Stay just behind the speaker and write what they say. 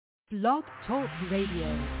Blog Talk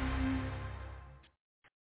Radio.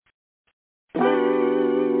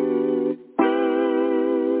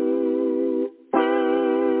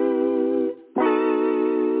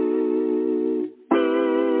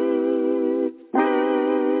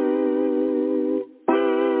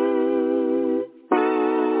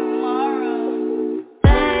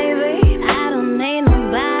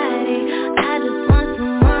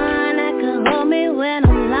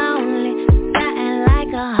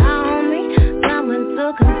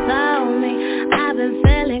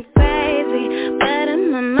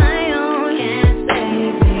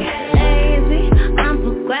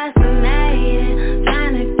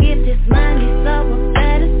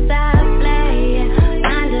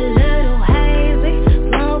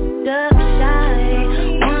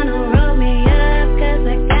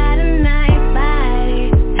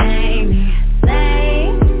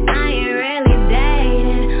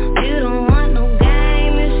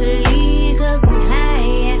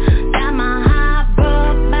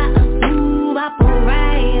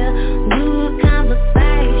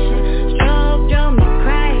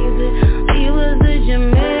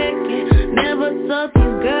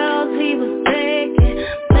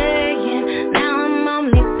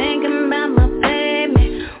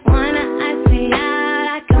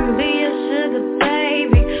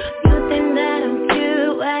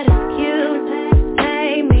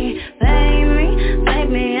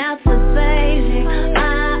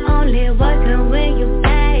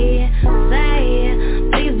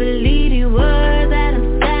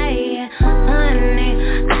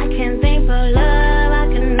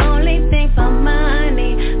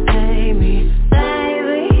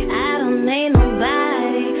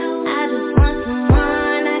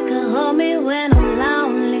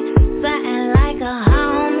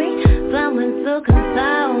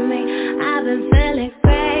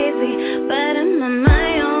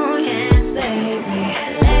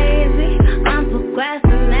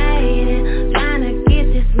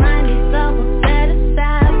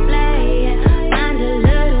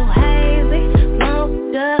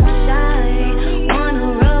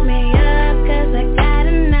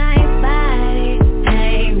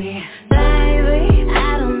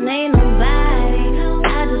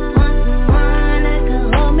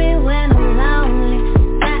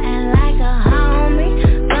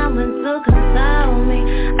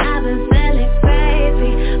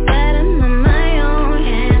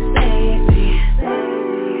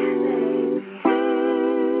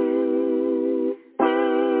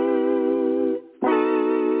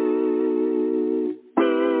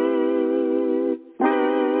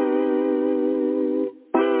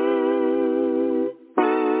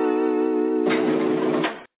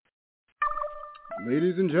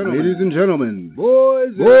 Ladies and gentlemen, boys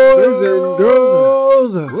and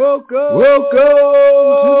girls, welcome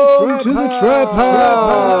to the Trap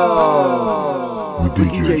House with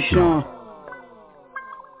DJ Sean.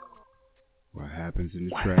 What happens in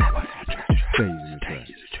the trap stays in the trap.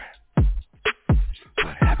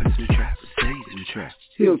 What happens in the trap stays in the trap.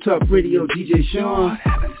 Hilltop Radio, DJ Sean. What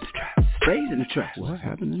happens in the trap stays in the trap. What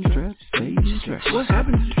happens in the trap stays in the trap. What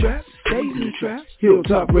happens in the trap stays in the trap.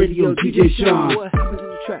 Hilltop Radio, DJ Sean. What happens in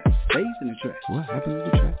the trap stays in the trap. What happens in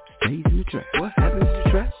the trap stays in the trap. What happens in the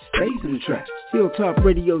trap stays in the trap. Hilltop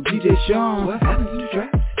Radio, DJ Sean. What happens in the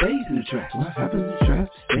trap stays in the trap. What happens in the trap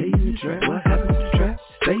stays in the trap. What happens in the trap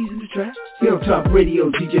stays in the trap. Hilltop Radio,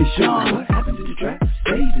 DJ Sean. What happens in the trap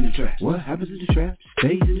stays in the trap. What happens in the trap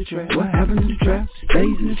stays in the trap. What happens in the trap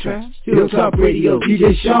stays in the trap. Hilltop Radio,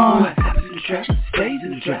 DJ Sean. What happens in the trap stays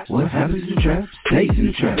in the trap. What happens in the trap stays in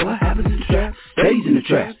the trap. What happens in the trap stays in the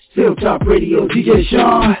trap. Hilltop Radio, DJ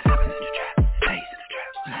Sean.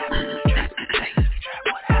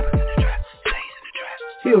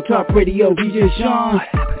 Hilltop Radio, DJ Sean.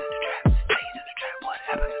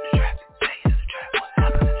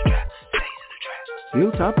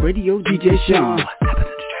 Hilltop Radio, DJ Sean.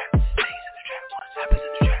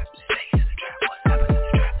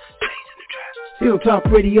 Hilltop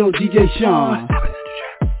Radio, DJ Sean.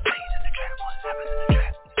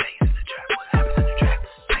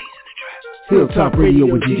 Hilltop Radio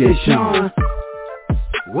with DJ Sean.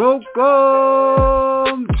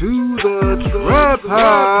 Welcome to the Trap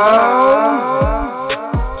House.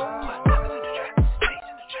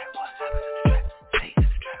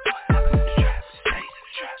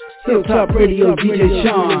 Hilltop Radio, DJ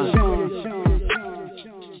Sean.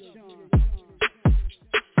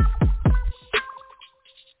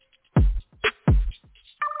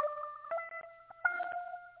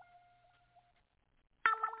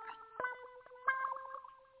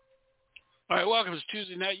 All right, welcome. It's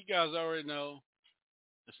Tuesday night. You guys already know.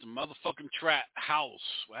 It's the motherfucking trap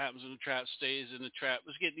house. What happens in the trap stays in the trap.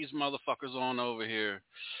 Let's get these motherfuckers on over here.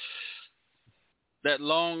 That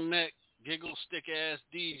long neck, giggle stick ass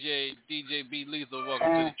DJ B Lethal. Welcome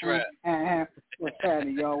to the trap. What's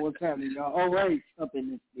happening, y'all? All right, up in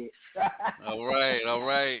this bitch. All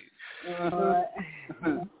right.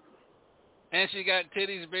 And she got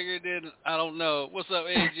titties bigger than, I don't know. What's up,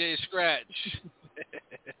 AJ Scratch?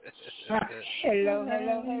 Hello.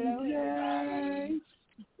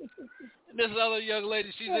 This other young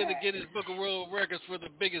lady, she's in the Guinness Book of World Records for the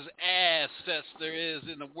biggest ass sets there is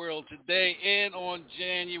in the world today. And on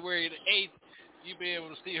January the 8th, you'll be able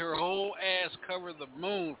to see her whole ass cover the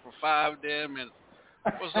moon for 5 damn minutes.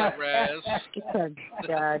 What's up, Raz?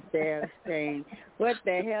 Goddamn shame. What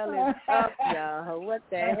the hell is up, y'all? What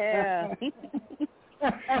the hell?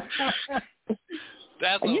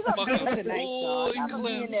 That's a fucking full I'm gonna be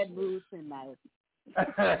in eclipse. that mood tonight.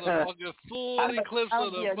 That's a fucking full eclipse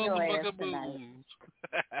of the motherfucking moon.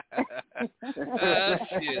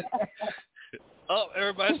 Shit. Oh,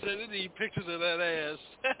 everybody said they need pictures of that ass.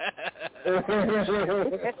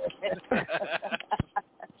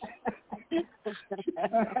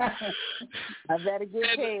 I better get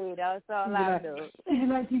paid. That's all I know.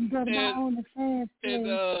 Like you go to my own fans. And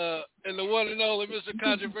the one and only Mr.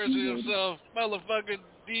 Controversy himself, motherfucking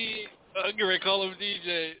I'm going to call him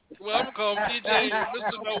DJ. Well, I'm going to call him DJ,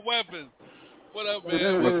 Mr. No Weapon. What up,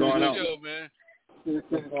 man? What's going on? Show, man?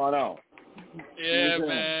 What's going on? Yeah,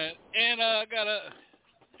 man. And I got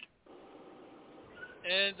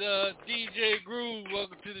DJ Groove,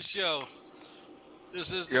 welcome to the show. This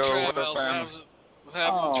is the Trap House. I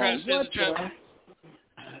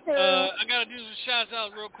got to do some shouts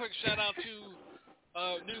out real quick. Shout out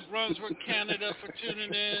to New Brunswick, Canada for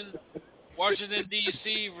tuning in. Washington,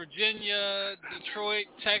 D.C., Virginia, Detroit,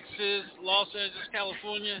 Texas, Los Angeles,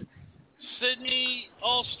 California. Sydney,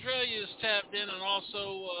 Australia is tapped in, and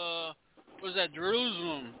also,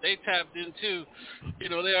 Jerusalem. They tapped in, too. You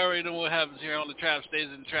know, they already know what happens here on the Trap Stays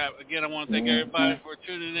in the Trap. Again, I want to thank everybody for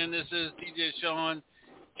tuning in. This is DJ Sean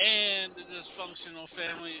and the Dysfunctional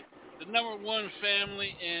Family, the number one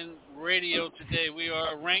family in radio today. We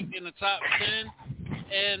are ranked in the top 10,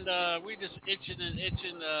 and we just itching.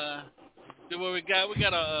 What we got? We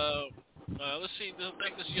got let's see. I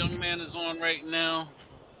think this young man is on right now.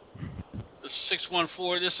 The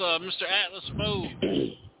 614. This Mr. Atlas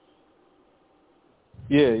Mode.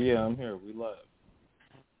 Yeah, I'm here. We live.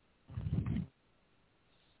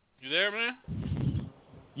 You there, man?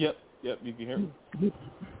 Yep. You can hear me.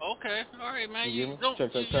 Okay, all right, man. You You don't.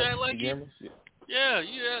 check. You act like you hear me? Yeah.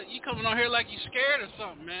 You coming on here like you scared or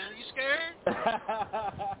something, man? You scared?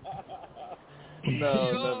 No,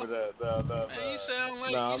 never that. No. Man, you sound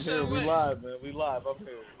like. No, I'm here. We live, man. We live. I'm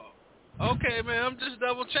here. Okay, man. I'm just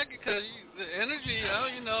double checking because the energy. I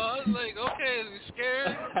was like, okay, is he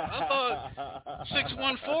scared? I thought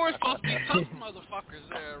 614 is supposed to be tough motherfuckers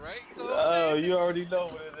there, right? Oh, you already know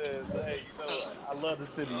what it is. Hey, I love the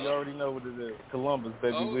city. You already know what it is. Columbus,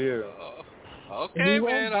 baby, we're here. Okay,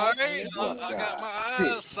 man. All right. I got my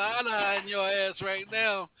eyes side-eyeing your ass right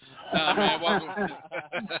now. Nah, man, welcome.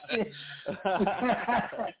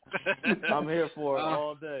 I'm here for it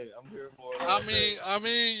all day. I'm here for it. I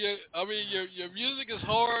mean, your music is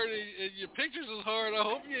hard and your pictures is hard. I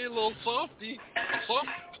hope you ain't a little softy.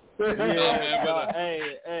 Yeah,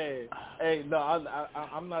 hey, no,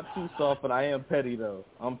 I'm not too soft, but I am petty though.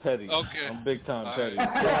 I'm petty. Okay. I'm big time all petty.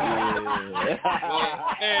 Right.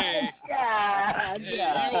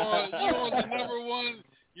 Well, you on the number one.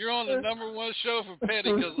 You're on the number one show for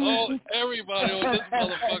petty because everybody on this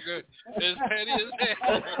motherfucker is petty as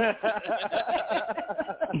hell.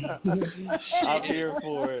 I'm here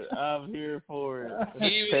for it.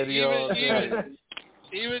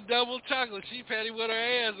 Even double chocolate, she petty with her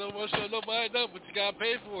ass. Don't want to show nobody know, but you gotta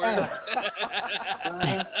pay for it.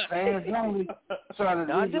 Fans only. Trying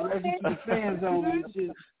to register fans only and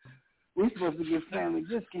shit. We're supposed to get family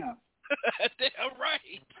discounts. Damn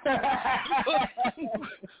right.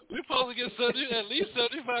 We're supposed to get at least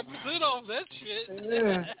 75% off that shit.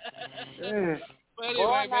 Yeah. But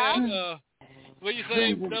anyway, man, what you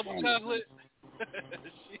say, double chocolate?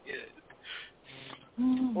 Shit.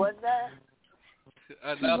 What's that?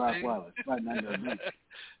 Nothing.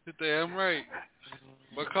 Damn right.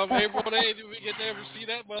 But come April 8th, we get there to see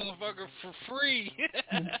that motherfucker for free.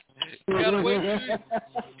 gotta wait 2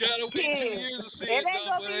 years to see it.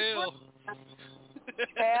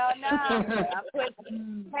 Hell no. I put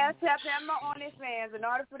September on his fans. In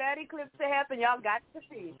order for that eclipse to happen, y'all got to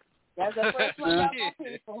see. That's the first one of my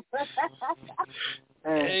people.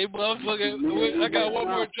 Hey, motherfucker, I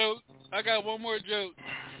got one more joke.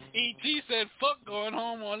 E.T. said, fuck going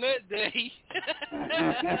home on that day.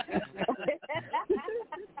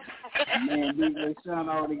 Man, DJ Sean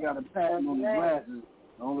already got a patent on the glasses.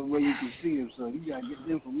 The only way you can see him, so you got to get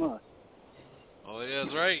them from us. Oh, yeah,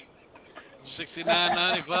 that's right.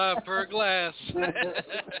 $69.95 per glass.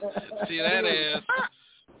 See that ass.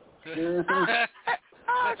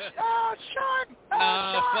 Sean.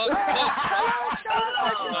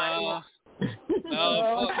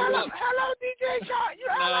 Hello, DJ Sean.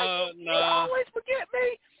 You always forget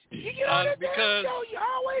me. You get on the damn show. You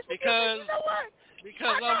always forget me. You know what?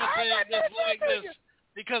 Because I'm gonna say it just like this.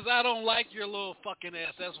 Because I don't like your little fucking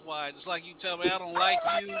ass. That's why. It's like you tell me I don't like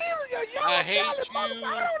you. I hate you.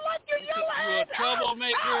 You're a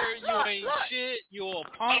troublemaker. You ain't shit. You're a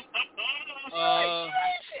punk. You ain't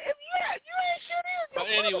shit either. But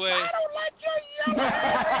anyway. I don't like your yellow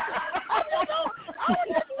ass. I was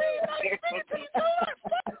just leaving 90 minutes to you.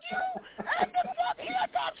 Fuck you. And the fuck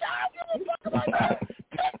hip-hop. I don't give a fuck about that.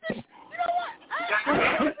 Take this. You know what? I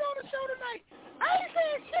ain't on the show tonight. I ain't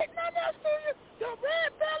saying shit, nothing else to you. You red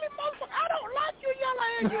belly motherfucker. I don't like you, yellow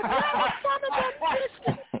ass. You yellow son of a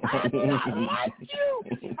biscuit. I do not like you.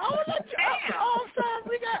 I will let you.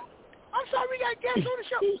 I'm sorry, we got guests on the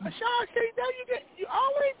show. Sean, you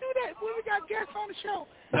always do that when we got guests on the show.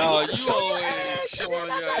 No, you always showing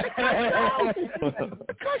your.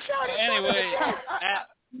 Anyway,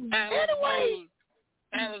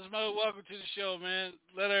 Atlas Mode, welcome to the show, man.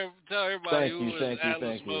 Tell everybody who is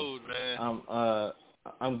Atlas Mode, man.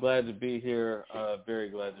 I'm glad to be here. Very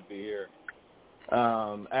glad to be here.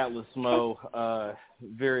 Atlas Mo,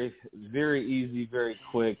 very, very easy, very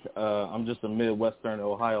quick. I'm just a Midwestern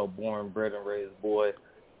Ohio born, bred and raised boy.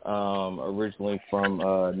 Originally from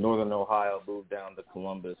Northern Ohio, moved down to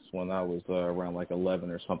Columbus when I was around like 11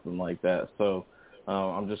 or something like that. So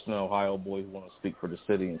I'm just an Ohio boy who wants to speak for the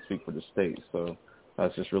city and speak for the state. So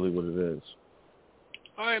that's just really what it is.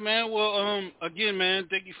 All right, man. Well, again, man,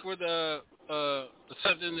 thank you for the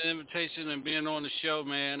accepting the invitation and being on the show,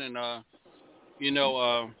 man. And B.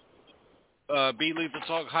 Lethal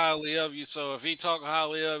talk highly of you. So if he talk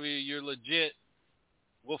highly of you, you're legit.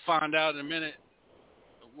 We'll find out in a minute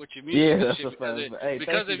what your music is. Yeah, that's a fact. Hey,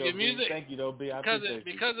 because if your music, thank you, though, B. Because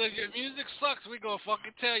if your music sucks, we gonna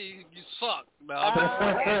fucking tell you suck.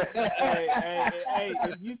 Hey,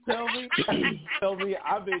 if you tell me,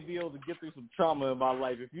 I may be able to get through some trauma in my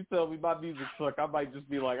life. If you tell me my music sucks, I might just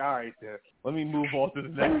be like, all right, then, let me move on to the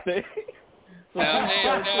next thing.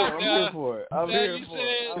 I'm here for it. Now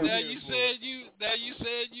you said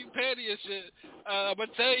you petty and shit. I'm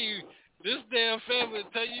gonna tell you, this damn family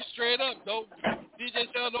tell you straight up, don't DJ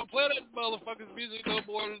Sean don't play that motherfucker's music no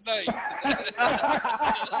more tonight.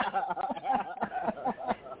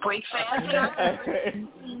 Quick fast.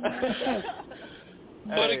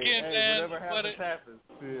 But again, man, whatever happens.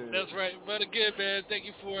 That's right. But again, man, thank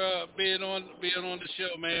you for being on the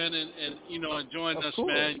show, man, and joining us,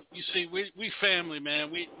 man. You see, we family,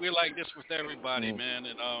 man. We're like this with everybody, man.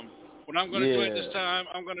 And what I'm going to do at this time,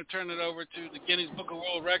 I'm going to turn it over to the Guinness Book of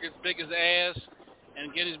World Records biggest ass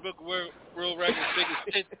and Guinness Book of World Records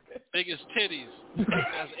biggest titties.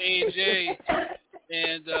 That's AJ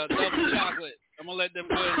and Double Chocolate. I'm going to let them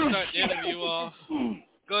go ahead and start the interview off.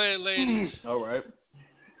 Go ahead, ladies. All right.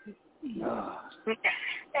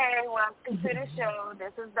 Hey, welcome to the show.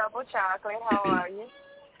 This is Double Chocolate. How are you?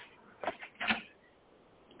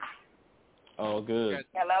 All good.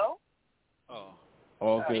 Hello? Oh.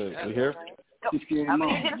 All good. We here? I'm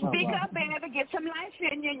going to just speak up and get some life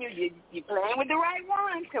in you. You're playing with the right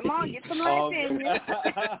one. Come on, get some life in you.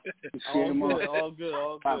 All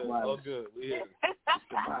good. We here.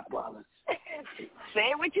 Say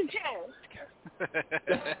it with your chest.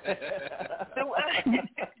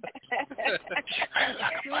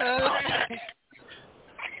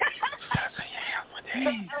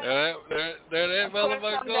 That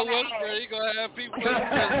motherfucker go Westbrook. You gonna have people in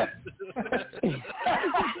prison.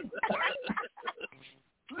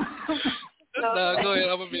 No, go ahead.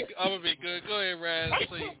 I'm gonna be good. Go ahead, Raz.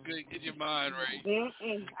 So you good. Get your mind right.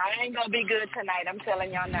 I ain't gonna be good tonight. I'm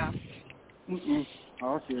telling y'all now.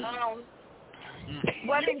 Okay.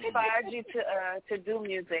 What inspired you to do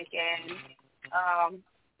music and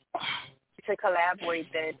to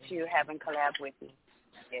collaborate that you haven't collaborated with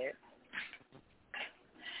yet?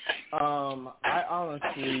 I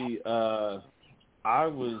honestly, I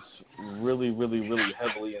was really, really, really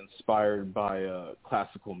heavily inspired by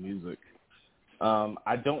classical music.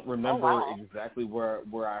 I don't remember exactly where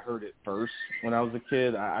I heard it first when I was a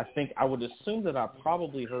kid. I think I would assume that I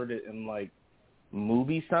probably heard it in like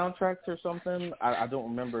movie soundtracks or something. I don't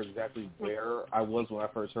remember exactly where I was when I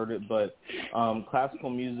first heard it, but classical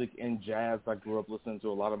music and jazz, I grew up listening to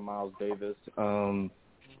a lot of Miles Davis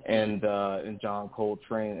and John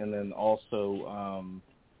Coltrane, and then also,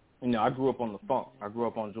 I grew up on the funk. I grew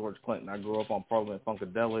up on George Clinton. I grew up on Parliament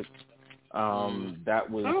Funkadelic. That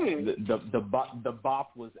was the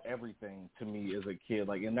bop was everything to me as a kid.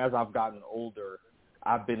 Like, and as I've gotten older,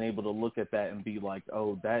 I've been able to look at that and be like,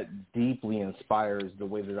 oh, that deeply inspires the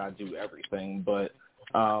way that I do everything. But,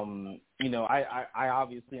 I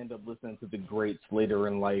obviously end up listening to the greats later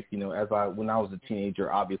in life. When I was a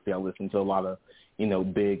teenager, obviously I listened to a lot of,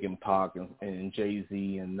 Big and Pac and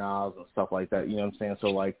Jay-Z and Nas and stuff like that. You know what I'm saying? So,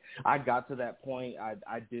 like, I got to that point.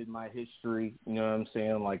 I did my history. You know what I'm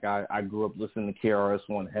saying? Like, I grew up listening to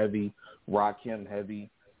KRS-One heavy, Rakim heavy.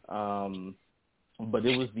 But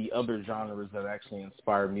it was the other genres that actually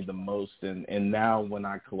inspired me the most. And now when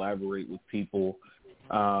I collaborate with people,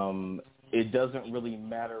 it doesn't really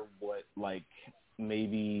matter what, like,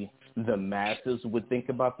 maybe the masses would think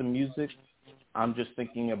about the music. I'm just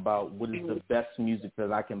thinking about what is the best music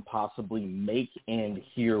that I can possibly make and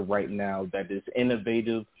hear right now that is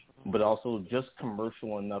innovative, but also just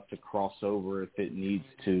commercial enough to cross over if it needs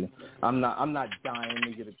to. I'm not dying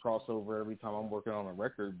to get a crossover every time I'm working on a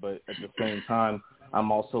record, but at the same time,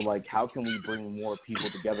 I'm also like, how can we bring more people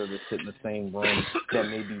together to sit in the same room that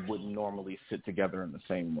maybe wouldn't normally sit together in the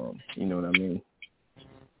same room? You know what I mean?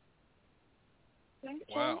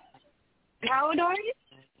 Wow. How old are you?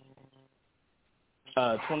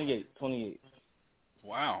 28.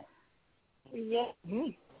 Wow. Yeah.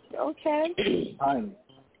 Okay.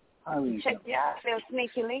 Highly. Check you out, little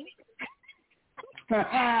sneaky link.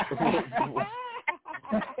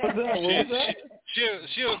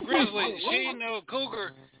 She a grizzly. She ain't no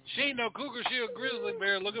cougar. She ain't no cougar. She a grizzly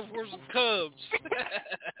bear looking for some cubs.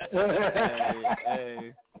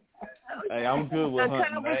 Hey, I'm good with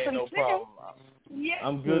hunting. That ain't no problem. Yeah.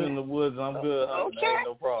 I'm good in the woods. I'm good hunting. That ain't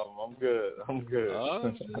no problem. I'm good.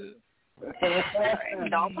 Oh,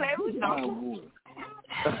 don't play with no.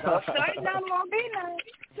 Don't start nothing won't be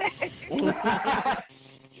nice.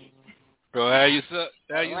 Bro, how you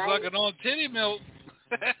sucking on titty milk?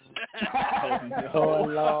 Oh,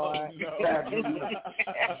 Lord.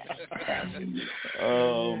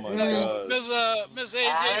 Oh, my God. Miss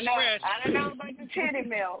AJ Scratch. I don't know about the titty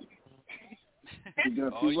milk.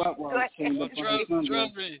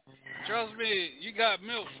 Trust me, you got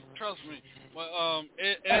milk. Trust me. Well,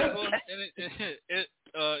 Angela,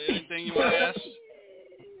 anything you want to ask?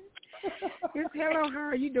 Yes, hello. How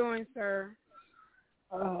are you doing, sir?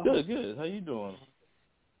 Good. How you doing?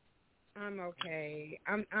 I'm okay.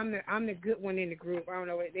 I'm the good one in the group. I don't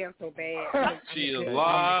know what they're so bad. She is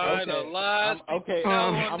lies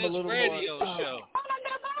on this radio show.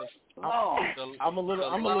 I'm a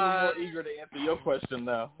little more eager to answer your question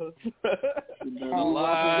now. The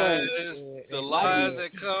lies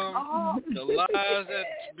that come, the lies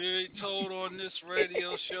that's being told on this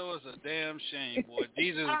radio show is a damn shame, boy.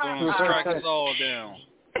 Jesus is going to strike us all down.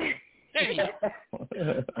 Okay.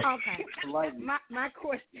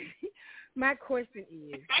 My question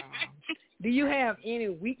is, do you have any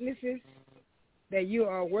weaknesses that you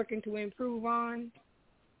are working to improve on?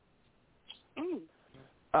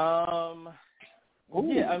 I've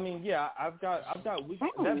got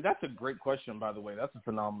weaknesses. That's a great question, by the way. That's a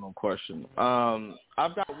phenomenal question.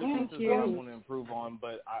 I've got weaknesses that I want to improve on,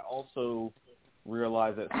 but I also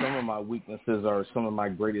realize that some of my weaknesses are some of my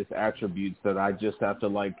greatest attributes that I just have to,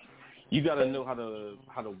 like, you got to know how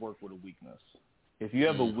to work with a weakness. If you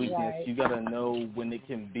have a weakness, you got to know when it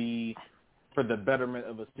can be for the betterment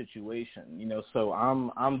of a situation, So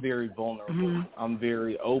I'm very vulnerable. Mm-hmm. I'm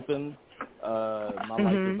very open. My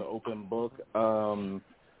life is an open book.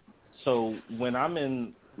 So when I'm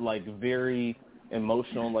in, like, very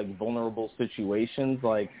emotional, like, vulnerable situations,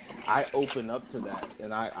 like, I open up to that,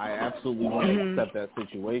 and I absolutely want to accept that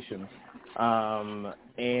situation.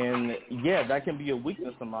 And yeah, that can be a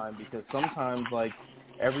weakness of mine because sometimes, like,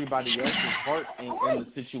 everybody else's heart ain't in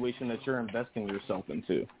the situation that you're investing yourself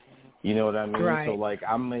into. You know what I mean? Right. So, like,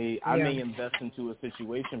 I may invest into a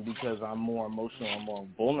situation because I'm more emotional, I'm more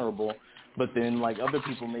vulnerable, but then, like, other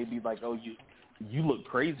people may be like, oh, you look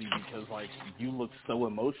crazy because, like, you look so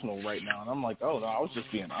emotional right now. And I'm like, oh, no, I was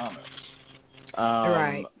just being honest.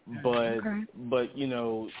 Right. But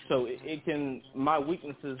so it can, my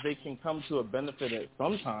weaknesses, they can come to a benefit at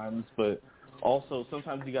sometimes, but also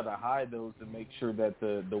sometimes you got to hide those to make sure that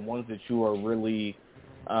the ones that you are really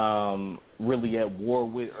at war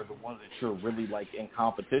with, or the ones that you're really, like, in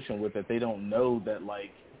competition with, that they don't know that,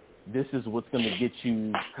 like, this is what's going to get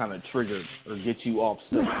you kind of triggered or get you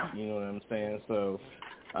offset. You know what I'm saying? So,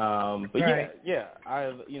 but right. yeah,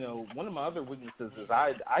 I've, one of my other weaknesses is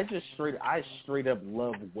I straight up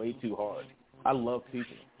love way too hard. I love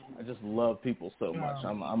people. I just love people so much.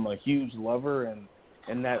 I'm a huge lover,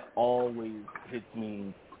 and that always hits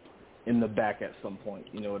me in the back at some point.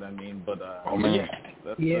 You know what I mean? But oh man,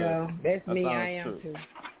 that's me. I am true. too.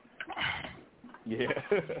 Yeah.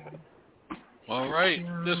 All right.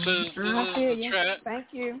 This is the trap. Thank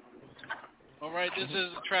you. All right, this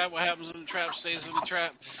is the trap. What happens in the trap stays in the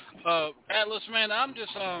trap. Atlas, man, I'm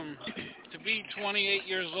just to be 28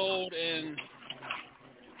 years old, and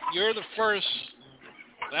you're the first.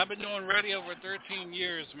 I've been doing radio for 13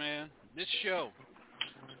 years, man. This show,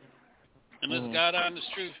 and this God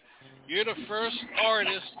honest truth, you're the first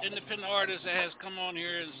artist, independent artist, that has come on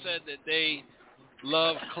here and said that they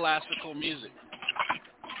love classical music.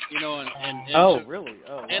 And really?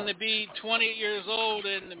 Oh, wow. And to be 28 years old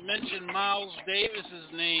and to mention Miles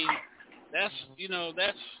Davis's name, that's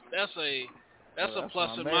a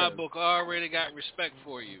plus in my book. I already got respect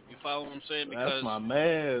for you. You follow what I'm saying? Because that's my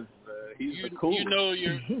man. He's the coolest. You know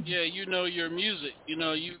your music.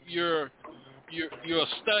 You're a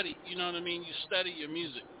study. You know what I mean? You study your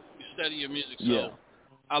music. So yeah.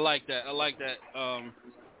 I like that.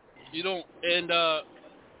 You don't and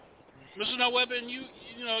Mr. No Weapon,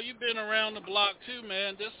 you've been around the block too,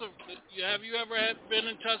 man. Have you ever been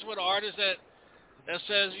in touch with an artist that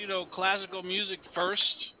says classical music first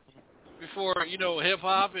before hip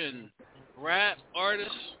hop and rap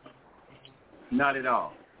artists? Not at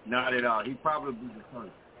all. He probably the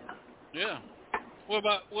first. Yeah. What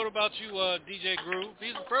about you, DJ Groove?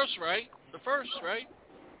 He's the first, right?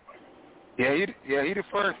 Yeah, he the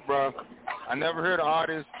first, bro. I never heard an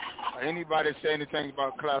artist or anybody say anything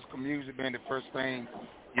about classical music being the first thing,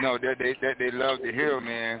 that they love to hear,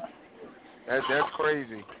 man. That's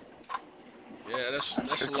crazy. Yeah, that's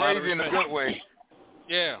it's a lot crazy of in a good way.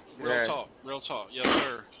 Yeah, real talk. Yes,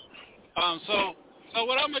 sir. So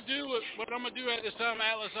what I'm gonna do at this time,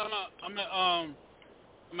 Atlas, I'm gonna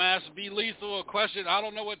ask B Lethal a question. I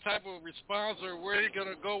don't know what type of response or where you're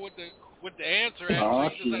gonna go with the answer.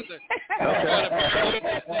 Actually,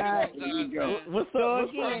 What's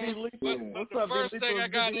up, B Lethal?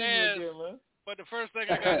 But the first thing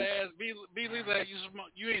I got to ask, B Lethal,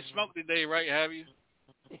 you ain't smoked today, right? Have you?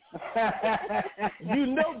 B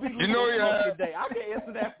Lethal smoked today. I can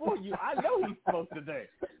answer that for you. I know he smoked today.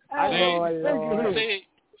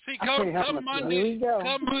 See, come Monday,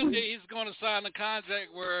 he's going to sign a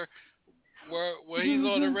contract where he's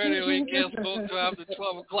on the radio, he can't smoke till after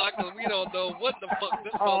 12 o'clock because we don't know what the fuck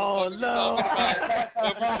this motherfucker is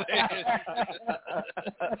talking about.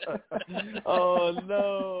 Oh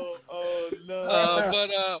no.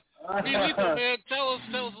 But B Lethal, man, tell us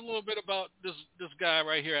a little bit about this guy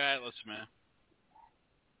right here, Atlas, man.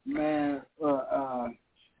 Man,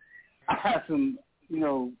 I had some,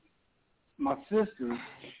 my sister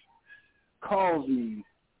calls me.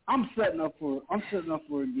 I'm setting up for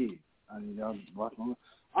a gig.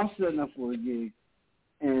 I'm setting up for a gig,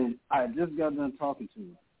 and I just got done talking to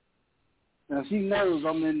her. Now she knows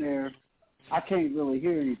I'm in there. I can't really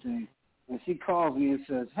hear anything, and she calls me and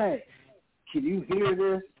says, "Hey, can you hear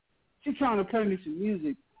this?" She's trying to play me some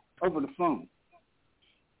music over the phone.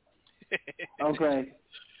 Okay.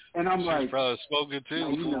 And I'm like, probably smoking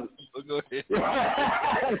too. Go ahead.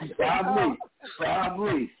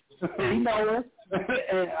 Probably.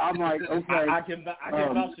 And I'm like, okay. I can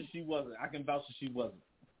vouch that she wasn't.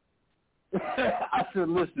 I said,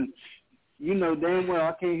 listen, damn well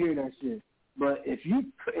I can't hear that shit. But if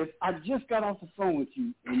I just got off the phone with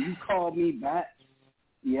you and you called me back,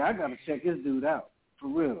 yeah, I gotta check this dude out for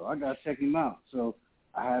real. I gotta check him out. So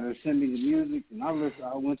I had her send me the music, and I listened.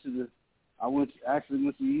 I went to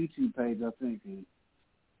the YouTube page, I think, and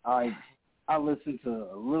I listened to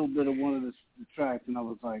a little bit of one of the tracks, and I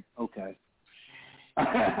was like, okay.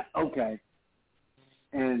 Okay.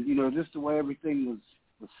 And, just the way everything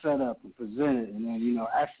was set up and presented, and then,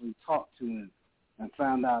 actually talked to him and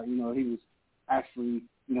found out, he was actually,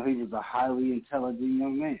 he was a highly intelligent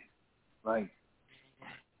young man. Like,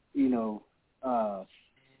 and,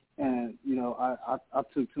 I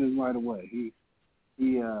took to him right away.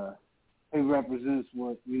 He represents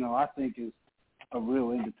what, I think is a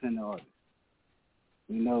real independent artist.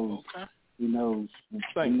 He knows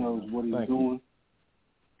what he's doing,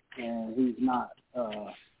 and he's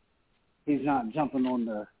not jumping on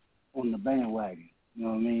the bandwagon. You know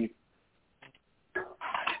what I mean?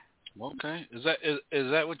 Okay. Is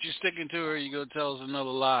that what you're sticking to, or are you gonna tell us another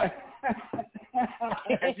lie?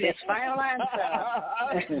 That's his final answer.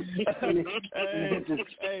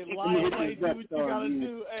 Hey, Lion, hey, do what you gotta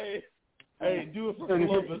do. Hey, do it for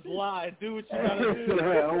Columbus. Lie. Do what you gotta do.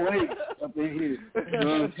 Wait, up in here. You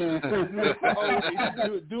know what I'm saying?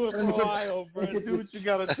 Do it for Ohio, bro. Do what you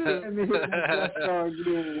gotta do.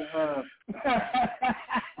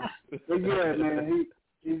 But yeah, man,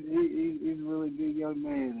 he's a really good young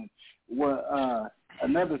man. And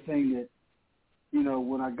another thing that, you know,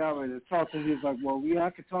 when I got ready to talk to him, he was like, well, yeah, I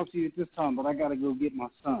could talk to you at this time, but I got to go get my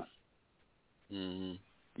son. Mm-hmm.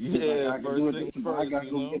 Yeah, like, I can do it this time, but I got to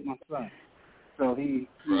go get my son. So he,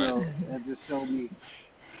 you know, that just showed me,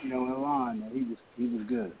 you know, in line that he was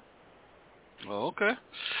good. Oh, okay.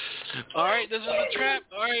 All right, this is the trap.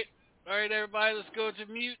 All right, everybody, let's go to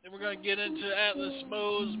mute, and we're going to get into Atlas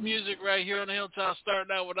Mo's music right here on the Hilltop,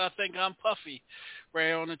 starting out with I Think I'm Puffy, right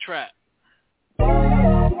here on the trap.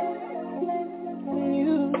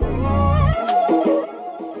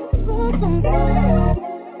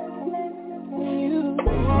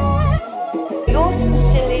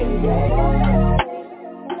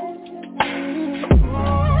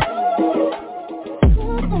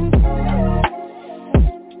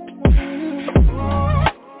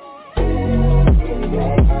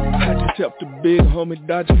 Help the big homie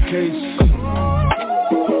dodge a case.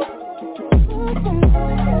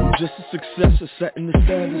 I'm just a success of setting the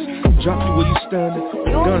standards. Drop you where you standing.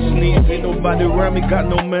 Gun sneeze, ain't nobody around me, got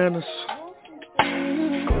no manners.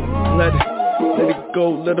 Let it go,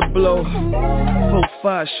 let it blow.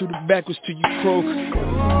 4-5, shoot it backwards till you croak.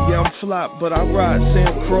 Yeah, I'm fly, but I ride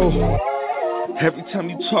Sam Crow. Every time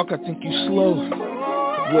you talk, I think you slow.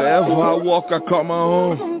 Wherever I walk, I call my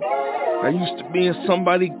own. I used to be in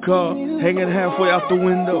somebody's car, hanging halfway out the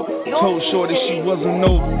window. Told Shorty she wasn't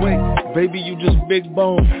overweight, baby you just big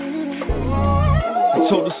bone. I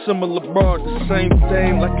told a similar broad the same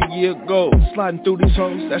thing like a year ago. Sliding through these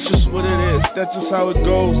hoes, that's just what it is, that's just how it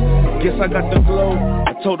goes. Guess I got the glow,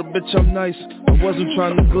 I told a bitch I'm nice, I wasn't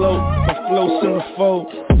trying to gloat. My flow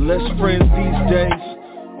centerfold, less friends these days,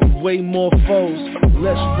 way more foes.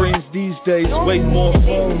 Less friends these days, way more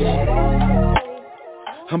foes.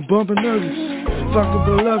 I'm bumping nervous, fucking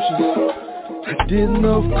voluptuous. I did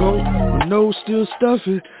enough coke, my nose still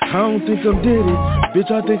stuffy. I don't think I'm did it, bitch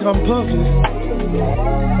I think I'm puffing.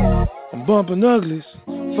 I'm bumping uglies,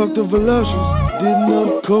 fuck the voluptuous. Did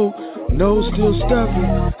enough coke, nose still stuffy.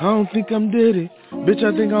 I don't think I'm did it, bitch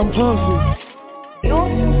I think I'm puffing. You're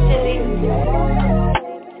so silly.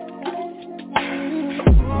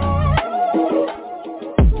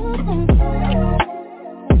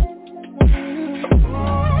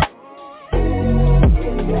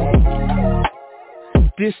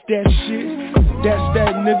 This that shit, that's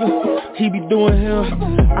that nigga, he be doing him.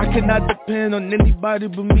 I cannot depend on anybody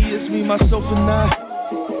but me, it's me, myself and I.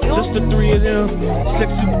 Just the three of them,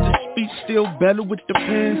 sexy with the speech, still better with the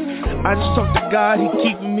pen. I just talk to God, he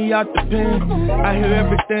keeping me out the pen. I hear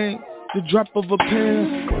everything, the drop of a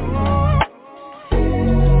pen.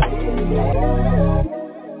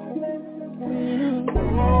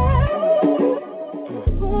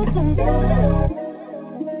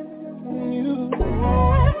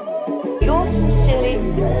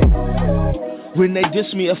 When they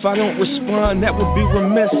diss me, if I don't respond, that would be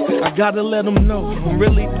remiss. I gotta let them know I'm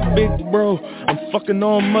really the big bro. I'm fucking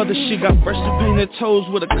on mother, she got freshly painted toes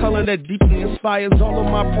with a color that deeply inspires all of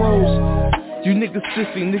my pros. You niggas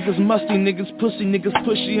sissy, niggas musty, niggas pussy, niggas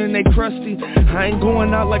pushy and they crusty. I ain't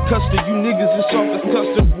going out like custard, you niggas is soft as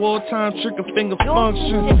custard. Wartime trigger finger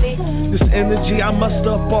function. This energy, I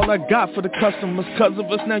muster up all I got for the customers. Cause of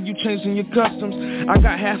us, now you changing your customs. I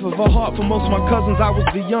got half of a heart for most of my cousins, I was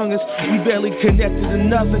the youngest. We barely connected to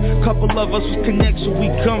nothing. Couple of us was connected where we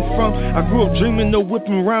come from. I grew up dreaming of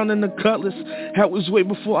whipping around in the cutlass. That was way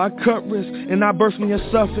before I cut wrist, and I birthed me a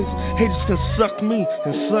suffix. Haters can suck me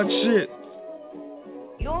and suck shit.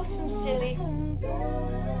 You're so silly.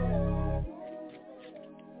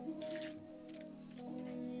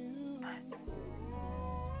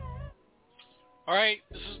 All right,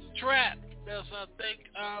 this is the trap. Yes, I think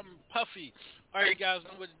I'm Puffy. All right, guys,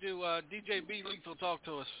 I'm going to do DJ B Lethal talk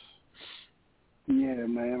to us. Yeah,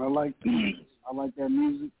 man, I like that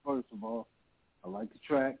music. First of all, I like the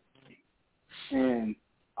track, and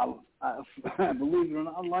I believe it or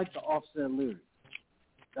not, I like the Offset lyrics.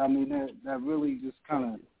 I mean, that really just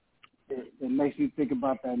kind of it makes me think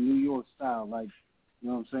about that New York style, like, you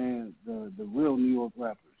know what I'm saying, the real New York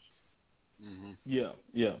rappers. Mm-hmm. Yeah.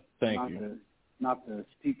 Thank you. Not the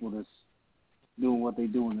people that's doing what they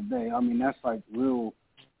doing today. I mean, that's like real,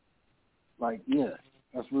 like, yeah,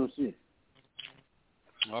 that's real shit.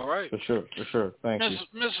 All right. For sure. Thank you.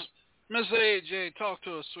 Miss AJ, talk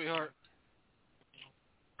to us, sweetheart.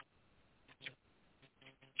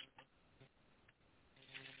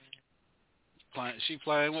 She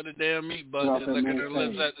playing with the damn meat bucket and licking her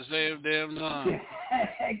lips at the same damn time.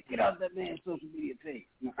 Get off that man's social media page.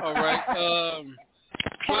 All right.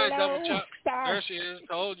 Go ahead, Double Chop. Sorry. There she is.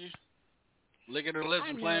 Told you. Licking her lips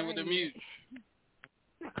and playing with the mute.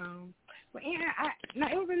 Well, yeah, no,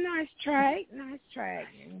 it was a nice track. Nice track,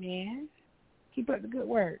 man. Keep up the good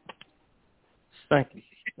work. Thank you.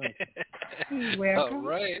 You're welcome.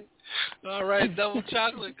 All right, Double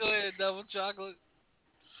Chocolate. Go ahead, Double Chocolate.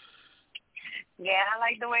 Yeah, I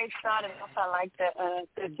like the way it started off. I like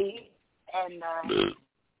the beat and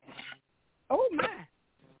oh my.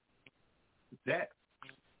 That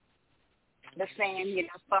the saying,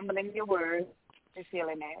 fumbling your words and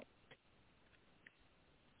feeling that.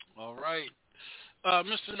 All right,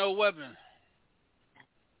 Mr. No Weapon.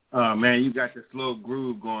 Man, you got the slow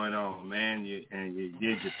groove going on, man. You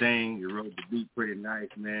did your thing. You wrote the beat pretty nice,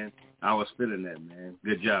 man. I was feeling that, man.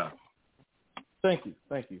 Good job. Thank you.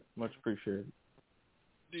 Much appreciated.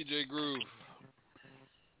 DJ Groove.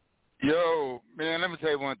 Yo, man, let me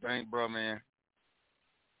tell you one thing, bro, man.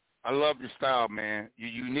 I love your style, man. You're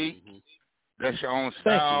unique. Mm-hmm. That's your own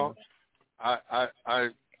style.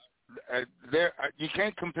 You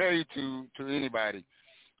can't compare you to anybody.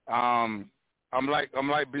 I'm like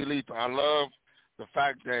B. Lethal. I love the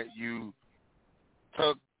fact that you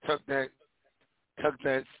took that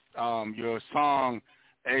your song.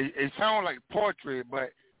 It sounded like poetry,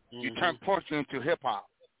 but you turned poetry into hip hop.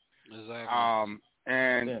 Exactly.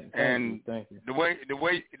 And thank you. the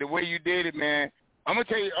way you did it, man. I'm gonna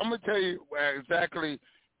tell you exactly.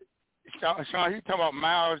 Sean, he talking about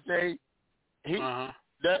Miles J.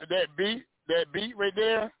 That beat right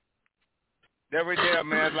there. That right there,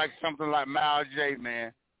 man, like something like Miles J,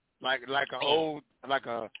 man. Like Oh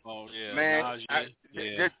yeah. Man, Miles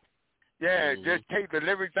J. Just take the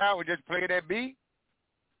lyrics out and just play that beat.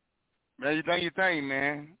 Man, you done your thing,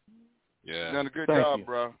 man. Yeah. You done a good job,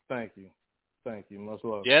 bro. Thank you. Much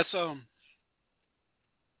love.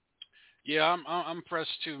 Yeah, I'm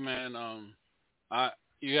impressed too, man.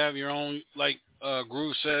 You have your own, like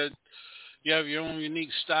Groove said, you have your own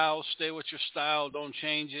unique style. Stay with your style. Don't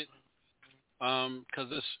change it. Because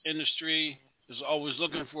this industry is always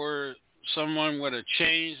looking for someone with a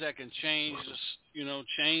change that can change.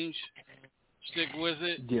 Change. Stick with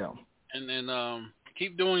it. Yeah. And then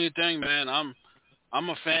keep doing your thing, man. I'm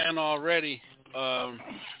a fan already. I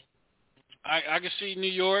can see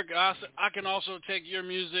New York. I can also take your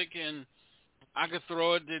music and I could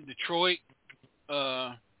throw it to Detroit.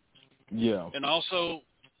 And also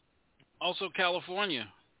California.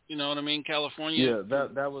 You know what I mean? California. Yeah,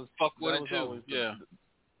 that was fuck with that it too.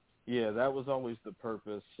 Yeah, that was always the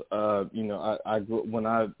purpose. I grew, when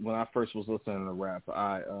I first was listening to rap,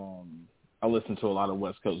 I listened to a lot of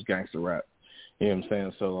West Coast gangster rap. You know what I'm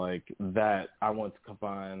saying? So like that, I wanted to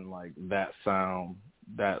combine like that sound,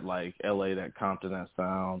 that like LA, that Compton, that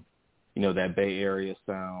sound, that Bay Area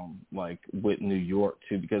sound, like with New York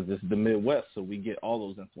too, because it's the Midwest, so we get all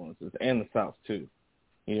those influences, and the South too.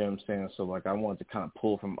 You know what I'm saying? So like I wanted to kind of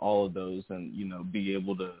pull from all of those and be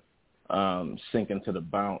able to sink into the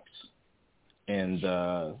bounce and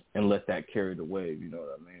let that carry the wave. You know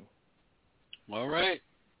what I mean? All right.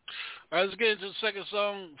 All right, let's get into the second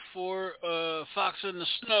song for Fox in the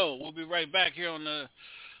Snow. We'll be right back here on the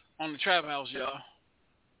Trap House, y'all.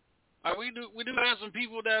 All right, we do have some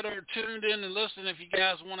people that are tuned in and listening. If you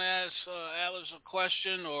guys want to ask Alice a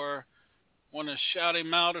question or want to shout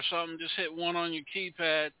him out or something, just hit 1 on your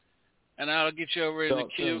keypad, and I'll get you over in the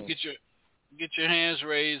queue. Get your hands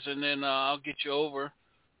raised, and then I'll get you over,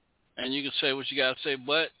 and you can say what you got to say.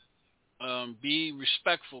 But be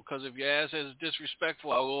respectful, because if your ass is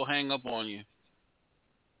disrespectful, I will hang up on you.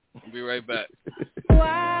 I'll be right back.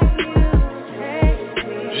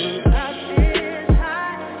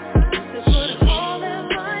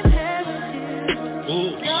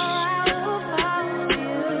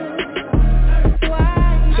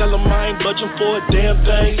 Tell him I ain't budging for a damn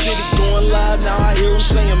thing. City's going live, now I hear him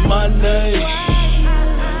saying my name.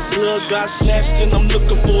 Blood got snatched and I'm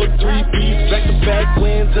looking for a 3-piece. Back-to-back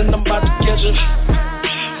wins and I'm about to catch a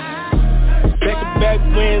back-to-back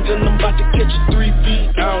wins and I'm about to catch a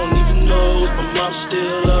 3-piece. I don't even know if my mom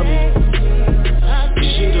still love me.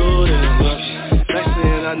 She know that I love me. Like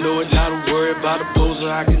saying I know it, not to worry about a poser.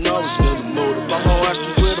 I can always feel the motive. I'm gonna ask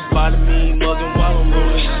you where the body me, mugging while I'm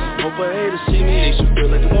rolling. Hope a hater see me, they should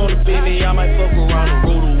feel like they wanna be me. I might fuck around and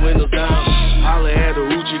roll the windows down. Holla at a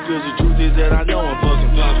Uchi, cause the truth is that I know I'm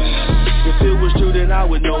fucking poppin'. If it was true, then I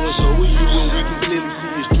would know, and so will you. When we can clearly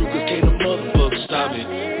see it's true, cause can't a motherfucker stop it.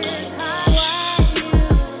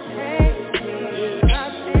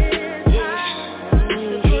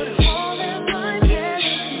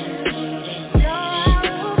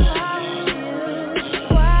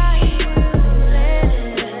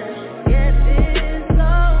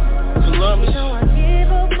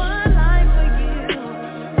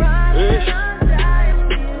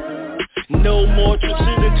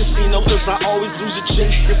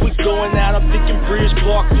 If we going out, I'm thinking bridge,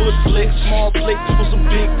 block, foot flick, small flick for some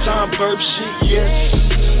big time verb shit, yes.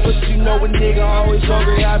 But you know a nigga always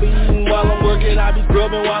hungry. I be eating while I'm working, I be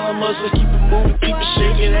grubbing while I'm hustling. Keep it moving, keep it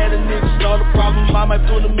shaking. Had a nigga start a problem, I might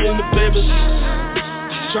put him in the papers.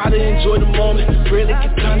 Try to enjoy the moment, really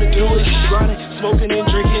get time to do it. Grinding, smoking and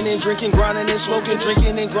drinking, grinding and smoking,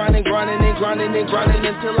 drinking and grinding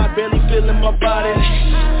until I barely feel in my body.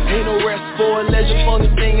 Ain't no rest for a legend. Funny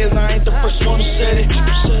thing is I ain't the first one who said it.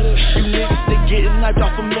 You niggas, they getting knifed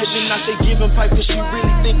off a measure. Not they giving pipe cause she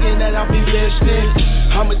really thinking that I'll be listening.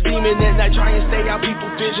 I'm a demon at night, try and stay out people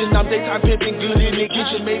vision. I'm daytime pimping, good in the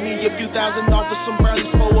kitchen. Made me a few thousand off of some brownies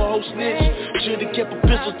for a whole snitch. Should've kept a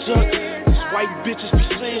pistol tucked. These white bitches be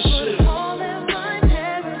saying shit.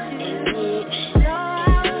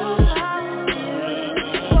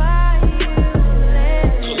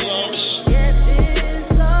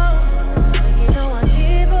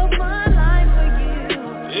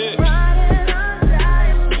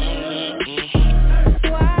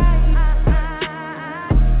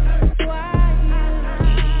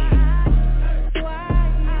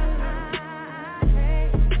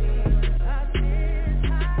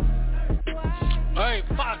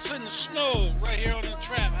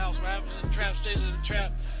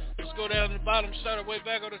 Down to the bottom, start our way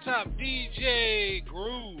back on the top. DJ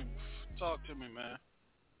Groove, talk to me, man.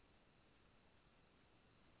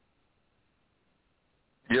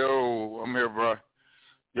 Yo, I'm here, bro.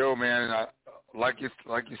 Yo, man, like you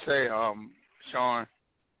say, Sean,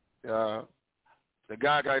 the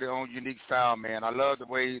guy got his own unique style, man. I love the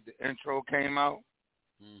way the intro came out.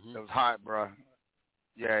 It was hot, bro.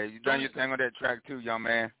 Yeah, you done your thing on that track too, young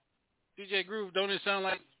man. DJ Groove, don't it sound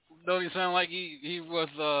like he was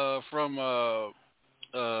from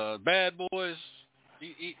Bad Boys?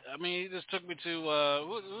 He just took me to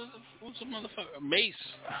what's the motherfucker? Mace,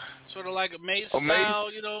 sort of like a Mace style,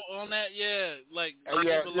 Mace? You know, on that, yeah, like a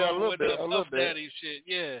little bit, Puff Daddy shit,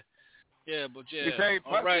 yeah, but yeah, you say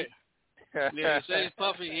all right, yeah, he say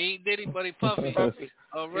Puffy, he ain't Diddy, but he Puffy,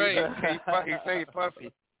 all right, he say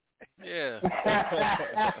Puffy. Yeah.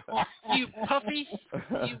 You Puffy?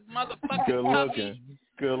 You motherfucking Good Puffy?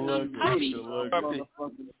 Good looking. Puffy. Good looking.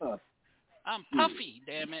 I'm Puffy,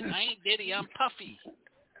 damn it. I ain't Diddy, I'm Puffy.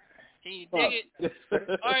 Can you dig it?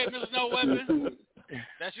 All right, Mr. No Weapon.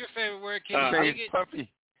 That's your favorite word. Can you dig it?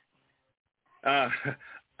 Puffy. Yeah,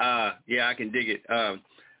 I can dig it.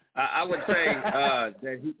 I would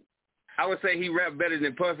say he rap better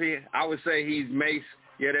than Puffy. I would say he's Mace.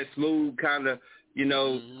 Yeah, that smooth kind of, you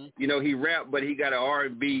know, he rap, but he got an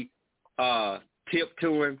R&B tip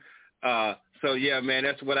to him. So yeah, man,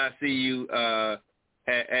 that's what I see you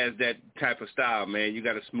as, that type of style, man. You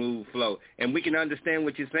got a smooth flow, and we can understand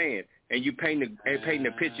what you're saying. And you painting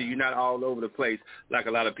the picture. You're not all over the place like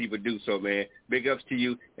a lot of people do. So, man, big ups to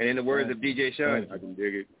you. And in the words of DJ Sean, I can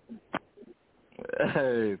dig it.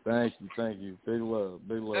 Hey, thank you. Big love.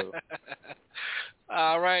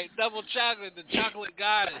 All right, Double Chocolate, the chocolate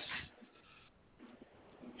goddess.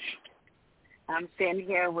 I'm sitting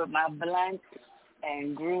here with my blunt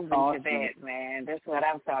and grooving to that, man. That's what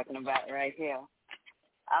I'm talking about right here.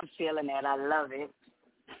 I'm feeling that. I love it.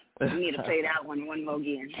 We need to play that one more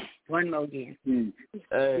again.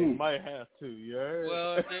 Hey, might have to, you heard?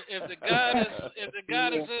 Well, if the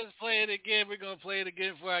goddess says play it again, we're gonna play it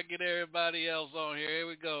again before I get everybody else on here. Here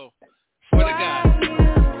we go. For the goddess.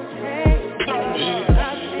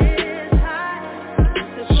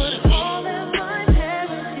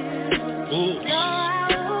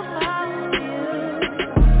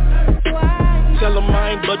 Tell them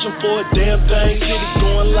I ain't budging for a damn thing. City's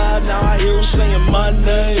going live, now I hear them saying my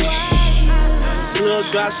name. Blood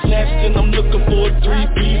got snatched and I'm looking for a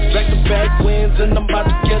 3-beat. Back-to-back wins and I'm about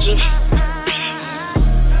to catch her.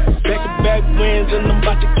 Back-to-back wins and I'm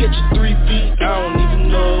about to catch a 3-beat. I don't even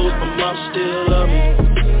know if my mom still love me.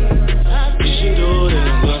 If she do, then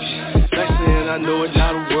I love you. Like saying I know it,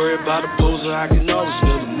 not to worry about a poser. I can always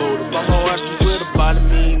feel the motive. I'm on watch me with a body,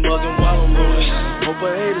 me mugging while I'm rolling. Hope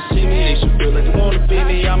a hater see me, they should feel like they wanna be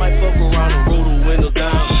me. I might fuck around and roll the windows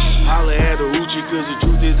down. Holla at the Uchi, cause the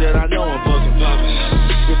truth is that I know I'm fucking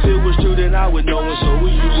poppin'. If it was true, then I would know, and so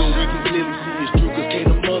will you. When we can clearly see it's true, cause can't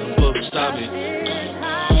a motherfucker stop it.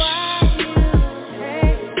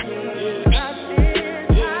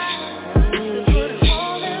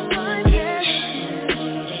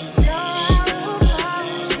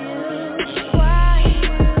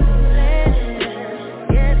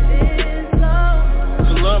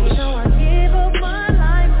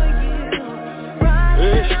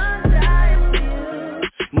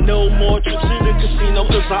 No more trips to the casino,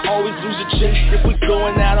 cause I always lose a chick. If we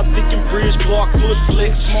going out, I'm thinking Brooklyn Bridge, block foot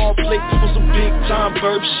flick, small plate for some big time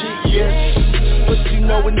burp shit, yes. But you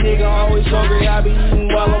know a nigga always hungry. I be eating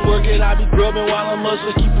while I'm working, I be grubbing while I'm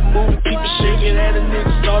hustling. Keep it moving, keep it shaking. At a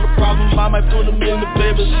nigga start a problem, I might put them in the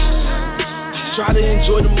papers. Try to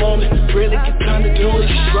enjoy the moment, rarely get time to do it.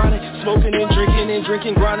 Grinding, smoking and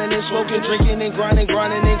drinking, grinding and smoking, drinking and grinding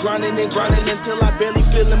until I barely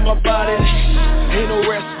feel in my body. Ain't no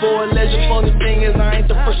rest for a legend, funny thing is I ain't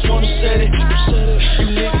the first one who said it. You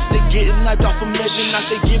niggas, they getting knifed off a measure, not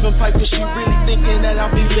they giving pipe cause she really thinking that I'll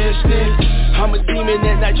be listening. I'm a demon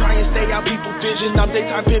at night, try and stay out people vision. I'm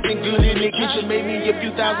daytime pimping, good in the kitchen, made me a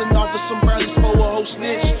few thousand off of some brownies for a whole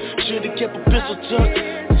snitch. Should've kept a pistol tucked,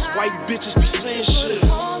 these white bitches be saying shit.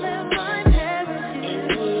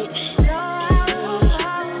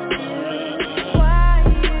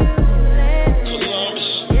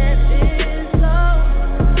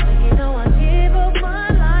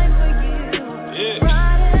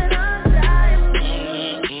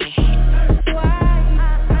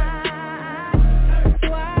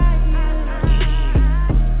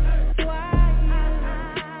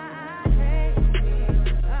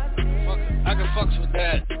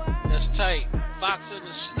 That's tight. Fox in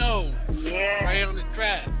the Snow. Yeah. Right on the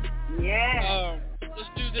track. Yeah. Let's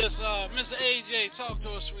do this. Mr. AJ, talk to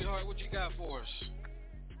us, sweetheart. What you got for us?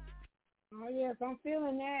 Oh, yes, I'm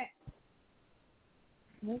feeling that.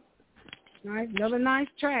 Nice. Another nice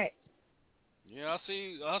track. Yeah, I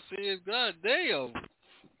see it. God damn.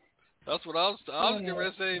 That's what I was going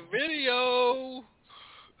to say. Video.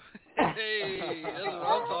 Hey, that's what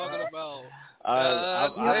I'm talking about.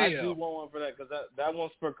 I do want one for that because that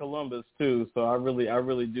one's for Columbus too. So I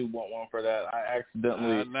really do want one for that. I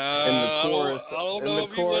accidentally in the chorus. I don't know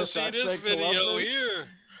if you want to see this video here.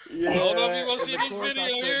 Yeah, I don't know if you want to see this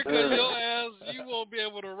video here because your ass, you won't be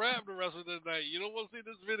able to rap the rest of the night. You don't want to see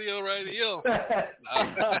this video right here.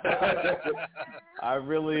 I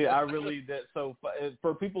really that. So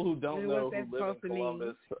for people who don't know who live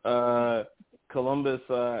in Columbus,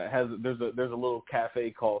 there's a little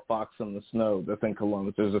cafe called Fox in the Snow that's in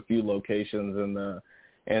Columbus. There's a few locations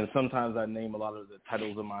and sometimes I name a lot of the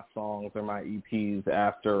titles of my songs or my EPs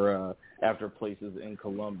after places in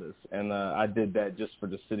Columbus. And I did that just for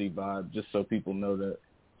the city vibe, just so people know that,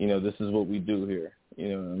 you know, this is what we do here. You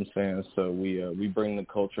know what I'm saying? So we bring the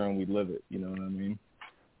culture and we live it. You know what I mean?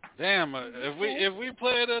 Damn, if we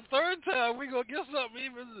play it a third time, we gonna get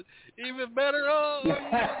something even better.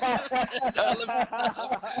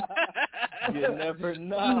 You never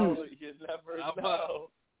know. You never know.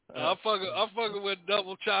 I'm fucking with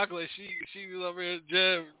Double Chocolate. She was over here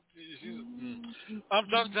jam. I'm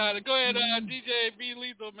tongue-tied. Go ahead, DJ B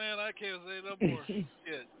Lethal, man. I can't say no more.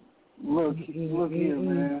 Shit. Look here,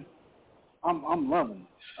 man. I'm loving it.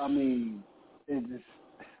 I mean, it just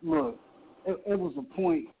look. It was a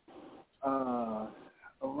point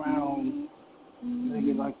around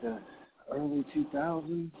maybe like the early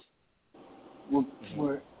 2000s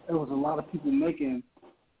where there was a lot of people making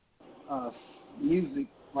music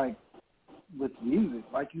like with music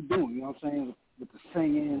like you do, you know what I'm saying, with the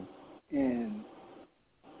singing, and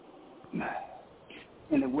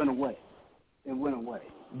it went away.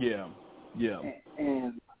 Yeah.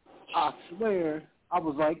 And I swear, I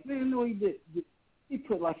was like, man, no, he did. He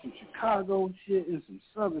put like some Chicago shit and some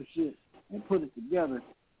Southern shit and put it together.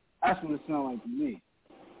 That's what it sounded like to me.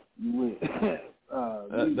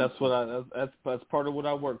 That's part of what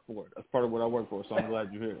I work for. So I'm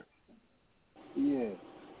glad you're here. Yeah.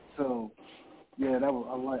 So, yeah, I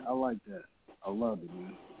like that. I love it,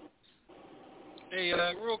 man. Hey,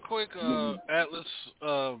 real quick, Atlas.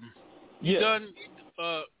 You done?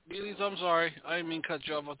 Billy's, I'm sorry. I didn't mean to cut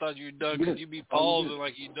you off. I thought you were done because you be pausing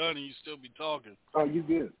like you done and you still be talking. Oh, you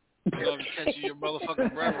good. I don't know if you catching your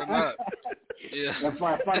motherfucking breath or not. Yeah. If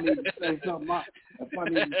I need to say something,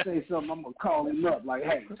 I'm going to call him up like,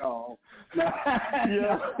 hey, Carl.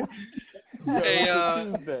 Yeah. Hey,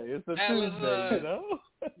 it's a Tuesday, you know?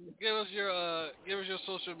 Give us your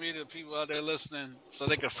social media, people out there listening, so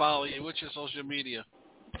they can follow you. What's your social media?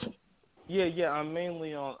 Yeah. I'm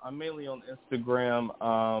mainly on Instagram.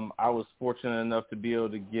 I was fortunate enough to be able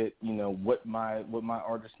to get, you know, what my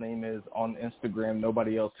artist name is on Instagram.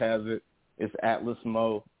 Nobody else has it. It's Atlas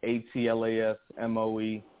Mo,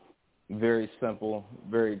 ATLASMOE. Very simple,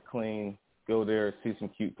 very clean. Go there, see some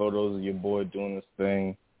cute photos of your boy doing this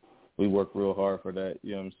thing. We work real hard for that,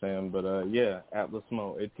 you know what I'm saying? But yeah, Atlas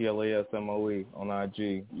Mo, ATLASMOE on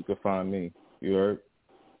IG. You can find me. You heard?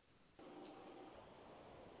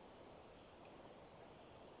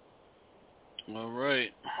 All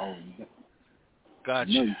right. Oh,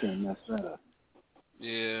 gotcha. No, you can't mess that up.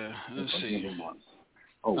 Yeah, let's see.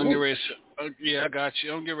 I'm getting ready Yeah, I got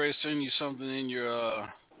you. I'm getting ready to send you something in your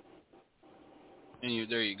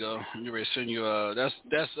there you go. I'm getting ready to send you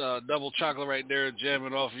that's double chocolate right there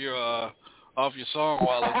jamming off your song a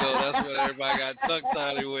while ago. That's what everybody got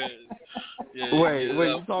tongue-tied with. Yeah, wait,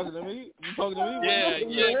 you talking to me? Yeah.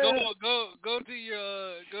 Go to your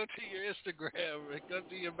Instagram. Go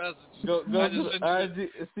to your message. Go to IG.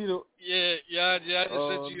 See the. Yeah. I just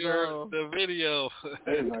sent you the video.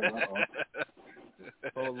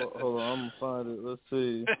 Hold on. I'm gonna find it. Let's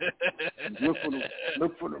see.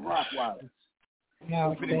 Look for the rock wire.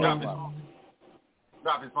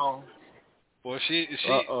 Drop his phone. Boy, she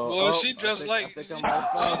dressed like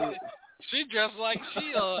she dressed like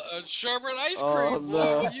she a sherbet ice cream.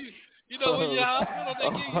 No. You know when you're hospital they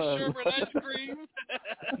give you sherbet ice cream.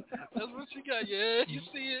 That's what she got. Yeah, you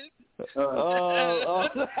see it.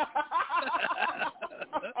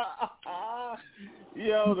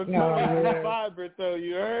 Yo, the colors is vibrant though.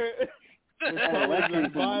 You heard? The colors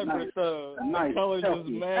is vibrant though. The colors is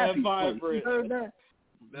mad vibrant. You heard that?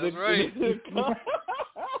 That's right.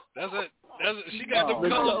 That's it. She got them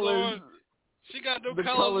colors on. She got them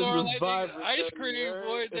colors on like ice cream,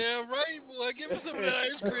 boy. Damn right, boy. Give me some of that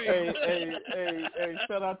ice cream. Hey,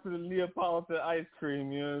 shout out to the Neapolitan ice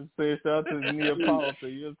cream, you know what I'm saying? Shout out to the Neapolitan,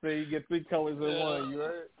 you know what I'm saying? You get 3 colors in one, you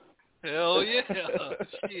heard? Hell yeah.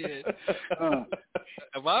 Shit.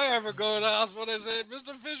 If I ever go to the hospital and say,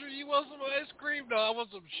 Mr. Fisher, you want some ice cream? No, I want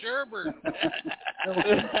some sherbet.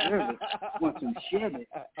 Want some sherbet?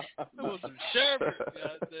 I want some sherbet.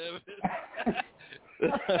 God damn it.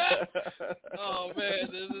 Oh, man,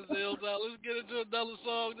 this is Hilltop. Let's get into another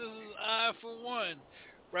song. This is I For One,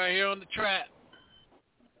 right here on the Trap.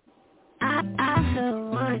 I For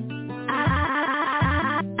One.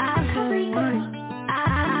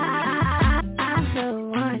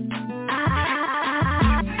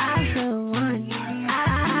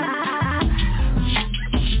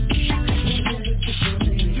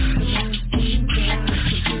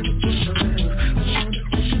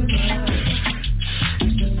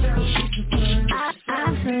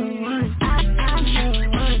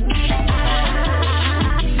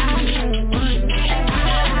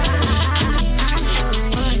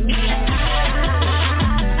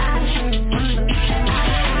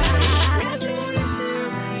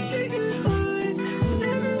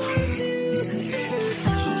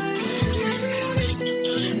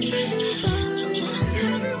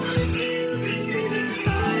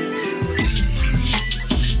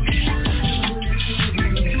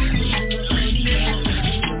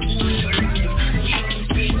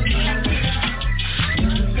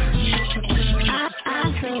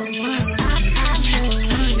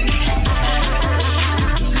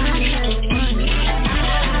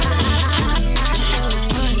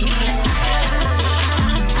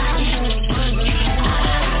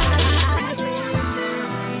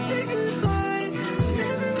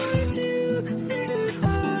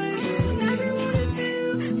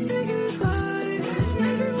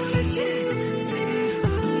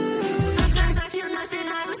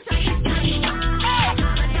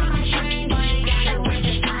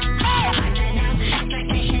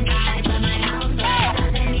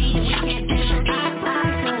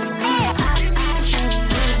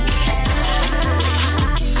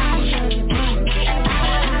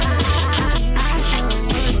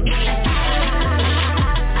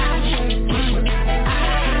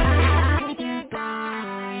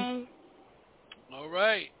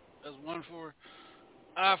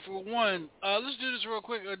 I For One. Let's do this real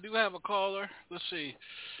quick. I do have a caller. Let's see.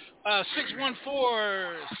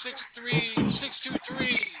 614-623.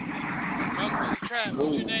 Welcome to the Trap.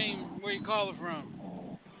 What's your name? Where you calling from?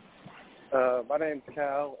 My name's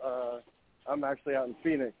Cal. I'm actually out in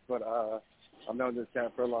Phoenix, but I've known this guy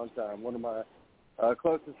for a long time. One of my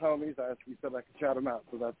closest homies. I asked if he said I could shout him out,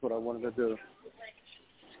 so that's what I wanted to do.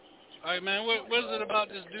 All right, man. What is it about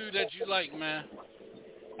this dude that you like, man?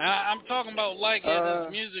 I'm talking about liking his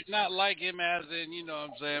music, not like him as in, you know what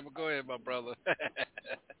I'm saying. But go ahead, my brother.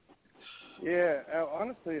 Yeah,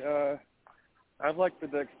 honestly, I've liked the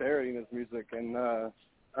dexterity in his music, and I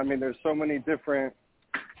mean, there's so many different.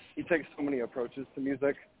 He takes so many approaches to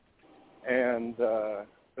music, and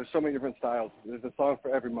there's so many different styles. There's a song for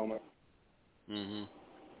every moment. Mhm.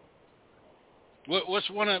 What's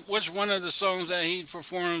one of the songs that he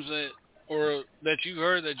performs that or that you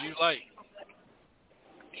heard that you like?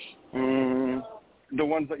 The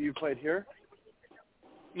ones that you played here?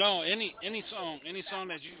 No, any song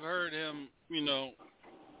that you've heard him, you know,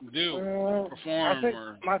 perform. I think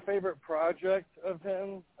my favorite project of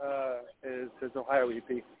him is his Ohio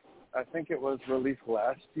EP. I think it was released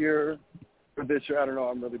last year or this year. I don't know.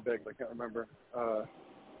 I'm really big. I can't remember.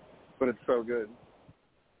 but it's so good.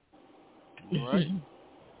 All right.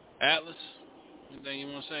 Atlas, anything you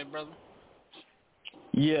want to say, brother?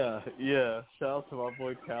 Yeah. Shout out to my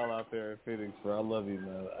boy Cal out there in Phoenix, bro. I love you,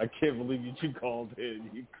 man. I can't believe you called in.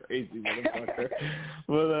 You crazy motherfucker.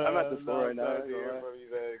 But I'm at the store right now.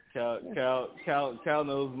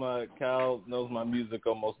 Cal knows my music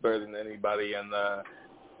almost better than anybody, and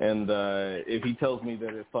if he tells me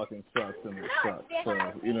that it fucking sucks, then it sucks. So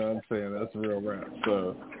you know what I'm saying? That's a real rap.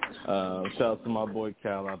 So shout out to my boy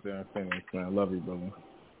Cal out there in Phoenix, man. I love you, brother.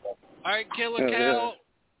 All right, Killer Cal.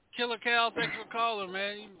 Killer Cal, thanks for calling,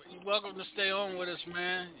 man. You're welcome to stay on with us,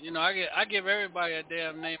 man. You know, I give everybody a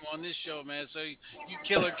damn name on this show, man. So you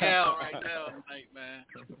Killer Cal right now tonight, man.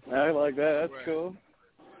 I like that. That's cool.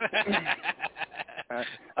 I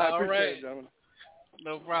appreciate it, gentlemen.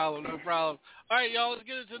 No problem. All right, y'all, let's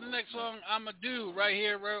get into the next song. I'm a Dude right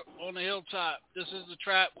here on the Hilltop. This is The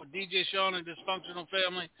Trap with DJ Sean and Dysfunctional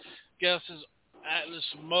Family. Guest is Atlas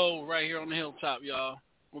Mo right here on the Hilltop, y'all.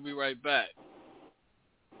 We'll be right back.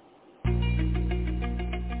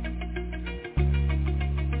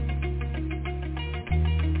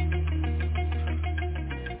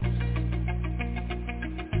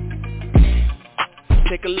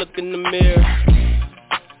 Take a look in the mirror.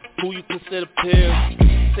 Who you consider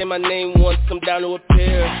peer? Say my name once, I'm down to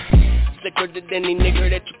appear. Slicker than any nigga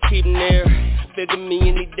that you keep near. Figure me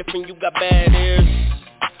any different, you got bad ears.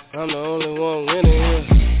 I'm the only one winning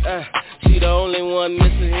here. She the only one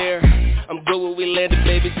missing here. I'm good where we landed,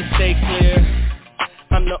 baby, so stay clear.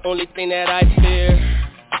 I'm the only thing that I fear.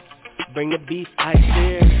 Bring the beef, I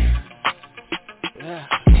fear.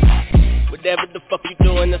 Whatever the fuck you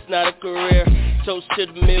doing, that's not a career. Toast to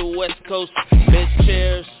the Midwest Coast, bitch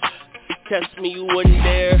chairs. Test me, you wouldn't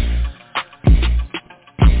dare.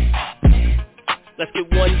 Let's get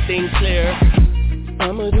one thing clear.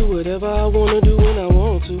 I'ma do whatever I wanna do when I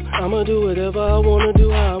want to. I'ma do whatever I wanna do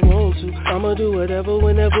how I want to. I'ma do whatever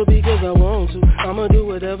whenever because I want to. I'ma do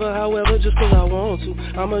whatever however just cause I want to.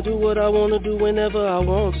 I'ma do what I wanna do whenever I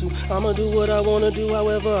want to. I'ma do what I wanna do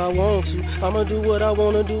however I want to. I'ma do what I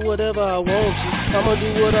wanna do whatever I want to. I'ma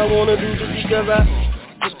do what I wanna do just because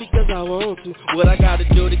I want to. What I gotta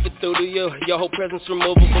do to get through to you. Your whole presence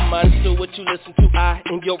removable, mine is still what you listen to. I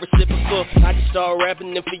am your reciprocal. I just start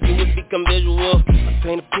rapping and for you it become visual. I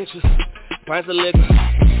paint a picture, pints of liquor.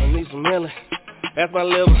 I need some healing, that's my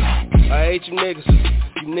liver. I hate you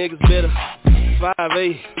niggas bitter.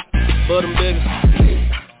 5'8", but I'm bigger.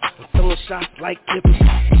 I'm throwing shots like clippers,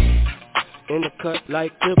 in the cut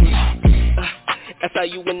like clippers. That's how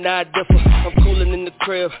you and I differ. I'm cooling in the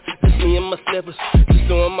crib, just me and my slippers. Just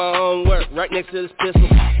doing my own work, right next to this pistol.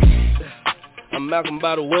 I'm Malcolm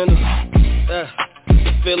by the window.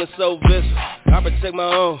 Feeling so visceral. I protect my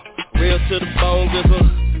own, real to the bone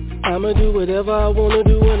gripper. I'ma do whatever I wanna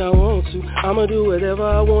do when I want to. I'ma do whatever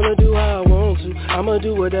I wanna do how I want to. I'ma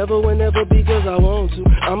do whatever whenever because I want to.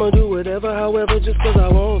 I'ma do whatever however just cause I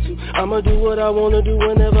want to. I'ma do what I wanna do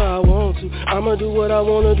whenever I want to. I'ma do what I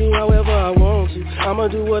wanna do however I want to. I'ma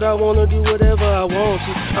do what I wanna do whatever I want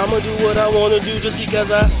to. I'ma do what I wanna do just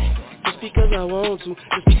because I want to,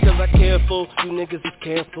 just because I care for you niggas is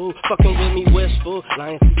careful, fucking with me wishful,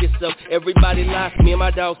 lying to yourself, everybody lies, me and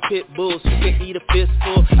my dogs pit bulls, you can eat a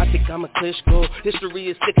fistful, I think I'm a Klitschko, history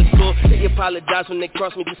is cyclical, they apologize when they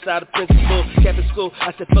cross me beside the principal, kept in school,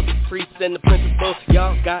 I said fuck the priests and the principal,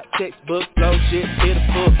 y'all got textbook, low shit,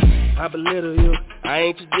 pitiful, I belittle you, I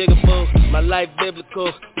ain't your jigaboo, my life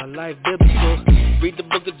biblical, read the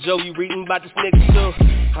book of Job, you reading about this nigga too,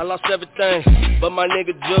 I lost everything, but my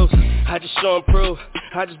nigga Juice, I just show and prove,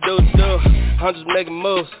 I just do, I'm just making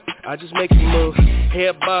moves, I just make you move,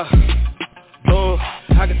 head bow, boom,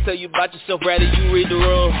 I can tell you about yourself, rather you read the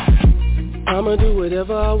room. I'ma do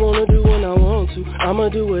whatever I wanna do when I want to. I'ma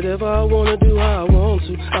do whatever I wanna do how I want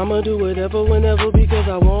to. I'ma do whatever whenever because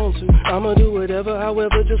I want to. I'ma do whatever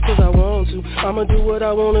however just cause I want to. I'ma do what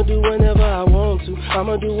I wanna do whenever I want to.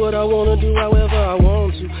 I'ma do what I wanna do however I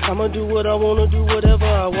want to. I'ma do what I wanna do whatever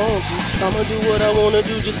I want to. I'ma do what I wanna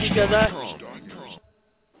do just because I...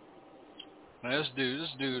 Man, this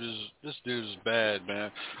dude is bad,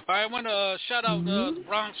 man. All right, I want to shout out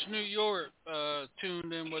Bronx, New York,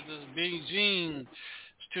 tuned in with us. Big Gene is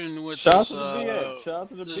tuned in with us. Shout out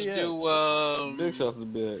to the BX. Big shout out to the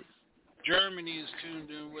BX. Germany is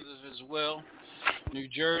tuned in with us as well. New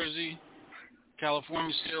Jersey,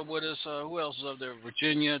 California still with us. Who else is up there?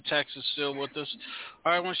 Virginia, Texas still with us.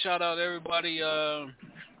 All right, I want to shout out everybody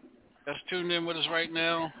that's tuned in with us right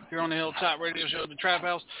now here on the Hilltop Radio Show, The Trap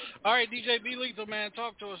House. All right, DJ B Lethal, man,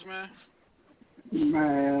 talk to us, man.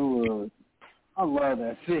 Man, look, I love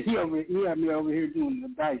that shit. He had me over here doing the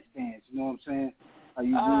dice dance, you know what I'm saying? How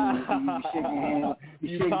you doing? You shake your hand. You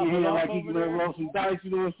shake your hand like you gonna roll some dice.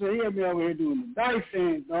 You know what I'm saying? He had me over here doing the dice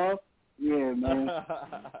hands, dog. Yeah, man.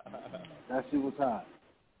 That shit was hot.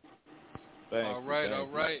 All right.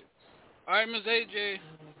 All right, Ms. AJ,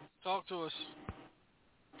 talk to us.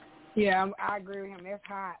 Yeah, I agree with him. That's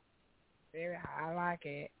hot. Very hot. I like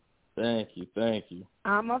it. Thank you.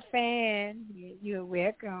 I'm a fan. You're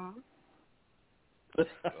welcome. Oh,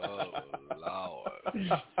 Lord.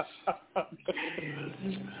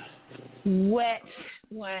 What?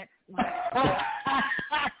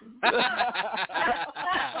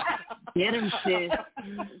 Get him, sis.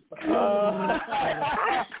 Oh,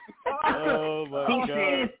 my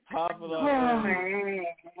God. Popping off.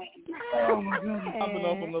 Popping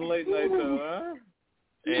off on the late night, though, huh?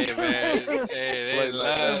 Hey, man. Hey, they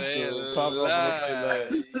lie.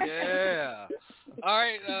 Yeah. All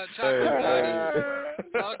right, Chocolate Goddess.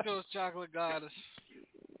 Talk to us, Chocolate Goddess.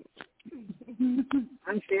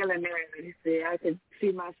 I'm feeling nervous. See, I could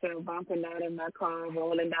see myself bumping out in my car,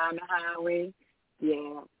 rolling down the highway.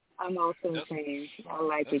 Yeah, I'm also a fan. I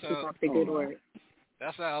like it. Keep up the good work.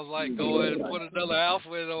 That sounds like going and put another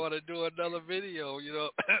outfit on and do another video, you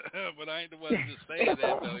know. But I ain't the one to say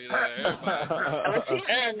that, though. You know,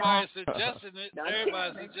 everybody's suggesting it.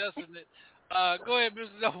 Everybody's suggesting it. Go ahead,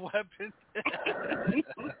 Mr. No Weapon.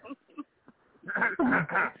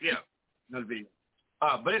 Yeah, another video.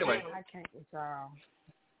 But anyway, I can't with y'all.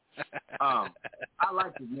 I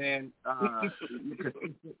like it, man.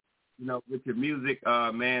 You know, with your music,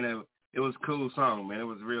 man, it was a cool song, man. It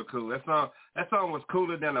was real cool. That song was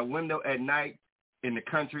cooler than a window at night in the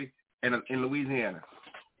country and in Louisiana.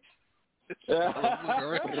 The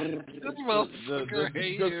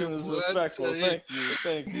description is respectful.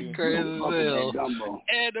 Thank you. Crazy as hell.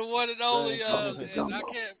 And the one and only, and I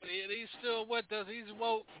can't. He's still with us. He's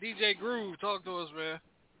woke. DJ Groove, talk to us, man.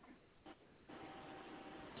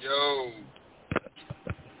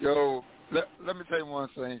 Yo. Let me tell you one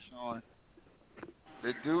thing, Sean.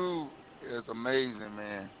 The dude is amazing,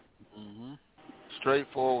 man. Mm-hmm.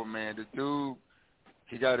 Straightforward, man. The dude,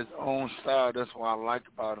 he got his own style. That's what I like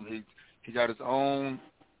about him. He got his own.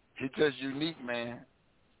 He's just unique, man.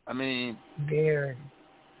 I mean, very.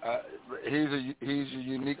 He's a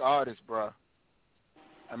unique artist, bro.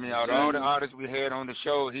 I mean, out of all the artists we had on the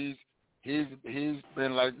show, he's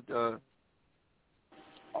been like the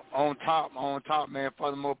on top, man.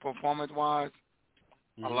 Furthermore, performance-wise,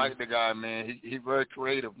 I like the guy, man. He's very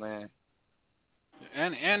creative, man.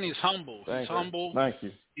 And he's humble. He's humble. Thank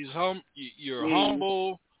you. He's You're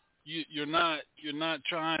humble. You're not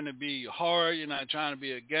trying to be hard. You're not trying to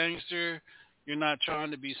be a gangster. You're not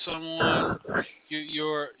trying to be someone. You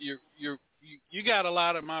got a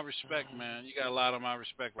lot of my respect, man. You got a lot of my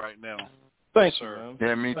respect right now. Thanks, sir.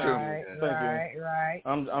 Yeah, me too. Right.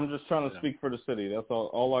 I'm just trying to speak for the city. That's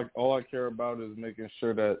all. All I care about is making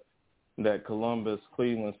sure that Columbus,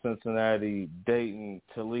 Cleveland, Cincinnati, Dayton,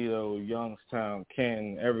 Toledo, Youngstown,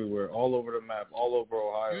 Canton, everywhere, all over the map, all over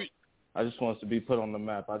Ohio. I just want us to be put on the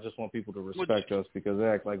map. I just want people to respect us because they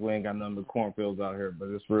act like we ain't got nothing but cornfields out here, but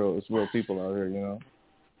it's real people out here, you know.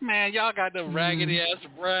 Man, y'all got the raggedy ass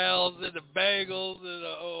Browns and the Bengals and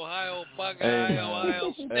the Ohio Buckeyes,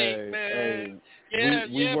 Ohio State, man.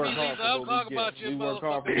 We work hard for I'm what talking we about get. you, We work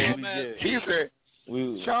hard for what we get. He said,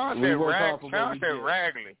 Sean said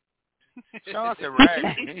Ragley. Sean said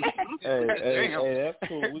Ragley. Hey, that's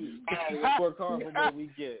cool. We work hard for what we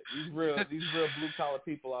get. These real blue collar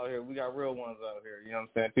people out here. We got real ones out here. You know what I'm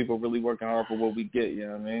saying? People really working hard for what we get. You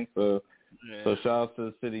know what I mean? So shout out to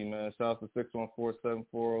the city, man. Shout out to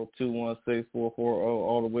 614-740-216-440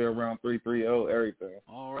 all the way around 330 everything.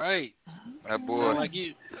 All right. That boy.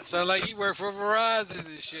 Sound like you work for Verizon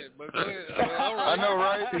and shit. But all right. I know,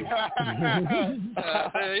 right?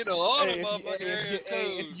 You know all the motherfucking area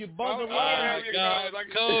codes. If you bundle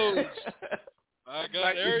codes. I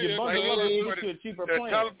got area codes. We get you a cheaper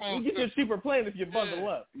plan. We get you a cheaper plan if you bundle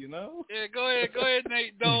up, you know? Yeah, go ahead,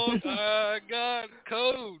 Nate Dogg. I got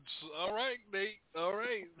codes. All right, Nate. All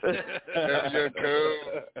right. That's your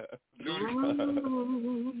code.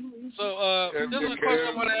 So, this is a question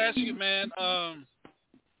I want to ask you, man.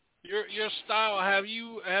 Your style. Have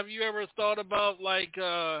you ever thought about like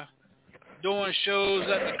doing shows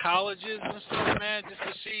at the colleges and stuff, man, just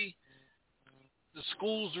to see the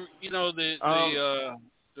schools, you know, the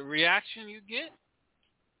reaction you get?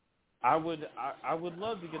 I would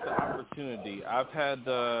love to get the opportunity. I've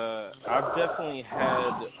definitely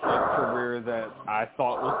had a career that I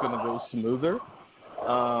thought was going to go smoother.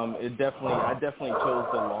 I definitely chose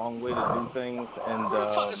the long way to do things, and hold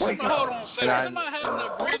on a second. Somebody having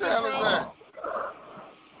a breathing problem.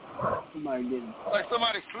 Somebody getting like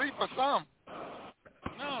somebody sleep or something.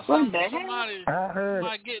 somebody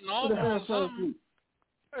getting off on something.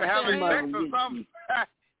 Having sex or something.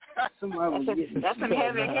 That's some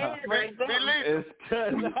heavy hair right there. It's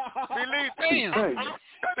cut. Believe Damn.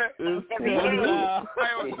 It's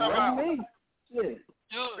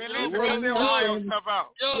Y'all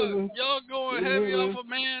going heavy off a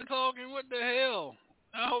man talking. What the hell?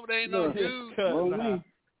 I hope they ain't no dude.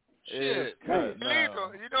 Shit. You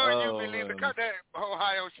believe to cut that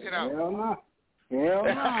Ohio shit out. Hell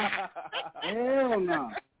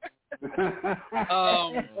no.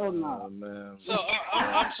 Man. So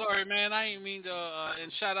I'm sorry, man. I didn't mean to.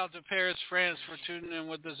 And shout out to Paris, France, for tuning in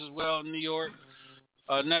with us as well. New York,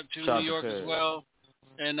 Neptune, New York as well,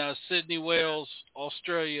 and Sydney, Wales,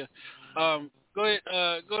 Australia. Go ahead.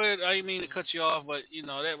 I didn't mean to cut you off, but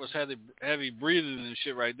that was heavy breathing and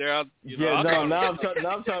shit right there. Now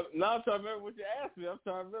I'm trying to remember what you asked me. I'm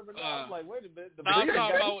trying to remember now. I was like, wait a minute.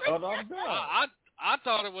 I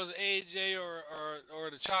thought it was AJ or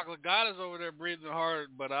the Chocolate Goddess over there breathing hard,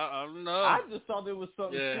 but I don't know. I just thought it was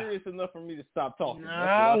something serious enough for me to stop talking.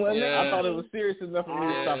 I thought it was serious enough for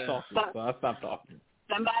me to stop talking, so I stopped talking.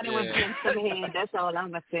 Somebody was getting some head. That's all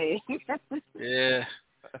I'm gonna say. Yeah.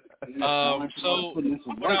 So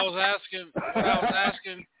what I was asking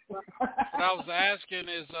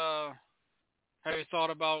is, have you thought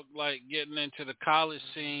about like getting into the college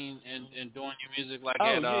scene and doing your music like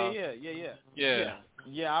that? Yeah.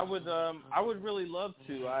 I would really love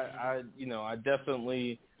to. I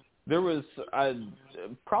definitely.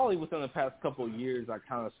 Probably within the past couple of years, I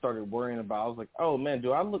kind of started worrying about. I was like, oh man,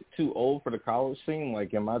 do I look too old for the college scene?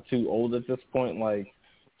 Like, am I too old at this point? Like,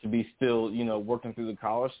 to be still, working through the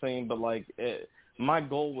college scene? But like, my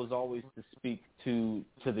goal was always to speak to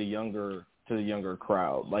the younger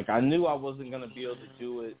crowd. Like, I knew I wasn't going to be able to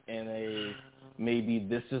do it in a maybe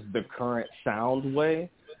this is the current sound way,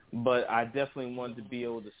 but I definitely wanted to be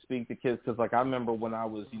able to speak to kids because, like, I remember when I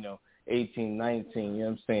was, 18,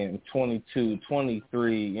 19, 22,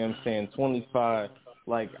 23, 25,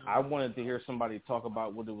 like, I wanted to hear somebody talk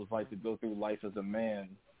about what it was like to go through life as a man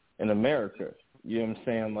in America.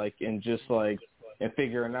 Like, and just like, and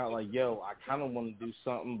figuring out like, yo, I kind of want to do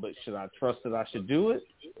something, but should I trust that I should do it?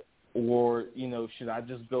 Or, should I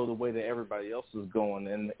just go the way that everybody else is going?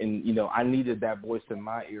 And I needed that voice in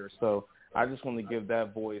my ear. So I just want to give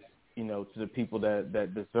that voice, to the people that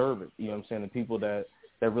deserve it. The people that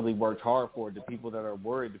really worked hard for it, the people that are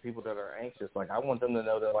worried, the people that are anxious. Like, I want them to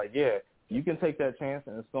know that, like, yeah, you can take that chance,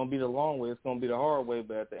 and it's going to be the long way, it's going to be the hard way,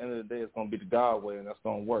 but at the end of the day, it's going to be the God way, and that's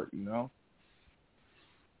going to work,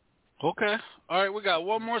 Okay. All right, we got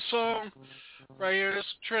one more song right here. This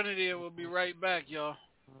is Trinity, and we'll be right back, y'all.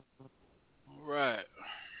 All right.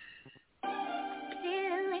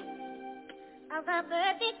 Of a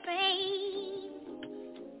perfect frame,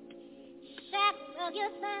 shadow of your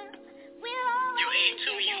sun will always. You ain't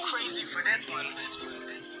too, you crazy for that one.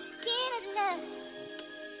 Get enough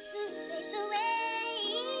to face away.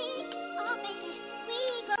 Oh, baby, we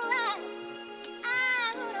go right.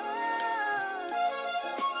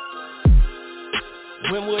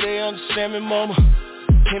 When will they understand me, mama?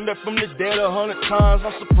 Came back from the dead 100 times.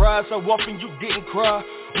 I'm surprised how often you didn't cry.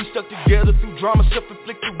 We stuck together through drama,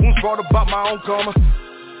 self-inflicted wounds brought about my own karma.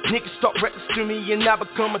 Niggas talk reckless to me and I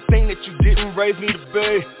become a thing that you didn't raise me to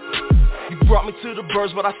be. You brought me to the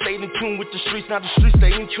birds, but I stayed in tune with the streets. Now the streets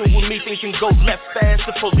stay in tune with me. Thinking go left fast.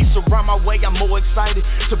 The police around my way, I'm more excited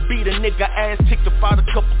to beat a nigga ass. Ticked to fight a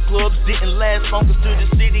couple clubs, didn't last long. Cause to the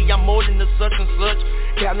city, I'm more than the such and such.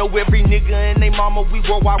 Yeah, I know every nigga and they mama. We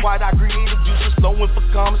worldwide, I created juices, flowing for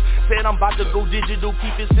commas. Said I'm about to go digital,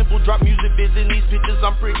 keep it simple. Drop music, visit these pictures.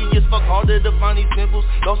 I'm pretty as fuck, harder to find these symbols.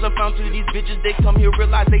 Lost and found to these bitches, they come here,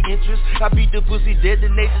 realize they interest. I beat the pussy dead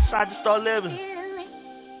and they decide to start living.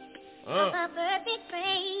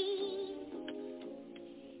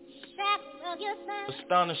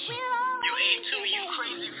 Astonishing. You ain't too, you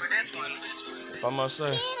crazy for that one. If I must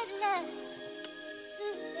say.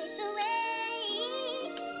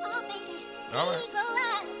 Alright.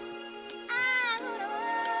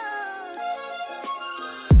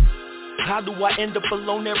 How do I end up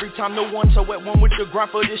alone every time no one so at one with the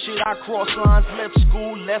grind for this shit? I cross lines, left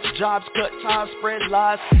school, left jobs, cut ties, spread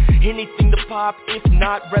lies. Anything to pop, if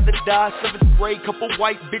not, rather die. 7th grade, couple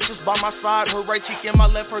white bitches by my side. Her right cheek in my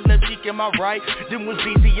left, her left cheek in my right. Them was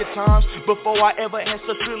easier times before I ever had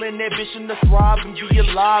such feeling ambition to thrive and be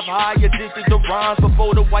alive. High addicted to rhymes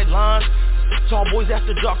before the white lines. Tall boys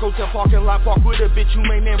after dark, hotel parking lot, park with a bitch. You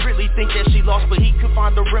may man really think that she lost, but he could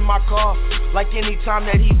find her in my car. Like any time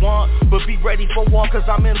that he want, but be ready for war, cause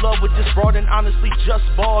I'm in love with this broad and honestly just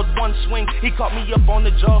balled. One swing, he caught me up on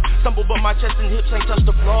the jaw. Stumble but my chest and hips ain't touched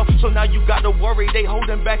the floor. So now you gotta worry, they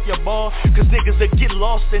holding back your ball. Cause niggas that get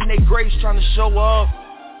lost in their graves trying to show up.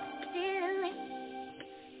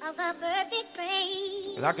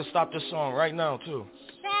 And I can stop this song right now too.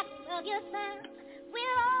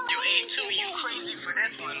 You ain't too, you crazy for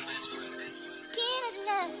that one.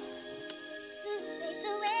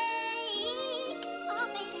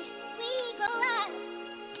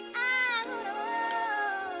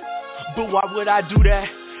 But why would I do that?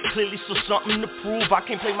 Clearly still something to prove. I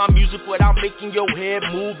can't play my music without making your head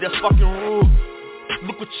move. That's fucking rude.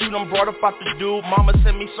 Look what you done brought up out the dude. Mama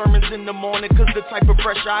sent me sermons in the morning, cause the type of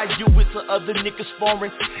pressure I do it to other niggas foreign.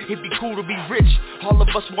 It'd be cool to be rich. All of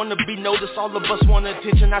us wanna be noticed, all of us want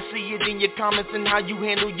attention. I see it in your comments and how you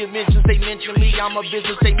handle your mentions. They mention me, I'm a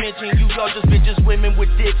business, they mention you. Y'all just bitches, women with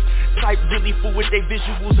dicks. Type really fool with they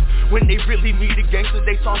visuals. When they really meet a gangster,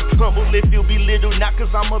 they talk humble if you belittle. Not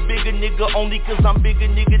cause I'm a bigger nigga, only cause I'm bigger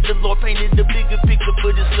nigga. The Lord painted the bigger picture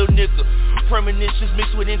for this little nigga. Premonitions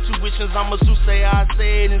mixed with intuitions, I'm a soothsayer, I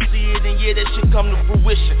say it and see it, and yeah, that shit come to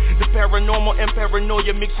fruition. The paranormal and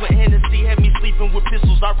paranoia mixed with Hennessy had me sleeping with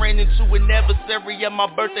pistols. I ran into an adversary at my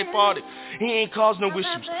birthday party. He ain't caused no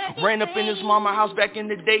issues. Ran up in his mama house back in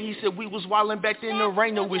the day. He said we was wildin' back then, there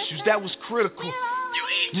ain't no issues. That was critical.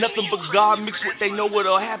 Nothing but God mixed with they know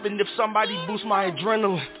what'll happen if somebody boosts my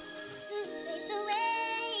adrenaline.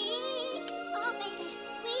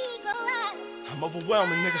 I'm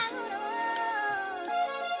overwhelming, nigga.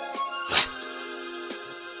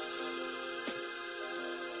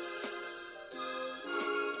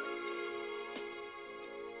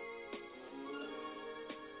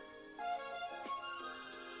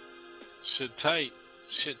 Shit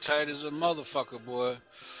tight as a motherfucker, boy.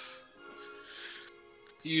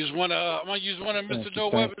 I'm gonna use one of Mr. No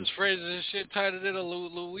Weapons phrases. Shit tighter than a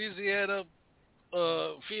Louisiana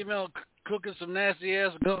female cooking some nasty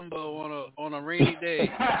ass gumbo on a rainy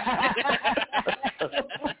day.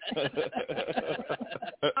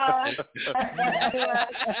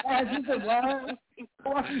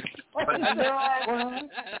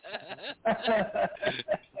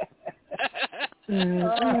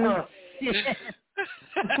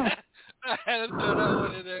 I had to throw that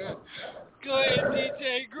one in there. Go ahead,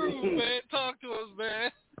 DJ Groove, man. Talk to us,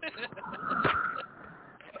 man.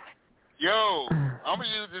 Yo, I'm going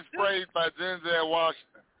to use this phrase by Denzel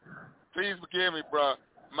Washington. Please forgive me, bro.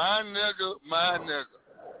 My nigga.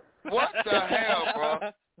 What the hell, bro?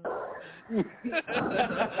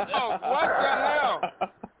 Oh, what the hell?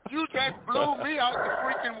 You just blew me out the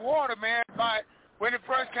freaking water, man. When it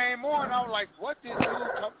first came on, I was like, what did you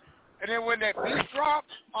come? And then when that beat dropped,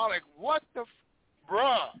 I was like, what the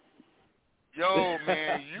bruh? Yo,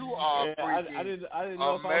 man, you are freaking I didn't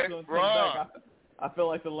know if I was going to come back. I felt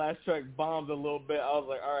like the last track bombed a little bit. I was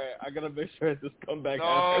like, all right, I got to make sure this come back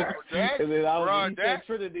out. And then he said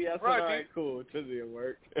Trinity. I said, all right, cool. Trinity will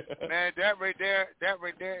work. Man, that right there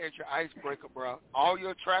is your icebreaker, bro. All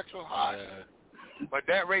your tracks are hot. Yeah. But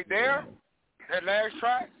that right there, that last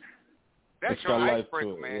track, that's your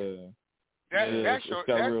icebreaker, man. Yeah. That's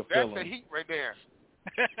the heat right there.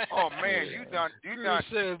 Oh man, you done an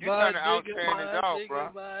outstanding job, bro.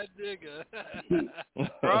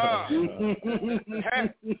 Bro,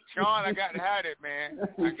 Sean, I got to have it, man.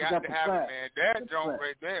 I got to have it, man. That joint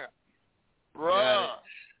right there, bro.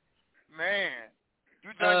 Man,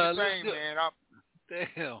 you done your thing, man.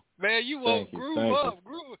 Damn, man, you won't groove up.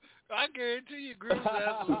 I guarantee you, Groove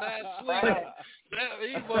has some bad sleep.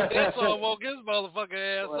 That song woke his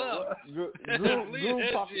motherfucking ass up. Groove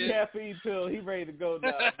popped the caffeine pill. He ready to go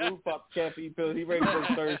now. Groove popped the caffeine pill. He ready for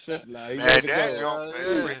the third shift now. He ready to go.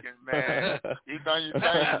 Man, you done your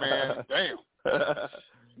thing, man. Damn.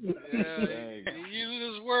 Yeah, he's using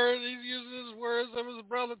his words. He's using his words of his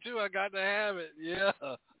brother too. I got to have it. Yeah.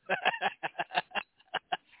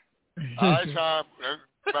 All right, Sean.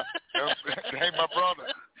 Hey, my brother.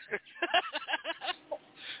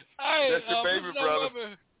 All right, that's your baby, brother.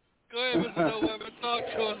 Go ahead, Mr. No Weapon. Talk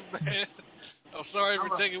to us, man. I'm sorry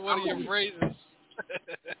for taking one of your phrases.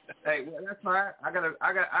 Hey, well, that's fine. I got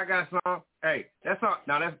a song. Hey, that song.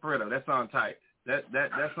 Now that's brittle. That song tight. That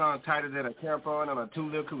song tighter than a tampon on a 2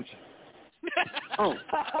 little coochie. Oh,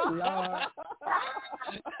 Lord.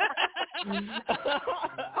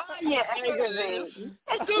 Yeah, aggravating.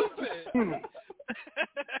 Stupid.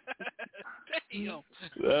 Damn.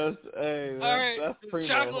 That's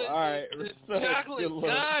primo. All right, chocolate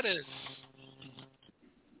goddess.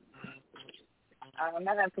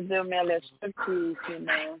 I have to do me a little striptease, you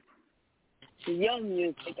know. The young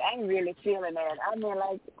music, I ain't really feeling that. I mean,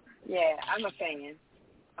 like, yeah, I'm a fan.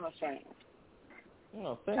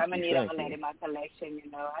 Oh, I'm gonna need all that in my collection,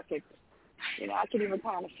 you know. I could even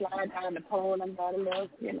kind of slide down the pole and got a little,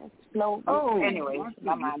 you know, slow. Oh, anyway,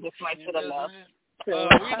 my mind just went to the left.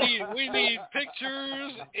 We need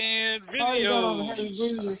pictures and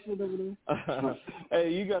videos.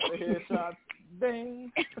 Hey, you got the headshots.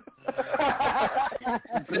 Ding. We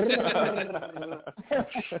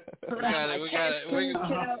got it.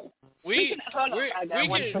 We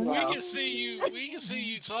can see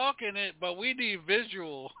you talking it, but we need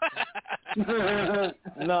visual. No,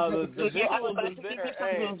 the visual is there.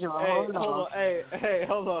 Hey,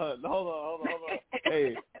 hold on.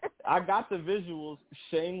 Hey, I got the visuals.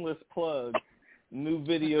 Shameless plug. New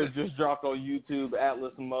video just dropped on YouTube.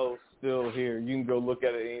 Atlas Mo still here. You can go look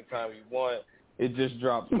at it anytime you want. It just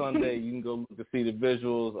dropped Sunday. You can go look to see the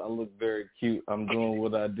visuals. I look very cute. I'm doing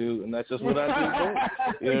what I do, and that's just what I do.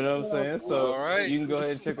 You know what I'm saying? So you can go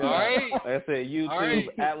ahead and check it out. Like I said, YouTube,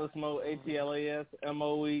 Atlas Mo,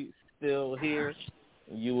 ATLASMOE, still here.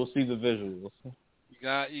 You will see the visuals. You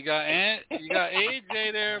got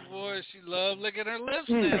AJ there, boy. She love licking her lips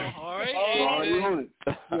now. All right, AJ.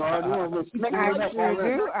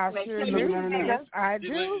 I sure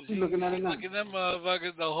do. She's looking at it now. Looking at them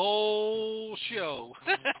motherfuckers the whole show.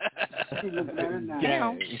 She's looking at it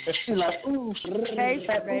now. She's like, ooh. Tastes,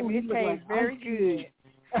 baby. It tastes very good.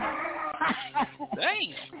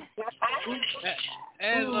 Dang.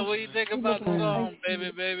 Angela, what do you think about the song,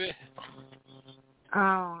 baby?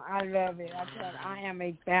 Oh, I love it. I am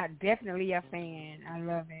definitely a fan. I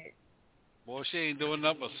love it. Boy, she ain't doing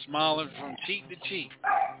nothing but smiling from cheek to cheek.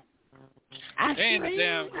 And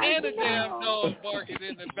the damn dog barking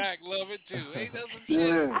in the back love it too. Ain't that some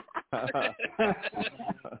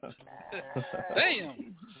shit?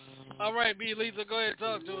 Damn. All right, B. Lisa, go ahead and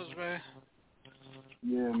talk to us, man.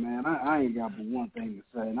 Yeah, man, I ain't got but one thing to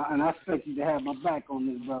say. And I expect you to have my back on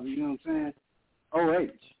this, brother. You know what I'm saying? OH.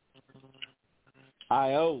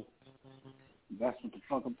 I.O. That's what the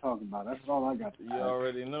fuck I'm talking about. That's all I got to say. You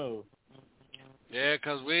already know. Yeah,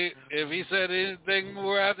 because if he said anything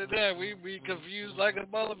more after that, we'd be confused like a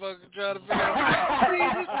motherfucker trying to figure out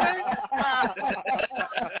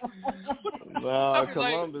what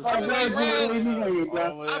Columbus. I'll be like,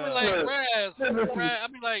 Raz,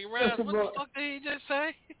 what the fuck did he just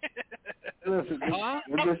say? Listen,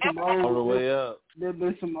 there's some old, all the way up. There's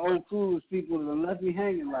been some old cool people that left me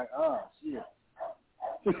hanging like, oh, shit.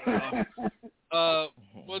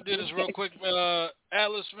 We'll do this real quick.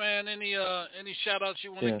 Atlas, man, any shout outs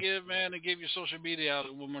you want to give, man, and give your social media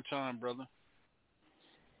out one more time, brother?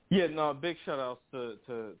 Yeah, no, big shout outs to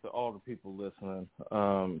all the people listening.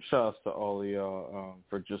 Shout outs to all of y'all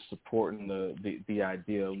for just supporting the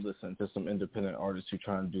idea of listening to some independent artists who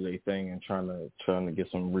trying to do their thing and trying to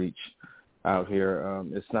get some reach out here.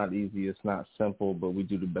 It's not easy, it's not simple, but we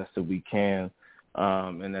do the best that we can.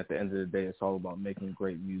 And at the end of the day, it's all about making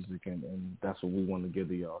great music, and that's what we want to give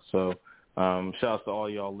to y'all. So shout out to all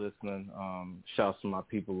y'all listening. Shout out to my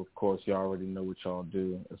people, of course. Y'all already know what y'all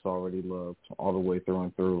do. It's already loved all the way through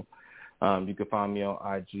and through. You can find me on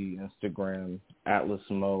IG, Instagram, Atlas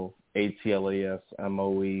Mo,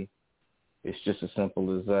 ATLASMOE. It's just as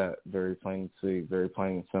simple as that. Very plain to see, very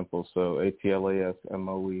plain and simple. So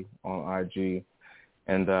ATLASMOE on IG.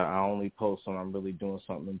 And I only post when I'm really doing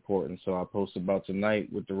something important. So I post about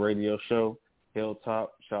tonight with the radio show,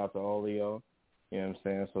 Hilltop. Shout out to all of y'all. You know what I'm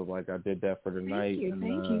saying? So, like, I did that for tonight.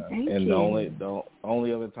 Thank you. The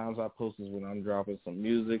only other times I post is when I'm dropping some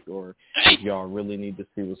music or if y'all really need to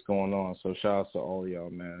see what's going on. So shout out to all of y'all,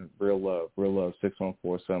 man. Real love.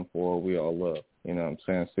 614-74. We all love. You know what I'm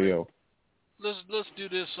saying? See you. Let's do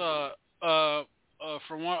this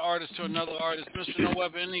from one artist to another artist. Mr. No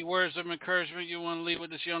Weapon, any words of encouragement you want to leave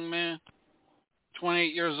with this young man?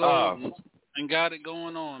 28 years old and got it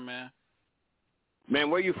going on, man.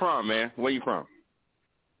 Man, where you from, man? Where you from?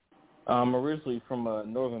 I'm originally from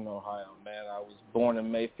northern Ohio, man. I was born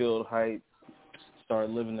in Mayfield Heights,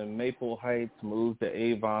 started living in Maple Heights, moved to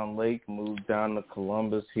Avon Lake, moved down to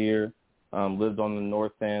Columbus here, lived on the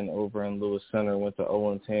north end over in Lewis Center, went to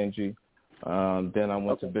Olentangy. Then I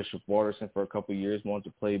went to Bishop Watterson for a couple of years, wanted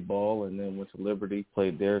to play ball, and then went to Liberty,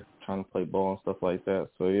 played there, trying to play ball and stuff like that.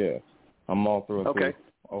 So, yeah, I'm all through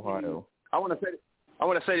Ohio. I want to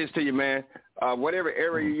say this to you, man. Whatever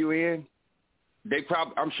area you in,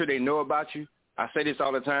 I'm sure they know about you. I say this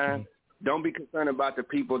all the time. Don't be concerned about the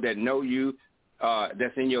people that know you,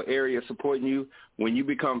 that's in your area supporting you. When you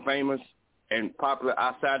become famous, and popular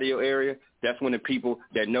outside of your area, that's when the people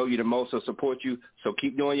that know you the most will support you. So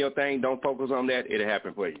keep doing your thing. Don't focus on that. It'll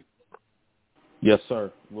happen for you. Yes,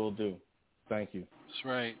 sir. Will do. Thank you. That's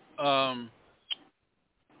right.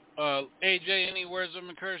 AJ, any words of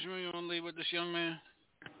encouragement you want to leave with this young man?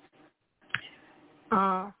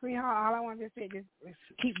 Sweetheart, all I want to say is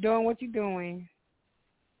keep doing what you're doing.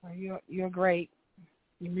 You're great.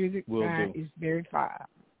 Your music is very fire.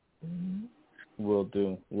 Mm-hmm. Will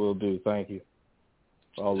do. Thank you.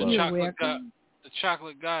 All love. The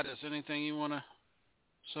chocolate goddess. Anything you want to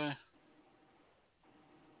say?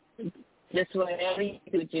 Just whatever you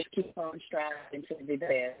do, just keep on striving to be the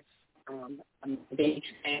best. I'm a big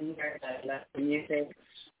fan here. I love the music.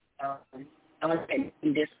 I want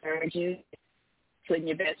to discourage you. Putting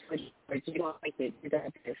your best foot forward. You don't like it. You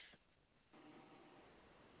got this.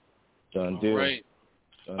 Done deal. Right.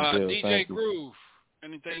 Done deal. DJ Groove.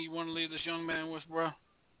 Anything you want to leave this young man with, bro?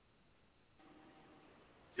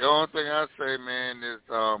 The only thing I say, man, is,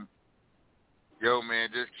 yo, man,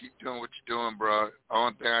 just keep doing what you're doing, bro. The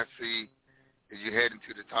only thing I see is you heading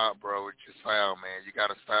to the top, bro, with your style, man. You got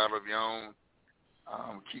a style of your own.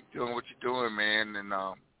 Keep doing what you're doing, man, and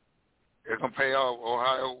it's going to pay off.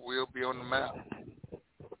 Ohio will be on the map.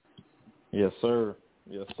 Yes, sir.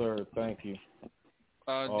 Thank you.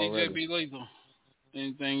 DJ B. Lethal.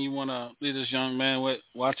 Anything you want to leave this young man with?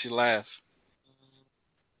 Watch you laugh.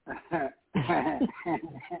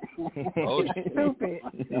 Oh, stupid.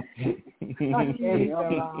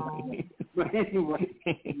 But anyway,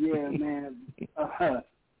 yeah, man.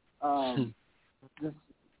 Just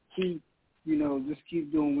keep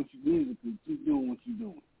doing what you're doing. Keep doing what you're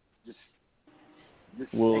doing.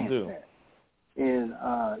 Just will do. That. And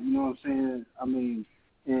you know what I'm saying? I mean,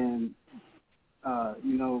 and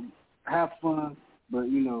have fun, but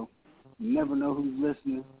you never know who's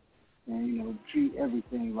listening. And treat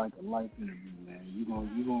everything like a life interview, man. You're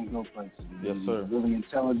gonna go places. Yes, sir. You're really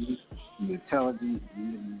intelligent.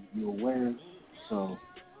 You're aware. So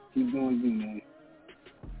keep doing you, man.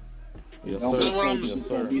 Yes, Don't sir. get crazy. Get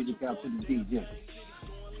that music out to the DJ. Yes,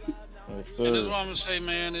 sir. And this is what I'm gonna say,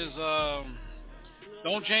 man. Is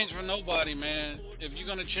don't change for nobody, man. If you're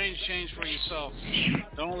gonna change for yourself.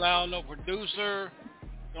 Don't allow no producer.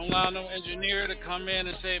 Don't allow no engineer to come in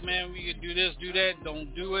and say, man, we could do this, do that.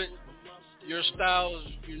 Don't do it. Your style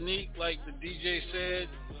is unique, like the DJ said.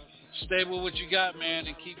 Stay with what you got, man,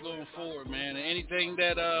 and keep going forward, man. And anything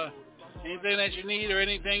that you need or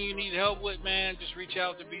anything you need help with, man, just reach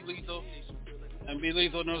out to B Lethal. And B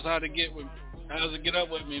Lethal knows how to get up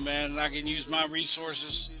with me, man. And I can use my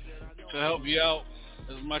resources to help you out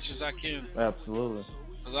as much as I can. Absolutely.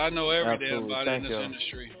 Because I know every damn body in this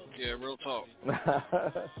industry. Yeah, real talk. Yeah.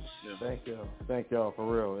 Thank y'all for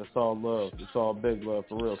real. It's all love. It's all big love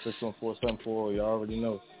for real. 614-740. Y'all already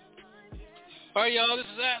know. All right, y'all. This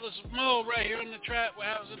is Atlas Mo right here in the trap. What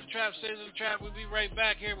happens in the trap stays in the trap. We'll be right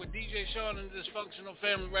back here with DJ Sean and the Dysfunctional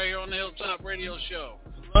Family right here on the Hilltop Radio Show.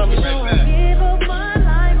 We'll be right back.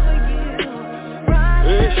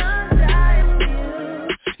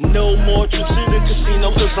 No more trips to the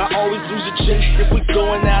casino, cause I always lose a chick. If we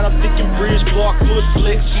going out, I'm thinking bridge, block, foot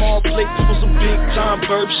slick, small plate for some big time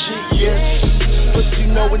verb shit, yes. But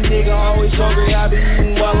you know a nigga always hungry. I be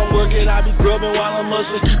eating while I'm working, I be grubbing while I'm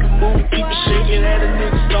hustling. Keep it moving, keep it shaking. Had a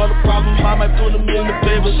nigga start a problem, I might put him in the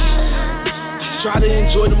papers. Try to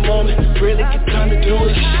enjoy the moment, really get time to do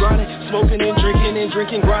it. Grinding, smoking and drinking,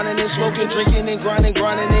 grinding and smoking, drinking and grinding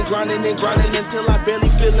until I barely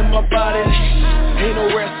feel in my body. Ain't no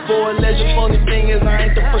rest for a legend. Funny thing is I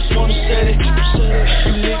ain't the first one to say it.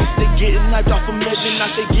 You niggas, they getting knifed off a measure.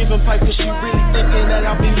 Not they giving pipe cause she really thinking that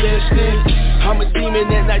I'll be listening. I'm a demon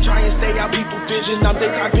at night trying to stay out people vision. I'm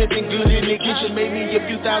pimping good in the kitchen. Made me a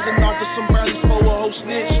few $1,000 for some brownies for a whole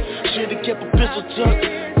snitch. Should've kept a pistol tucked.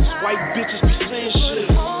 White bitches be saying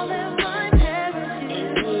shit.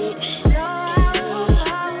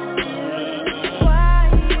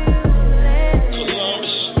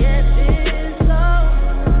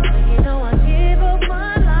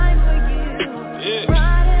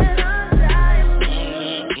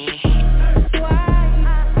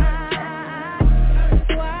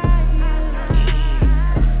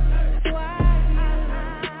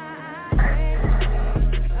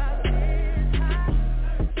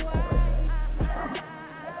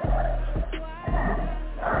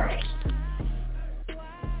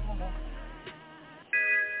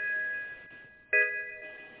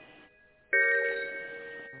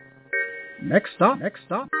 Next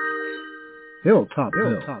stop. Hilltop.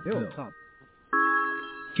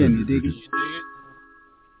 Can you dig it?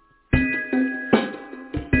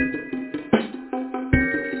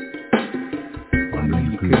 I know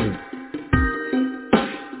you could.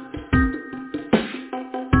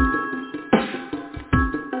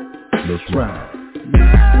 Let's ride.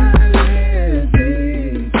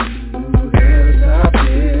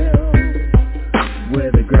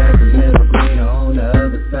 Where the grass is never green on the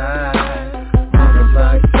other side, almost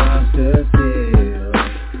like time stood still.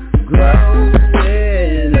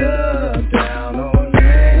 Growing up down on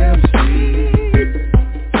Yam Street,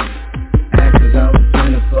 actors always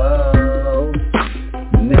plentiful,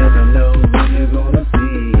 never know who you're gonna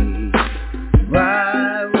see.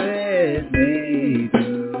 Ride with me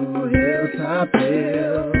through Hilltop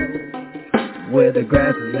Hill, where the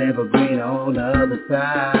grass is never green on the other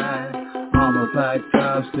side, almost like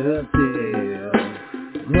time stood still.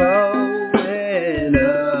 Growing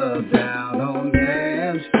up down on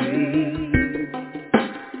Yam Street,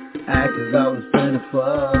 actors always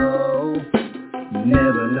plentiful,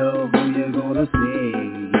 never know who you're gonna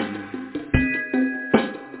see.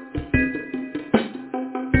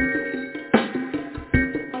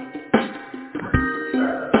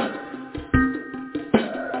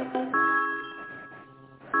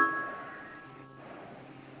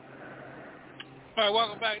 All right,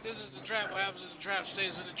 welcome back. This is The Trap. What happens in the trap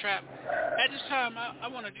stays in the trap. At this time, I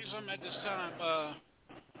want to do something at this time.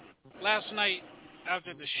 Last night,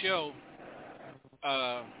 after the show,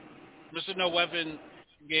 Mr. No Weapon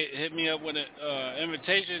hit me up with an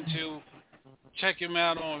invitation to check him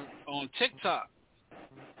out on TikTok.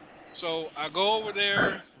 So I go over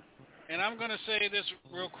there, and I'm going to say this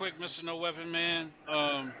real quick, Mr. No Weapon, man.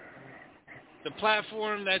 The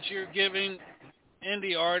platform that you're giving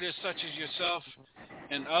indie artists such as yourself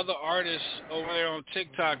and other artists over there on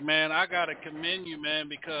TikTok, man, I got to commend you, man,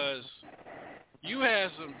 because you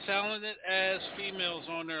had some talented-ass females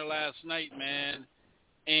on there last night, man,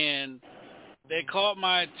 and they caught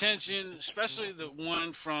my attention, especially the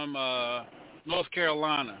one from North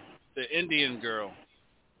Carolina, the Indian girl.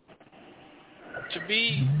 To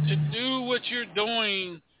do what you're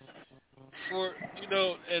doing for,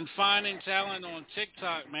 and finding talent on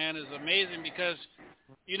TikTok, man, is amazing because,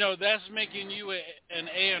 that's making you an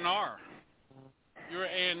A&R. You're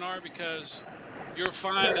an A&R because you're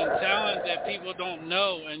finding talent that people don't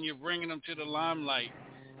know and you're bringing them to the limelight.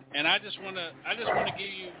 And I just want to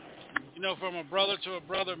give you, from a brother to a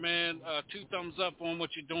brother, man, 2 thumbs up on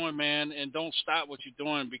what you're doing, man, and don't stop what you're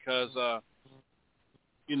doing because,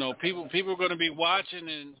 people are going to be watching,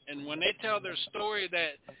 and when they tell their story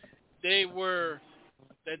that they were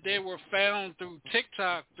found through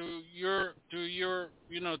TikTok, through your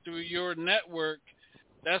network,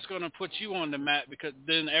 that's going to put you on the map because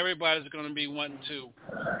then everybody's going to be wanting to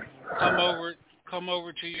come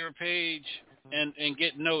over to your page and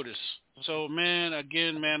get noticed. So, man,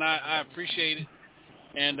 again, man, I appreciate it,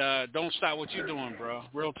 and don't stop what you're doing, bro.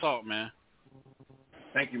 Real talk, man.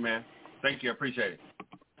 Thank you, man. Thank you. I appreciate it.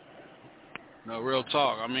 No, real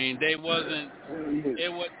talk. I mean, they wasn't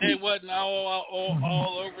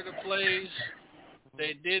all over the place.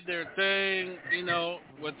 They did their thing,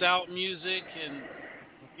 without music, and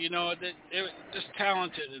they were just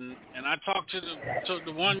talented. And I talked to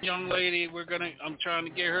the one young lady. I'm trying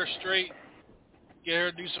to get her straight, get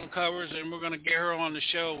her to do some covers, and we're gonna get her on the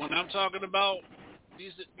show. When I'm talking about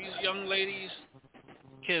these young ladies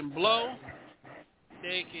can blow,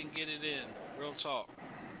 they can get it in. Real talk.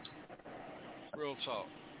 Real talk.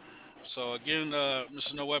 So again,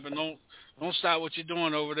 Mr. No Weapon, don't stop what you're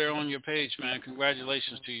doing over there on your page, man.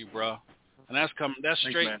 Congratulations to you, bro. And that's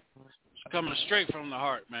straight. Man. It's coming straight from the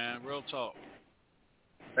heart, man. Real talk.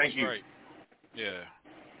 Thank you. Right. Yeah.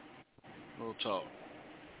 Real talk.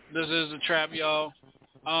 This is The Trap, y'all.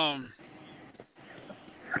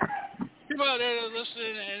 People out there that are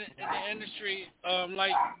listening in the industry,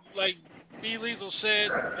 like B Lethal said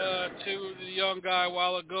to the young guy a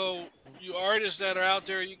while ago, you artists that are out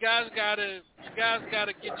there, you guys gotta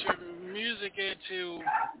get your music into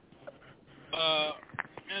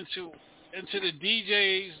the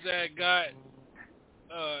DJs that got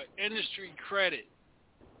industry credit.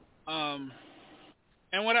 And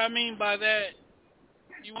what I mean by that,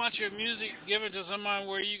 you want your music given to someone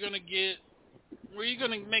where you're gonna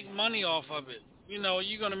make money off of it. You're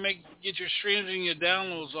gonna get your streams and your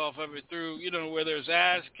downloads off of it through, whether it's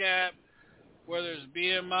ASCAP, whether it's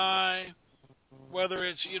BMI, whether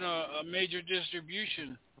it's, a major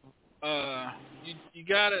distribution. You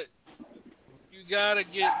gotta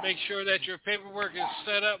make sure that your paperwork is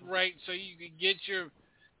set up right so you can get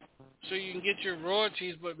your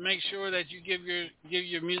royalties, but make sure that you give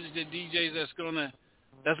your music to DJs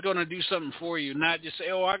that's gonna do something for you, not just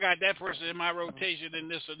say, oh, I got that person in my rotation and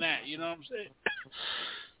this and that. You know what I'm saying?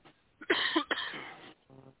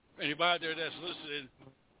 Anybody there that's listening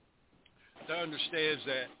that understands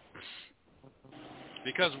that,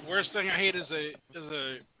 because the worst thing I hate is a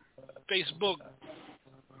Facebook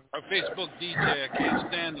DJ. I can't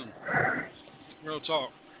stand them. Real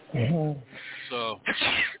talk. So,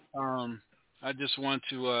 I just want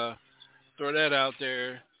to throw that out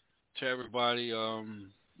there to everybody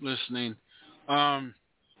listening.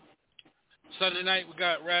 Sunday night we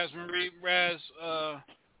got Raz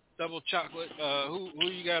double chocolate. Who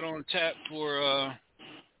you got on tap for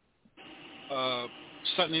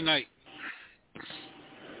Sunday night?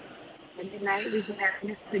 Sunday night we have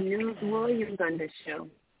Mr. News Williams on the show.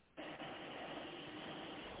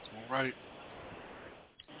 All right.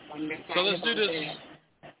 So let's do this.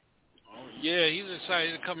 Yeah, he's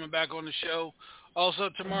excited to coming back on the show. Also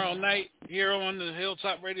tomorrow night here on the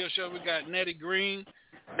Hilltop Radio Show we got Nettie Green.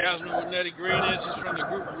 You guys know what Nettie Green is? He's from the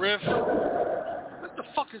group Riff. What the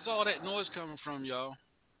fuck is all that noise coming from, y'all?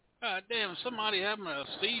 God damn, somebody having a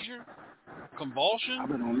seizure? Convulsion? I've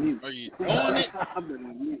been on mute. Are you on it? I've been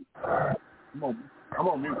on mute. I'm on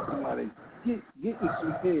mute. Somebody get in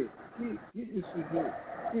some head. Get in some head.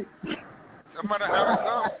 Somebody having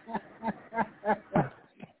some.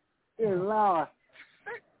 It's loud.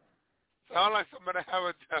 Sound like somebody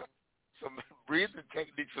having some breathing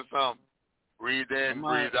techniques or something. Breathe in,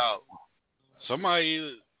 breathe out.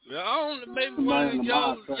 Somebody, I don't know, maybe one of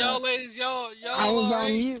y'all ladies, y'all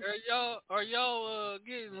are y'all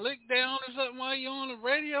getting licked down or something while you on the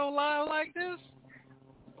radio live like this?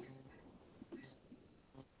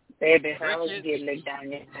 Baby, I was getting licked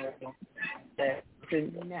down yesterday. They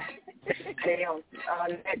don't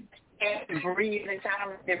breathe in time.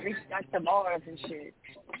 They reach out to bars and shit.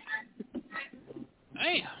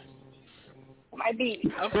 Damn. Might be.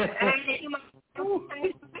 I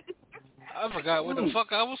forgot what the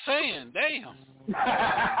fuck I was saying. Damn.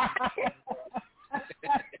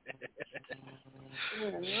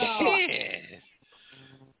 Shit.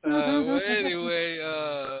 Well, anyway,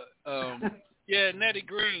 yeah, Nettie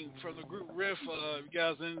Green from the group Riff. If you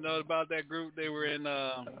guys didn't know about that group, they were in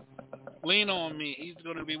Lean On Me. He's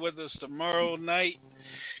going to be with us tomorrow night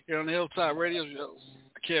here on the Hilltop Radio Show.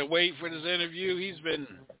 I can't wait for this interview. He's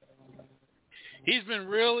been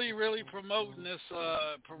really, really promoting this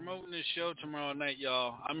show tomorrow night,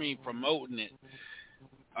 y'all. I mean, promoting it.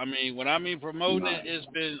 I mean, when I mean promoting it, it's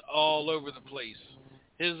been all over the place.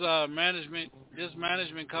 His management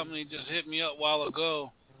company just hit me up a while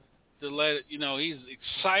ago to let it, he's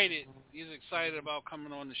excited. He's excited about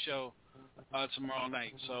coming on the show tomorrow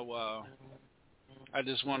night. So I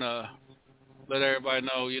just want to let everybody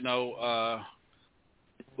know,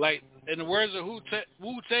 like in the words of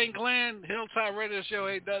Wu-Tang Clan, Hilltop Radio Show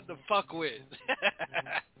ain't nothing to fuck with.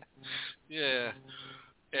 Yeah,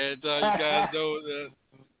 and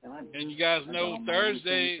you guys know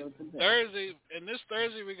Thursday, and this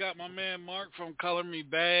Thursday we got my man Mark from Color Me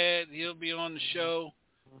Bad. He'll be on the show.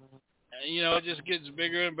 And, it just gets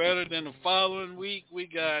bigger and better. Then the following week we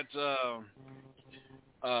got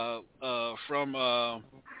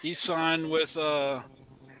he signed with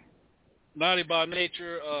Naughty by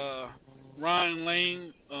Nature, Ryan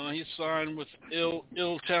Lane. He signed with Ill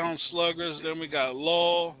Town Sluggers. Then we got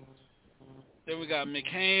Law. Then we got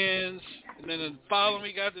McHands. And then the following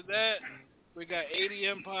week after that, we got 80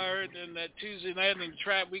 Empire. Then that Tuesday night in the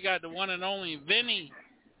trap, we got the one and only Vinny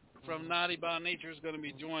from Naughty by Nature is going to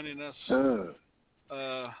be joining us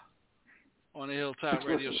on the Hilltop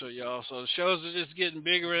Radio Show, y'all. So the shows are just getting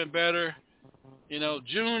bigger and better.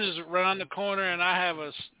 June is around the corner, and I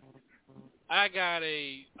got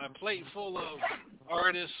a plate full of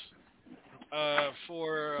artists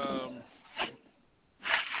for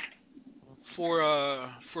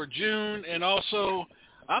June, and also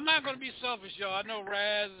I'm not going to be selfish, y'all. I know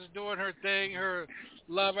Raz is doing her thing, her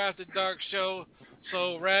Love After Dark show.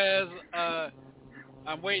 So Raz,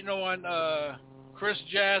 I'm waiting on Chris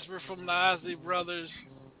Jasper from the Osley Brothers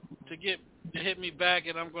to hit me back,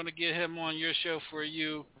 and I'm going to get him on your show for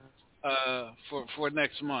you for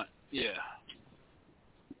next month. Yeah.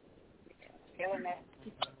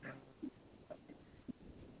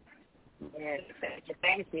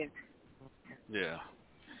 Thank you. Yeah.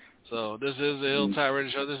 So this is the Hilltop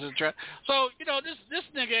Radio Show. This is a track. So this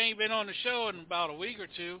nigga ain't been on the show in about a week or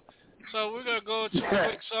two. So we're gonna go to a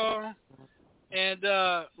quick song, and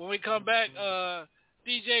when we come back,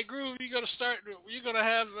 DJ Groove, you're gonna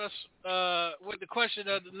have us with the question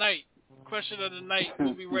of the night. Question of the night.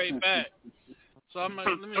 We'll be right back. So let me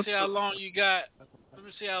see how long you got. Let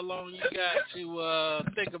me see how long you got to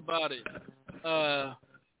think about it.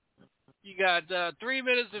 You got 3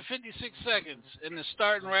 minutes and 56 seconds, and it's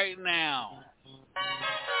starting right now.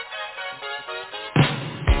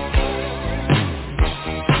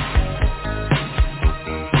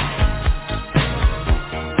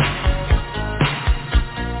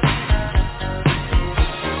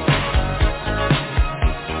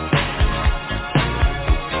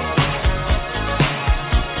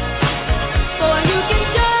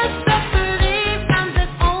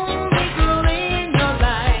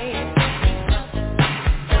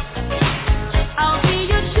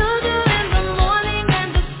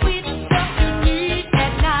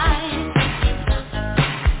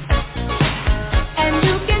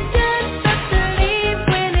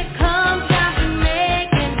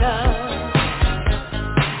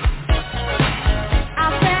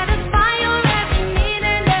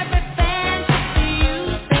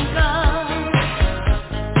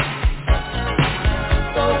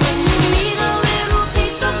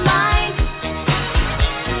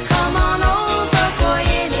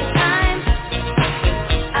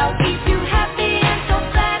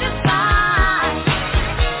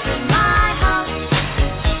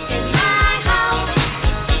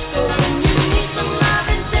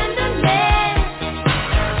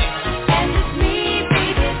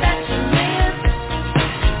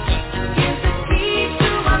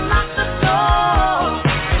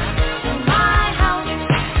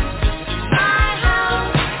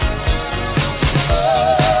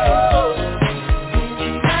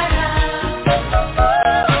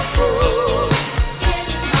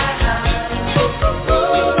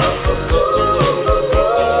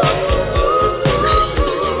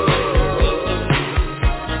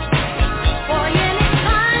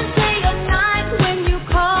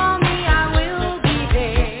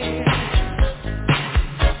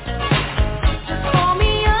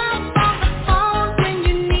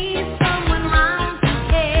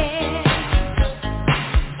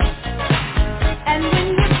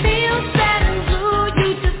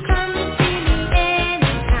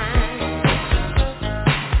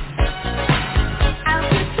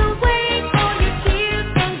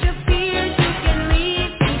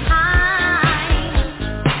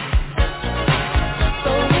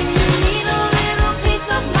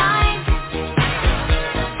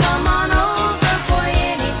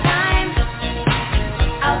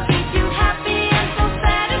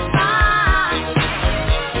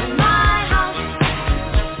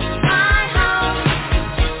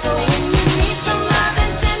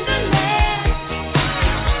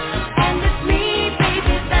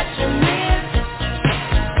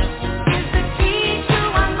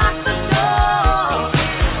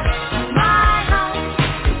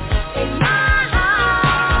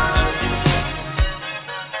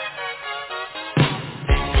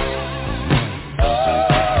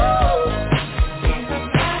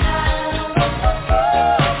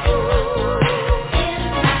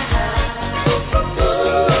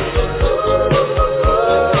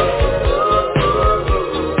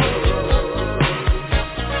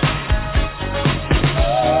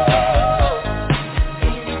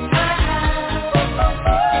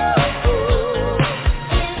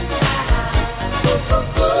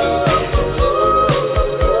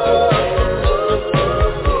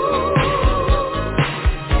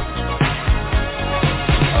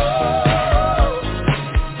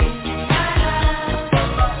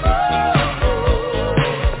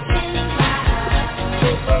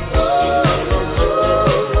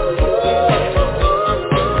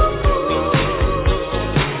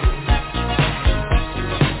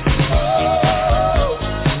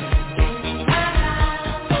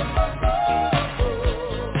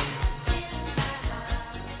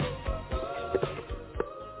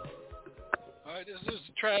 right, this is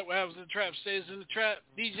the trap. What happens in the trap stays in the trap.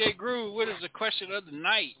 DJ Groove, what is the question of the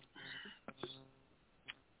night?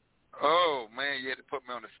 Oh, man, you had to put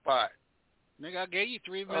me on the spot. Nigga, I gave you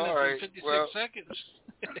 3 minutes and 56 seconds.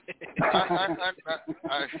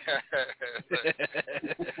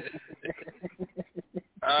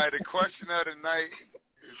 All right, the question of the night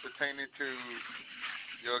is pertaining to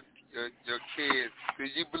your kids. Do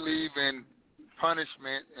you believe in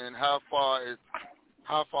punishment, and how far is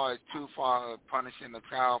too far of punishing a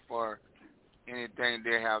child for anything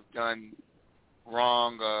they have done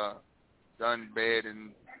wrong or done bad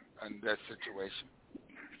in that situation?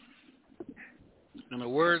 In the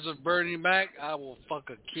words of Bernie Mac, I will fuck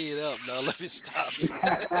a kid up. Now let me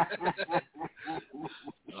stop.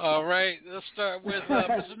 All right, let's start with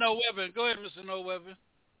Mr. No Weapon. Go ahead, Mr. No Weapon.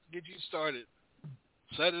 Get you started.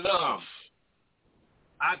 Set it off.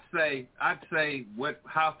 I'd say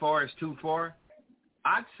how far is too far?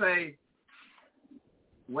 I'd say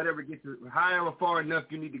however far enough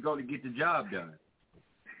you need to go to get the job done.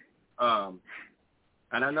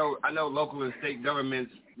 And I know local and state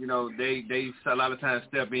governments, you know, they a lot of times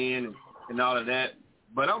step in and all of that.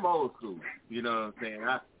 But I'm old school, you know what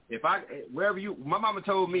I'm saying? My mama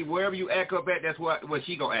told me wherever you act up at, that's what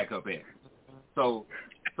she gonna act up at. So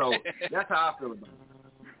that's how I feel about it.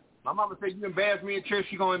 My mama said, you embarrass me in church,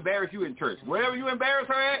 she gonna embarrass you in church. Wherever you embarrass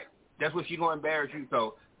her at, that's what she gonna embarrass you.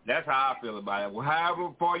 So that's how I feel about it. Well,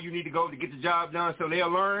 however far you need to go to get the job done so they'll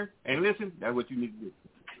learn and listen, that's what you need to do.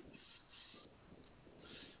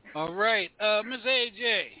 All right, Ms.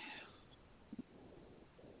 AJ.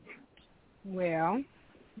 Well,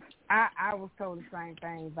 I was told the same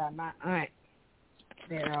thing by my aunt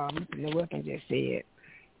that Mr. Nowelkin just said.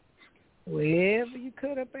 Wherever you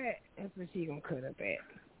cut up at, that's what she gonna cut up at.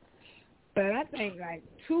 But I think like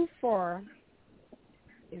too far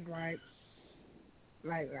is like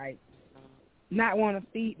not want to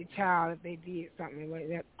feed the child if they did something like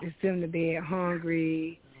that. Just send them to bed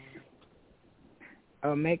hungry,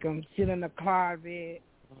 or make them sit in the closet,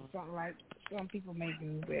 something like some people make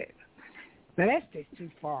them do. But that's just too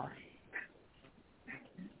far.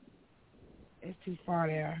 It's too far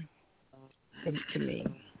there to me.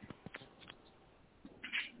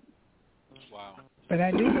 Wow. But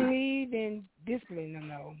I do believe in disciplining them,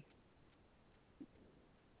 though.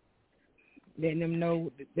 Letting them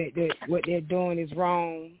know that what they're doing is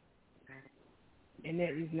wrong and that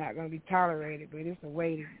it's not going to be tolerated, but it's a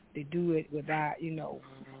way to do it without, you know,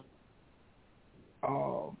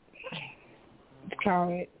 call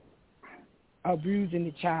it abusing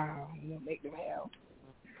the child, you know, make them have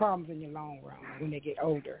problems in the long run when they get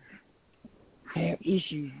older, have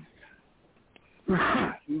issues.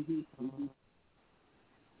 Right.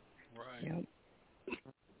 Yep.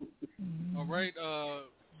 All right,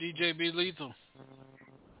 DJ B. Lethal.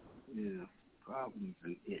 Yeah, problems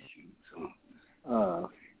and issues.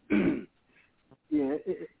 Yeah,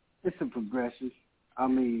 it's a progression. I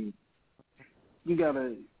mean, you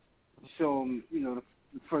gotta show them, you know,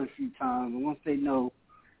 the first few times, and once they know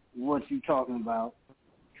what you're talking about,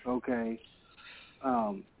 okay.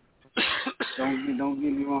 Don't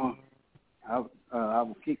get me wrong. I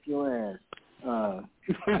will kick your ass. I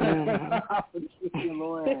will kick your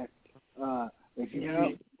little ass. If you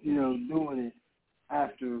keep, you know, doing it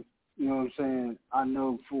after, you know what I'm saying, I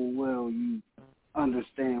know full well you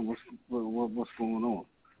understand what's going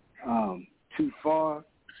on. Too far,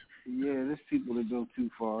 yeah, there's people that go too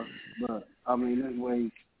far, but I mean there's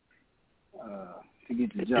ways to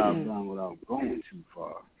get the job done without going too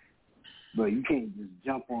far. But you can't just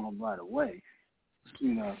jump on them right away,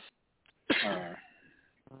 you know.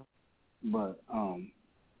 But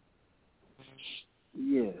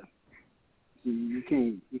yeah, you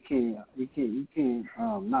can't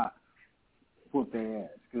not whoop their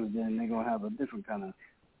ass, because then they're gonna have a different kind of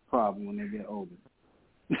problem when they get older.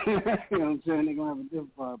 You know what I'm saying? They're gonna have a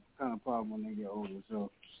different kind of problem when they get older.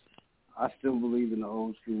 So I still believe in the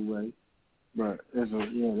old school way, but there's a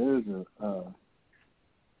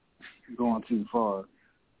going too far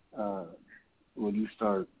when you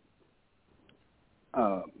start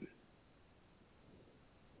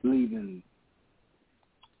leaving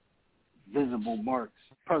visible marks,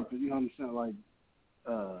 purpose. You know what I'm saying? Like,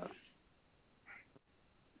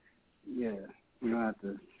 yeah, you're gonna have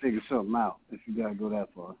to figure something out if you gotta go that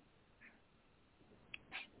far.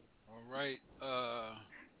 All right,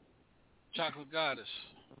 Chocolate Goddess.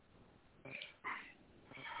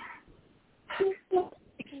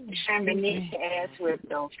 Shouldn't be need to ass with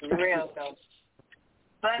though, for real though.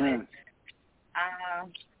 But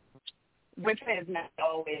which is not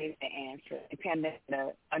always the answer, depending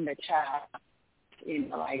on the child.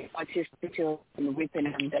 like autistic children, whipping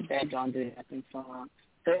them, that don't do nothing for them.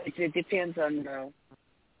 So it depends on the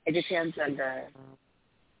the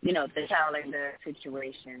child and the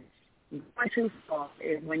situation. Going too far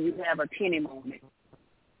is when you have a penny moment.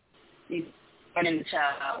 You running the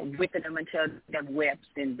child, whipping them until they wept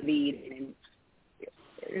and bleeding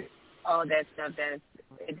and all that stuff.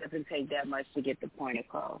 It doesn't take that much to get the point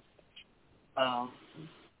across.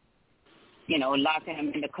 Locking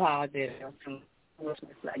them in the closet or some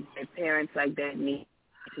like that. Parents like that need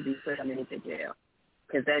to be put into jail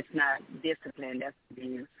because that's not discipline. That's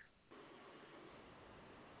abuse.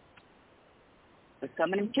 But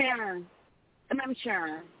some of them children.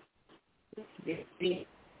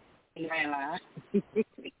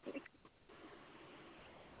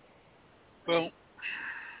 Well,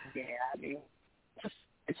 yeah, I mean,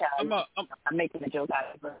 I'm making a joke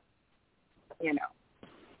out of it,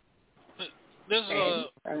 This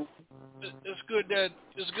it's good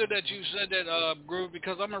that you said that, Groove,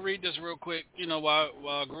 because I'm gonna read this real quick.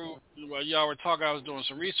 While y'all were talking, I was doing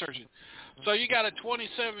some researching. So you got a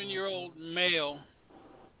 27-year-old male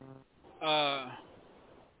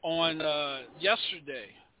on yesterday,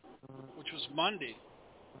 which was Monday.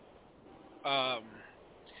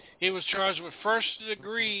 He was charged with first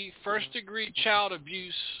degree child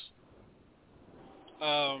abuse.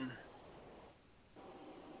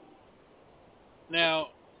 Now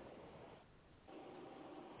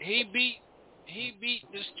he beat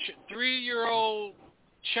this 3-year-old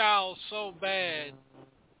child so bad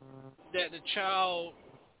that the child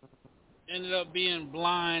ended up being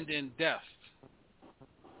blind and deaf.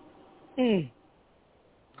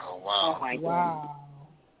 Oh wow! Oh my God. Wow.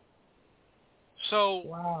 So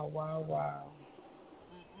Wow.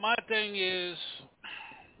 my thing is,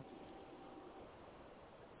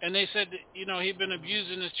 and they said that, he'd been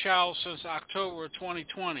abusing this child since October of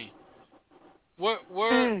 2020.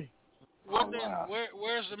 Where's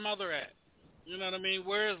the mother at? You know what I mean?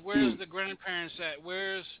 Where's the grandparents at?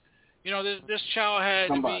 Where's, this child had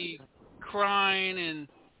to be crying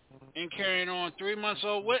and carrying on. 3 months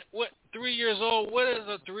old. What 3 years old? What has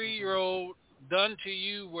a 3-year-old done to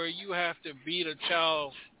you where you have to beat a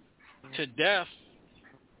child to death?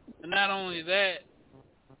 And not only that,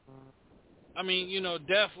 I mean,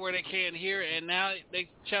 deaf where they can't hear, and now the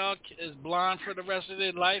child is blind for the rest of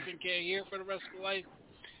their life and can't hear for the rest of their life.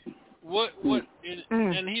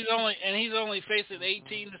 And he's only facing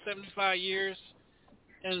 18 to 75 years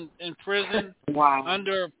in prison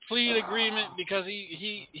under a plea agreement because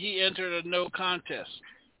he entered a no contest.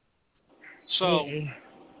 So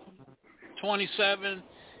 27,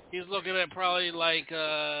 he's looking at probably like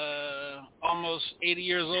almost 80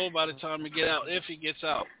 years old by the time he get out, if he gets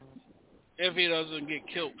out. If he doesn't get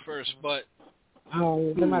killed first, but that's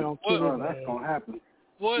gonna happen.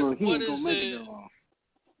 Where's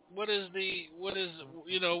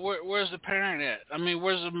the parent at? I mean,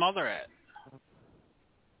 where's the mother at?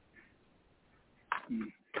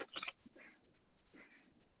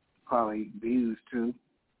 Probably abused too.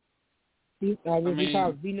 He probably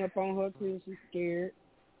beating up on her too. She's scared.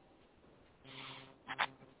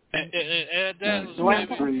 And that was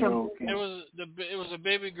it was a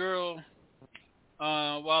baby girl.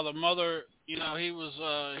 While the mother, he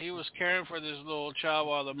was caring for this little child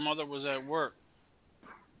while the mother was at work.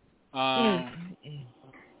 They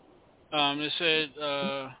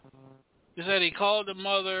said he called the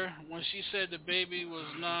mother when she said the baby was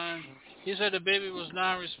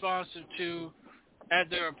non-responsive to at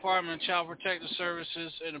their apartment. Child Protective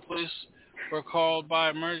Services and the police were called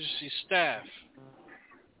by emergency staff.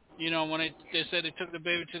 When they said they took the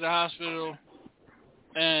baby to the hospital,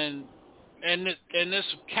 and this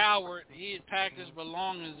coward, he had packed his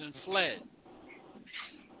belongings and fled.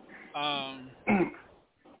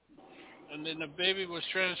 And then the baby was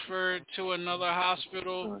transferred to another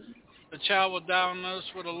hospital. The child was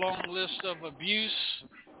diagnosed with a long list of abuse,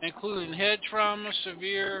 including head trauma,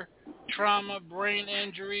 severe trauma, brain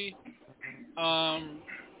injury,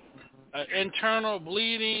 internal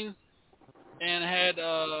bleeding, and had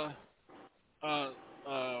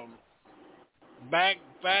back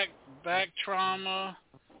trauma.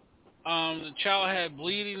 The child had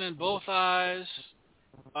bleeding in both eyes,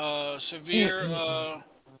 severe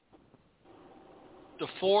the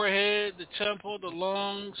forehead, the temple, the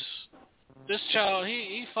lungs. This child,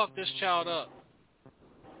 he fucked this child up.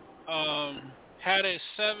 Had a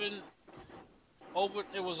 7 open.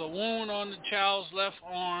 It was a wound on the child's left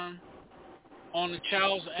arm, on the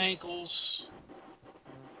child's ankles.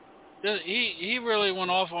 He really went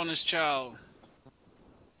off on this child.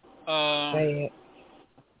 They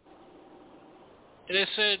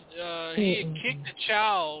said he had kicked the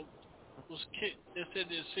child was kicked. They said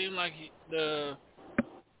it seemed like the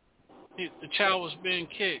child was being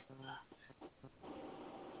kicked.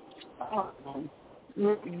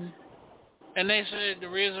 And they said the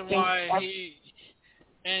reason why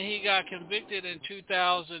he got convicted in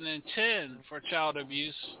 2010 for child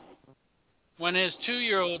abuse when his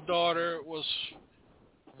 2-year-old daughter was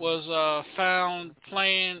found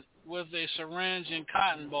playing with a syringe and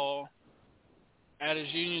cotton ball at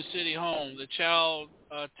his Union City home. The child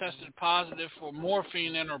tested positive for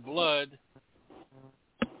morphine in her blood.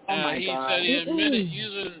 He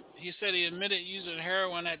said he admitted using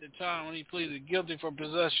heroin at the time when he pleaded guilty for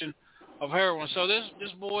possession of heroin. So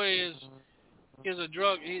this boy is a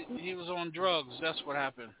drug. He was on drugs. That's what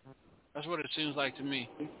happened. That's what it seems like to me.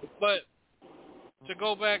 But to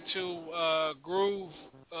go back to Groove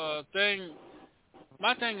thing,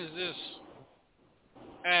 my thing is this: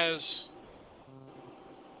 as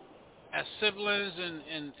siblings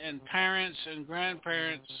and parents and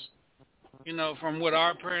grandparents, you know, from what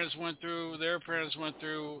our parents went through, their parents went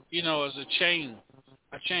through, you know, as a chain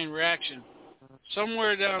reaction.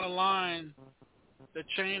 Somewhere down the line, the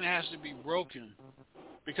chain has to be broken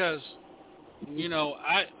because, you know,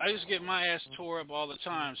 I used to get my ass tore up all the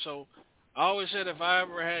time. So I always said if I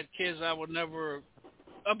ever had kids, I would never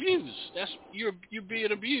abuse. That's you're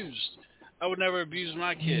being abused. I would never abuse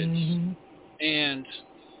my kids, and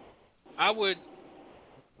I would,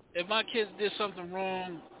 if my kids did something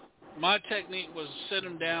wrong, my technique was sit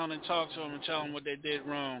them down and talk to them and tell them what they did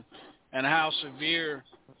wrong and how severe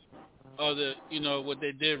what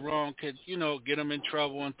they did wrong could, you know, get them in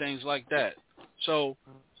trouble and things like that. So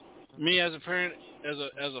me as a parent, as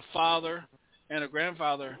a father and a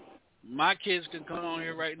grandfather, my kids can come on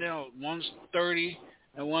here right now. One's 30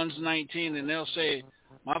 and one's 19, and they'll say,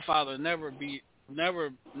 my father never beat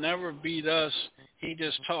us. He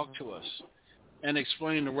just talked to us and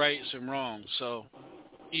explained the rights and wrongs. So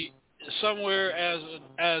somewhere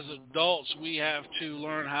as adults, we have to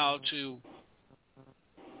learn how to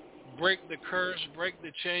break the curse, break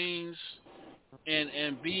the chains,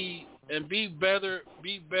 and be better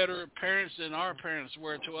parents than our parents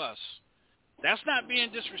were to us. That's not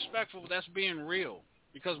being disrespectful. That's being real,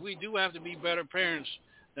 because we do have to be better parents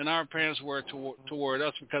than our parents were toward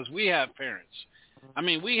us, because we have parents. I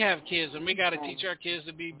mean, we have kids, and we got to teach our kids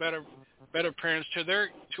to be better parents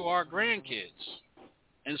to our grandkids,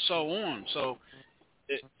 and so on. So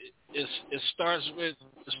it starts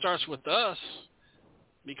with us,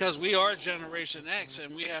 because we are Generation X,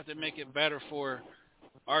 and we have to make it better for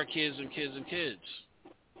our kids and kids and kids.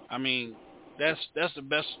 I mean, that's the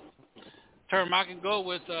best term I can go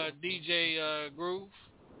with, DJ Groove.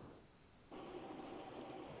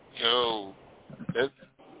 Yo, that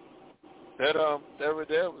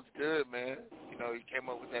was good, man. You know, he came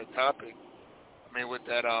up with that topic. I mean, with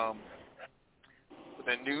that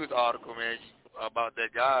news article, man, about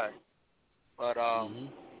that guy. But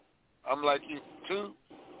I'm like you too.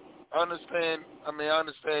 I understand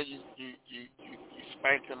you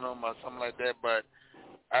spanking them or something like that, but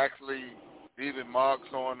actually leaving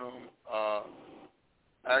marks on them,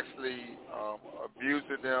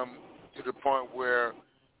 abusing them to the point where,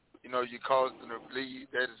 you know, you cause them to bleed,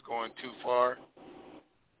 that is going too far.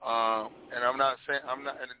 And and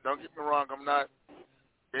don't get me wrong, I'm not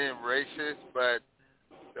being racist, but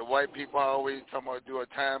the white people are always talking about do a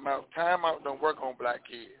timeout. Timeout don't work on black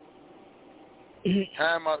kids.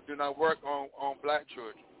 Timeout do not work on black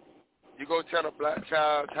children. You go tell a black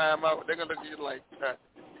child timeout, they're gonna look at you like,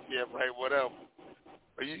 yeah, right, whatever.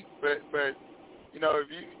 But you know, if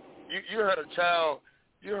you hurt a child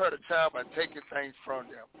by taking things from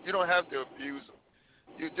them. You don't have to abuse them.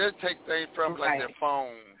 You just take things from them, like their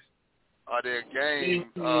phones or their games,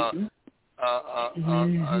 you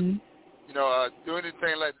know, do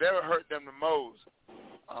anything like that will hurt them the most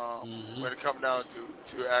when it comes down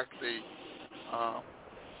to actually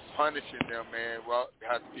punishing them, man. Well, you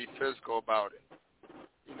have to be physical about it,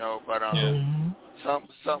 you know. But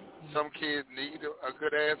some kids need a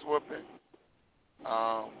good ass whooping.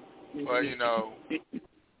 But you know,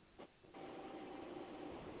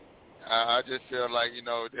 I just feel like, you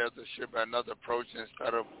know, there should be another approach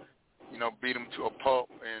instead of, you know, beat them to a pulp.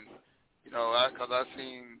 And you know, because I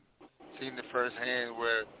seen the first hand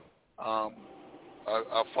where a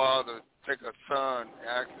father take a son and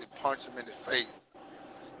actually punch him in the face.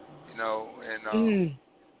 You know, and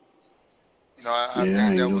you know, I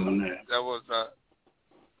think that was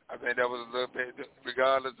I think that was a little bit,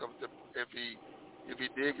 regardless of if he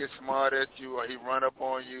did get smart at you or he run up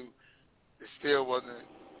on you, it still wasn't.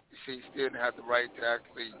 He still didn't have the right to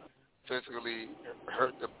actually physically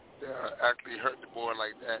hurt the boy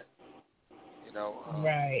like that. You know.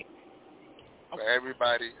 Right. But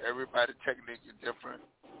everybody technique is different.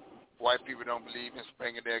 White people don't believe in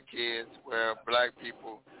spanking their kids, where black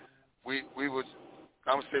people, we was,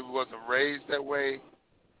 I would say we wasn't raised that way,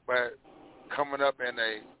 but coming up in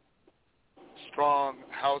a strong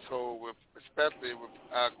household especially with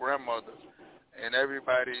our grandmothers, and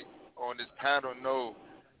everybody on this panel know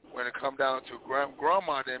when it come down to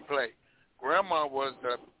grandma didn't play. Grandma was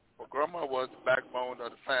the backbone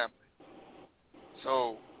of the family.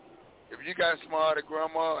 So if you got smart at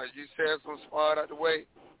grandma or you said some smart out the way,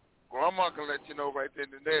 grandma can let you know right then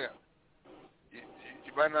and there.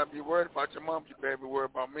 You might not be worried about your mom, you better be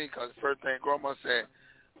worried about me, because the first thing grandma said,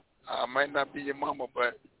 I might not be your mama,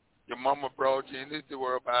 but your mama brought you in this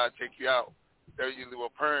world, but I'll take you out. That's usually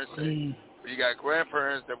what parents say. But you got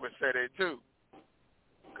grandparents that would say that too.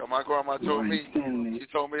 Because my grandma told me, she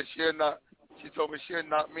told me she'll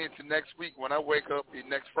knock me into next week. When I wake up, be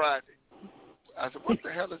next Friday. I said, what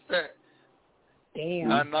the hell is that?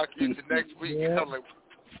 Damn. I'll knock you into next week. Yeah. I'm like,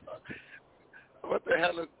 what the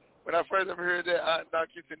hell is, when I first ever heard that, I'll knock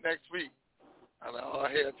you to next week. I'm like, oh,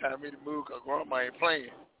 hell, time me to move because grandma ain't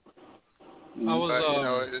playing. I was,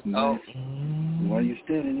 but, it's all. Why you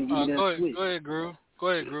standing in go ahead, Groove. Go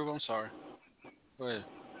ahead, Groove. I'm sorry. Go ahead.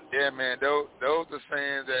 Yeah, man. Those are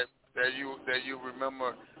sayings that you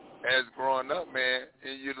remember as growing up, man.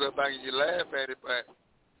 And you look back and you laugh at it, but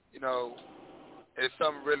it's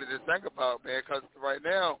something really to think about, man. Because right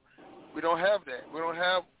now we don't have that. We don't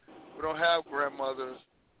have grandmothers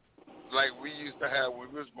like we used to have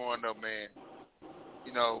when we was growing up, man.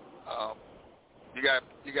 You got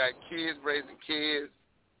kids raising kids.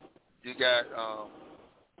 You got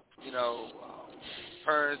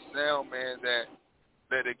parents now, man, that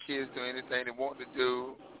let their kids do anything they want to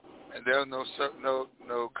do, and there's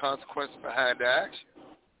no consequence behind the action.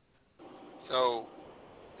 So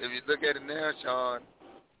if you look at it now, Sean,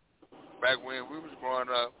 back when we was growing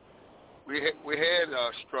up, we had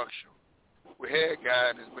structure, we had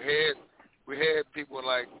guidance, we had people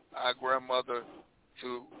like our grandmother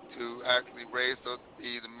to actually raise us to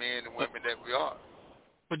be the men and women that we are.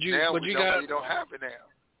 We don't have it now.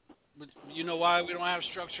 But you know why we don't have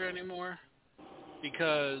structure anymore?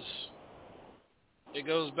 Because it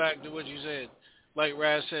goes back to what you said. Like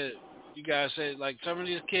Raz said, you guys said, like, some of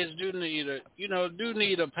these kids do need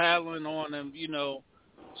a paddling on them.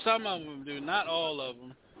 Some of them do, not all of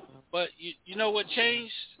them. But you know what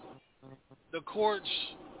changed? The court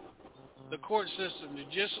system, the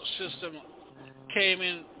judicial system came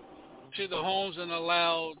in to the homes and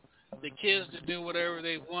allowed the kids to do whatever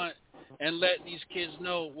they want and let these kids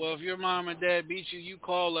know, well, if your mom and dad beat you, you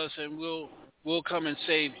call us and we'll come and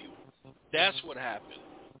save you. That's what happened.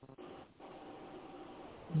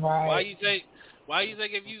 Right. Why you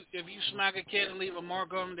think if you smack a kid and leave a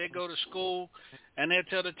mark on them, they go to school and they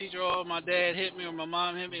tell the teacher, oh, my dad hit me or my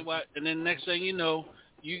mom hit me, and then next thing you know,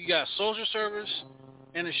 you got social service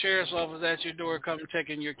and the sheriff's office at your door coming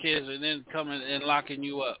taking your kids and then coming and locking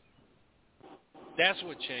you up. That's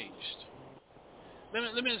what changed.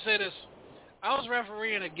 Let me say this. I was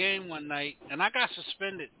refereeing a game one night, and I got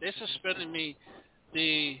suspended. They suspended me.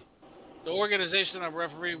 The organization I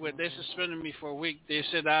refereed with, they suspended me for a week. They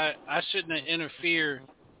said I shouldn't have interfered.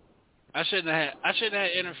 I shouldn't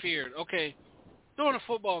have interfered. Okay, during a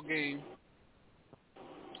football game,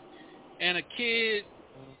 and the kid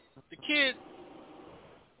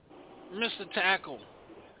missed a tackle.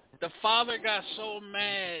 The father got so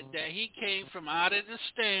mad that he came from out of the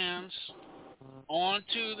stands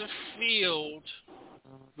onto the field,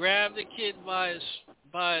 grabbed the kid by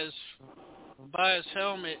his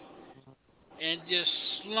helmet, and just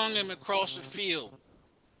slung him across the field.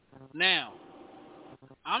 Now,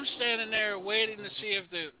 I'm standing there waiting to see if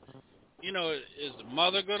is the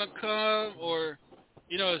mother gonna come, or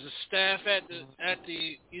is the staff at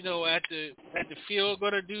the field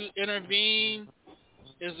gonna intervene?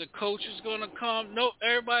 Is the coaches gonna come? No,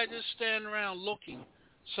 everybody just standing around looking.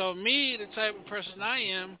 So me, the type of person I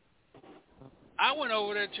am, I went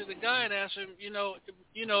over there to the guy and asked him, you don't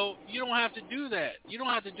have to do that. You don't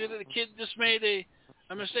have to do that. The kid just made a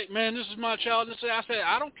mistake. Man, this is my child. I said,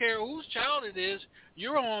 I don't care whose child it is.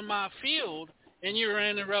 You're on my field and you're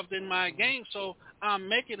interrupting my game, so I'm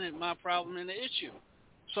making it my problem and the issue.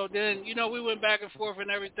 So then, we went back and forth and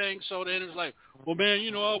everything. So then it was like, well, man,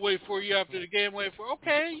 I'll wait for you after the game.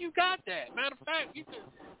 Okay, you got that. Matter of fact,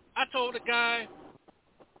 I told the guy,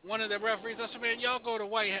 one of the referees, I said, man, y'all go to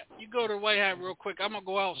White Hat real quick. I'm going to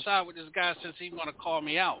go outside with this guy since he's going to call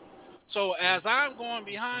me out. So as I'm going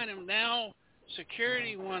behind him, now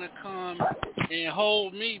security want to come and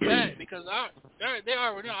hold me back because they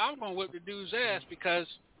already know I'm going to whip the dude's ass because,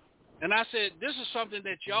 and I said, this is something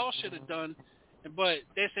that y'all should have done But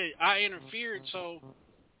they said I interfered, so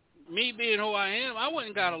me being who I am, I went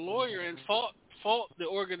and got a lawyer and fought the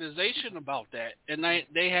organization about that, and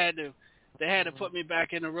they had to put me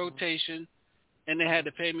back in the rotation, and they had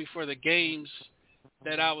to pay me for the games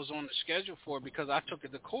that I was on the schedule for because I took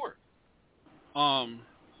it to court.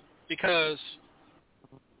 Because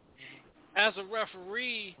as a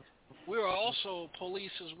referee, we are also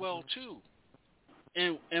police as well too,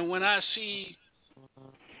 and when I see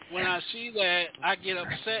that, I get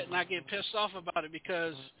upset and I get pissed off about it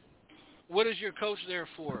because what is your coach there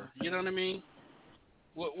for? You know what I mean?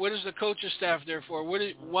 What is the coaching staff there for?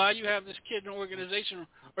 Why you have this kid in the organization,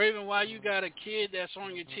 or even why you got a kid that's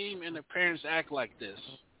on your team and the parents act like this?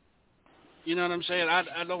 You know what I'm saying?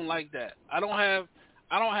 I don't like that. I don't have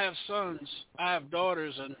sons. I have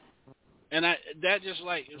daughters, and that just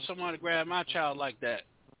like if somebody grabbed my child like that,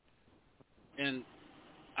 and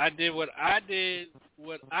I did what I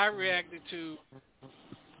reacted to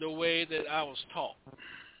the way that I was taught.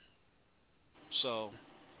 So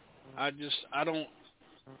I don't.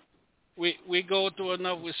 We go through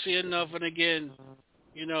enough, we see enough, and again,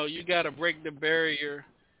 you know, you got to break the barrier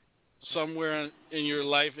somewhere in your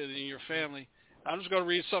life and in your family. I'm just going to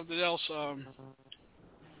read something else.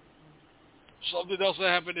 Something else that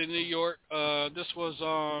happened in New York. This was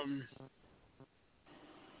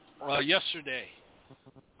yesterday.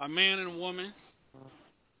 A man and a woman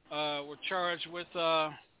were charged with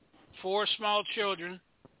 4 small children.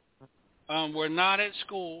 Were not at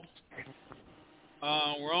school.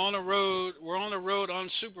 We're on the road. We're on the road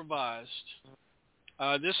unsupervised.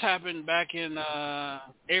 This happened back in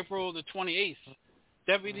April the 28th.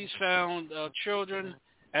 Deputies found children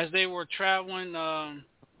as they were traveling.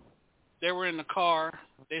 They were in the car.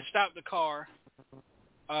 They stopped the car.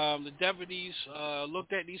 The deputies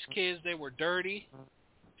looked at these kids. They were dirty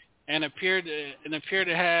and appeared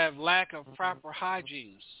to have lack of proper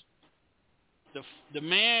hygiene. The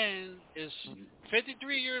man is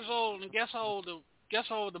 53 years old, and guess how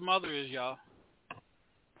old the mother is, y'all?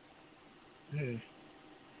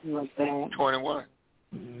 21.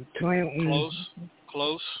 21.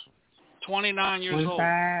 Close. 29 years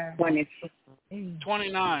 25. old.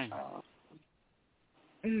 29.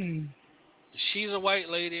 Mm. She's a white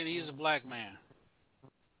lady and he's a black man.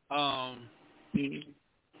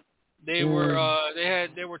 They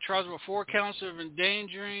were charged with 4 counts of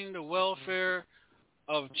endangering the welfare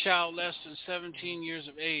of a child less than 17 years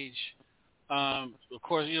of age. Of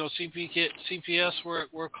course, you know, CPS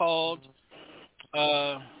were called.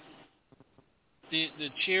 The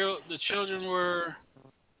children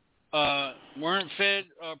weren't fed.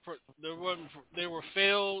 They were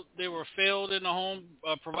failed in the home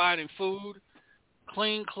providing food,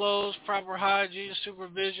 clean clothes, proper hygiene,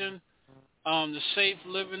 supervision, the safe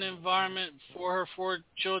living environment for her 4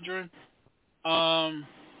 children.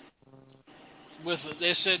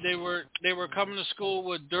 They said they were coming to school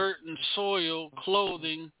with dirt and soil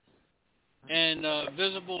clothing and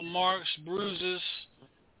visible marks, bruises,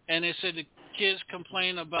 and they said the kids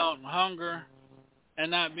complained about hunger and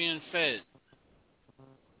not being fed.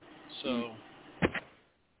 So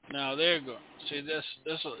now there you go. See,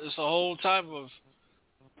 it's a whole type of,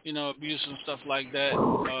 you know, abuse and stuff like that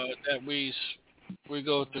that we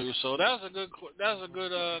go through. So that's a good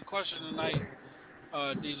question tonight,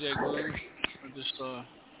 DJ Groove. Just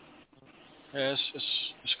yeah,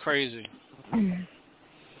 it's crazy. You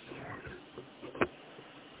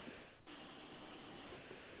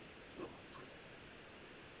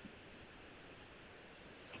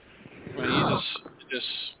just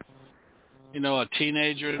you know, a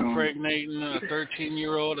teenager impregnating a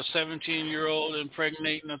 13-year-old, a 17-year-old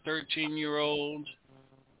impregnating a 13-year-old.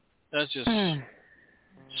 That's just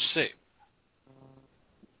sick.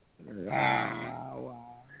 Wow.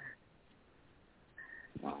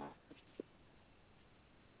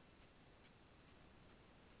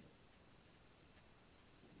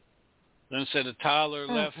 Then said a toddler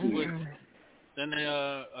left with. Then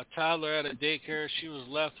a toddler at a daycare, she was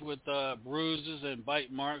left with bruises and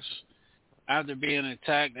bite marks after being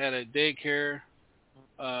attacked at a daycare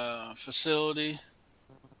facility.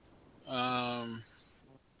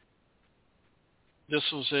 This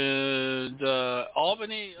was in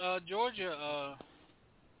Albany, Georgia.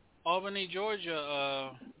 Albany,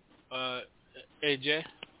 Georgia. AJ.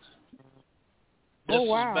 Oh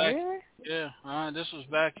wow! Back, really? Yeah. This was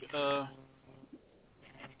back.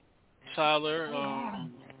 Tyler,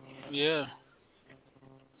 yeah.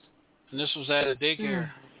 And this was at a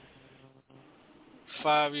daycare.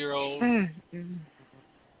 5-year-old.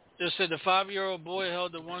 They said the 5-year-old boy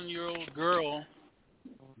held the 1-year-old girl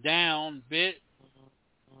down, bit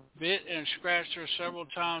and scratched her several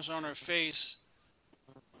times on her face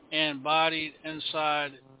and bodied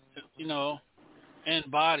inside,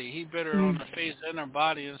 and body. He bit her on the face and her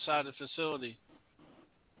body inside the facility.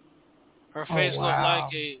 Her face looked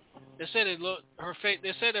like a. They said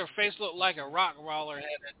They said her face looked like a rock roller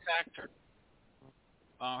had attacked her.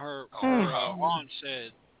 Her aunt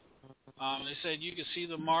said. They said you could see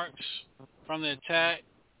the marks from the attack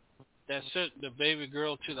that sent the baby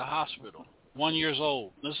girl to the hospital. 1 year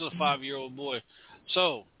old. This is a 5-year-old boy.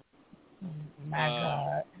 So, my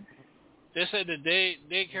God. They said the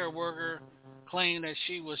daycare worker claimed that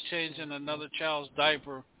she was changing another child's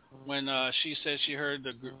diaper when she said she heard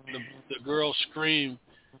the girl scream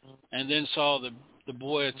and then saw the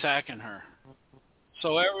boy attacking her.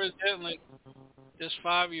 So evidently, this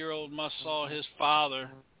 5-year-old must saw his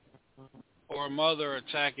father or mother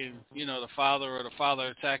attacking, the father or the father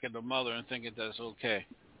attacking the mother and thinking that's okay.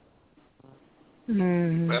 But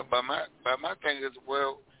my thing is,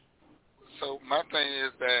 my thing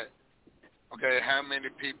is that, okay, how many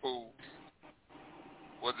people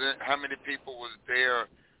was there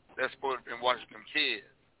that's supposed to have been watching them kids?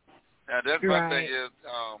 Now that's my thing is,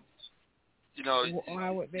 you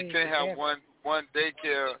can't have one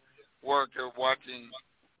daycare worker watching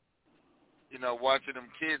them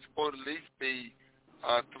kids. Supposed to at least be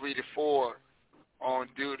 3 to 4 on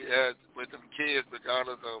duty with them kids,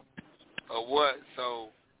 regardless of what. So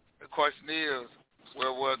the question is,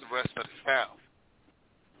 where was the rest of the staff?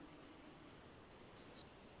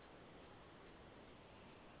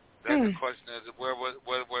 That's the question: is where was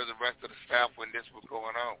the rest of the staff when this was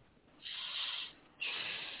going on?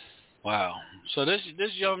 Wow. So this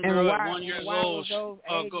young girl at 1 year old.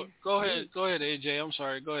 Go ahead, AJ. I'm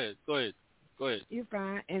sorry. Go ahead. You're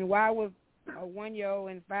fine. And why was a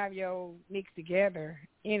 1-year-old and 5-year-old mixed together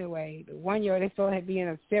anyway? The 1-year-old, they supposed to be in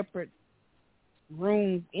a separate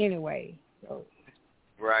room anyway. So.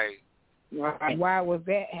 Right. Why was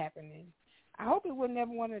that happening? I hope it wasn't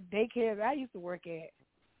ever one of the daycares I used to work at.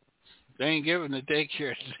 They ain't giving the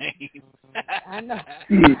daycare name. I know.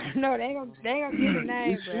 No, they ain't gonna give the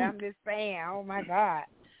name, but I'm just saying, oh my God.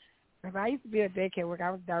 Because I used to be a daycare worker.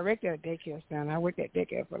 I was director of a daycare center. I worked at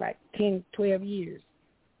daycare for like 10, 12 years.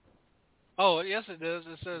 Oh, yes it does.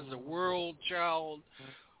 It says the World Child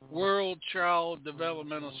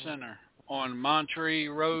Developmental Center on Monterey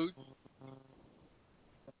Road.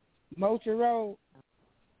 Moultrie Road?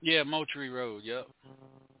 Yeah, Moultrie Road, yep.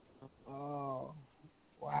 Oh,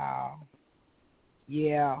 wow.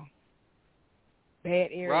 Yeah.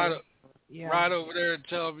 Bad area. Right over there and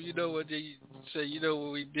tell them, you know what they say, you know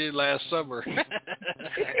what we did last summer.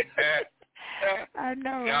 I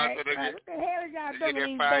know, right? What the hell is y'all doing to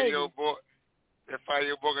these babies? That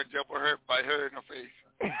 5-year-old boy got jumped by her in the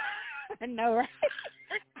face. I know, right?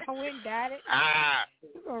 I went and got it.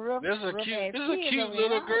 This is a cute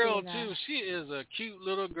little girl too. She is a cute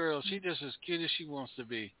little girl. She just as cute as she wants to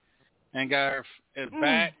be. And got her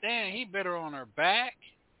back. Damn, he bit her on her back.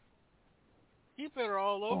 He bit her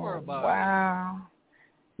all over her body. Wow.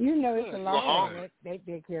 You know it's a lot of that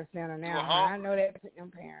daycare center now. I know that for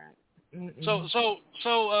them parents. So,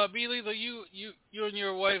 B. Lethal, you and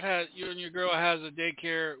your wife you and your girl has a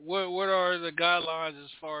daycare. What are the guidelines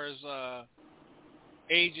as far as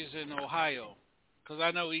ages in Ohio? Because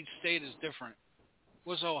I know each state is different.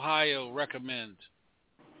 What's Ohio recommend?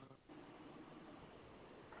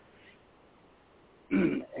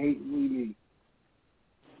 8 weeks.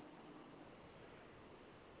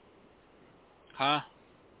 Huh?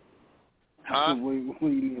 What do you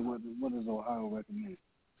mean? What does Ohio recommend?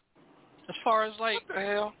 As far as like, what the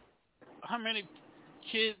hell? How many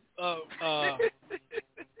kids?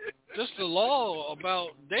 Just the law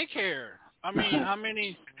about daycare. I mean, how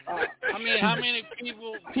many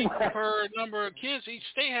people per number of kids? Each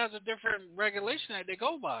state has a different regulation that they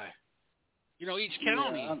go by. You know, each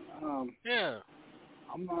county. Yeah.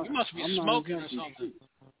 You must be smoking or something.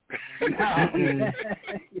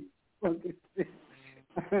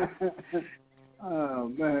 Oh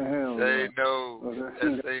man, hell. Say no.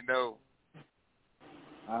 Just say no.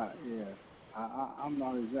 Yeah. I'm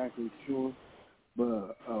not exactly sure,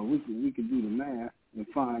 but we can do the math and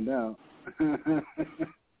find out.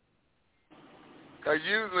 Cause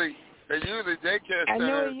usually daycare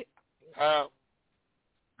centers.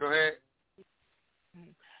 Go ahead.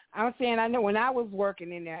 I'm saying I know when I was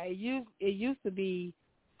working in there, it used to be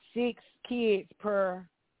 6 kids per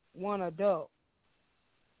 1 adult,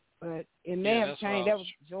 but it may have changed. That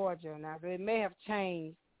was Georgia now, so it may have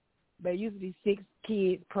changed. But it used to be 6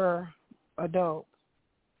 kids per adult,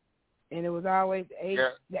 and it was always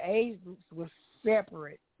the age groups were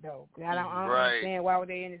separate though. I don't understand why were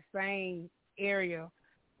they in the same area.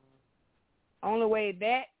 Only way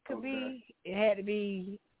that could be, it had to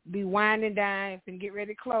be be winding down and get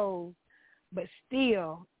ready to close, but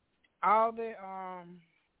still, all the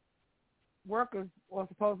workers were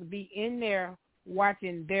supposed to be in there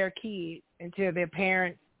watching their kids until their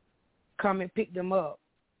parents come and pick them up.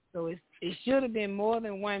 So it should have been more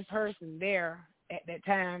than one person there at that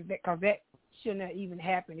time, because that shouldn't have even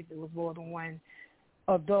happened if it was more than one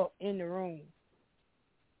adult in the room.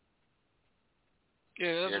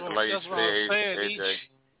 Yeah, that's what I'm saying.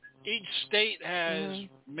 Each state has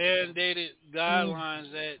mandated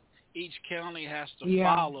guidelines that each county has to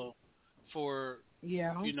follow for,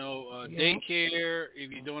 daycare,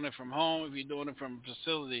 if you're doing it from home, if you're doing it from a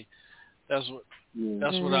facility. That's what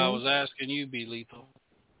I was asking you, B. Lethal.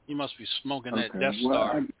 You must be smoking that Death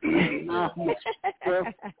Star. I mean, I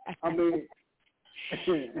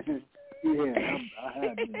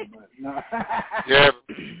have been, but no.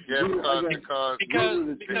 because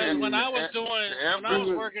when I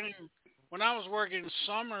was working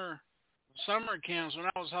summer camps, when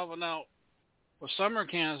I was helping out with summer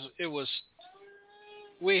camps, it was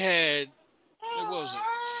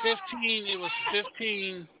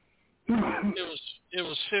 15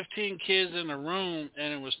 kids in the room,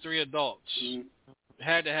 and it was 3 adults.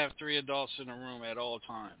 Had to have 3 adults in the room at all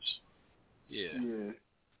times. Yeah.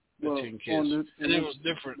 15 kids. And it was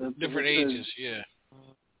different ages, Yeah,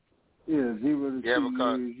 0 to 2 years,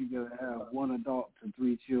 you got to have 1 adult to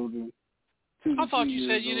 3 children. I thought you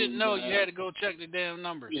said you didn't know you had to go check the damn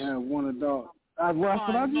numbers. Yeah, 1 adult. That's what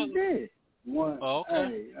I just did.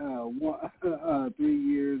 3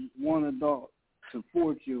 years, 1 adult to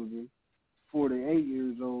 4 children. 4 to 8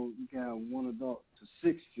 years old, you can have 1 adult to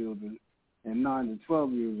 6 children. And 9 to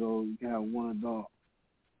 12 years old, you can have 1 adult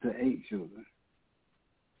to 8 children.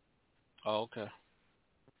 Oh, okay.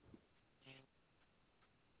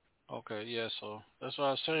 Okay, yeah, so that's what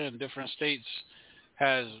I was saying. Different states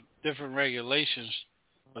has different regulations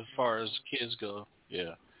as far as kids go.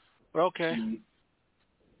 Yeah. But okay.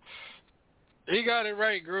 He got it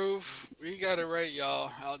right, Groove. He got it right,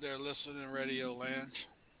 y'all, out there listening in Radio Land.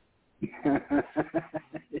 He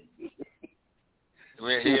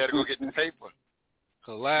had to go get the paper.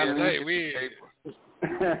 So last night we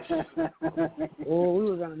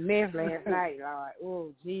was on a mess last night, Lord.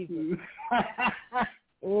 Oh, Jesus.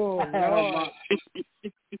 Oh, Lord.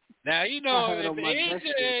 Now you know if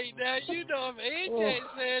AJ said he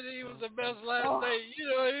was the best last night, he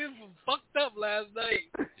was fucked up last night.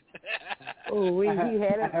 He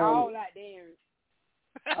had it all out there.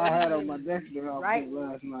 I had on my Dexter outfit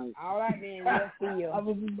last night. All right, man. Let's see you. I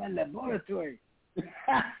was in my laboratory.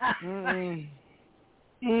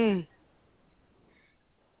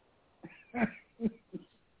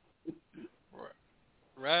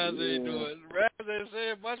 Rather than do it, rather than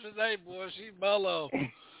say a bunch of night, boy, she mellow.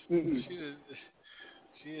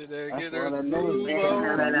 She in there getting her groove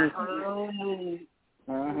on. That's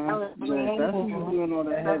doing all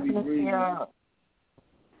that heavy breathing.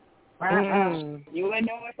 You wouldn't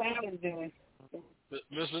know what I was doing.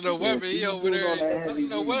 Mr. No Weapon, he over there. Mr.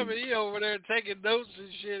 No Weapon, he over there taking notes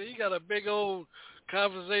and shit. He got a big old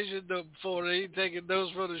conversation before he taking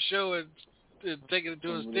notes for the show and taking it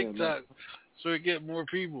to his TikTok, so he get more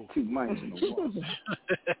people. 2 mics in the wall.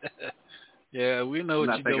 Yeah, we know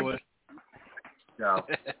what you're doing. Yeah.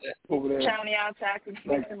 Over there. County outside to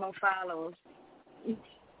get some more followers.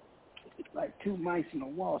 Like 2 mics in the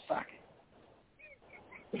wall socket.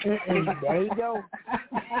 There you go.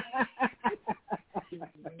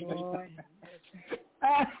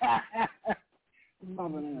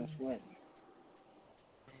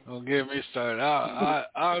 Don't get me started.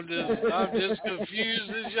 I'm just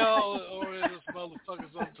confused as y'all over this motherfucker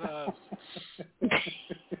sometimes.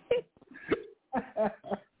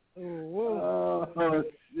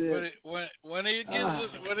 Shit. When he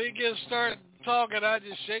gets started talking, I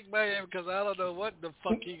just shake my head because I don't know what the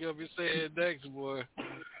fuck he gonna be saying next, boy.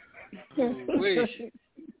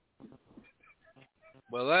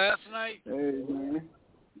 But last night,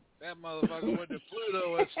 that motherfucker went to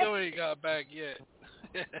Pluto and still ain't got back yet.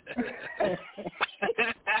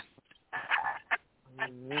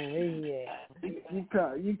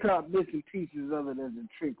 You caught bits and pieces of it as it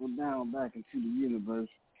trickled down back into the universe.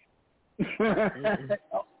 I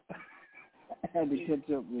had to catch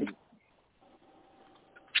up with it.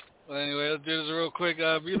 Well, anyway, let's do this real quick.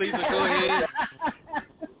 You need to go ahead.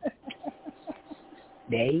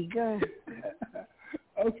 There you go.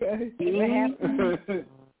 Okay. What happened?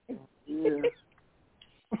 Yeah.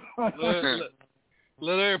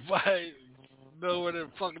 Let everybody know where the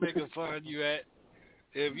fuck they can find you at.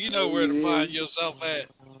 If you know where to find yourself at.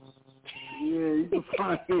 Yeah, you can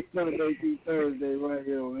find me Sunday through Thursday right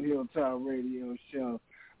here on the Hilltop Radio Show.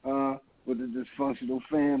 with the Dysfunctional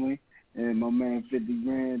Family, and my man 50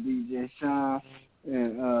 Grand, DJ Sean,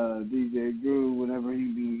 and DJ Groove whenever he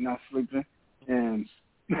be not sleeping, and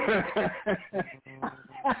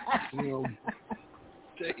Yo,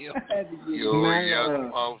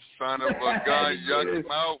 yuck mouth, son of a gun, yuck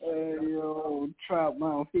mouth. Yo, Trout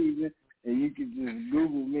Mouth Heathen, and you can just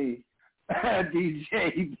Google me,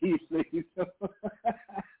 DJ DC.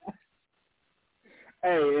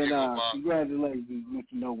 Hey, and congratulations,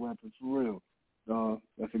 Mr. No Weapons, for real.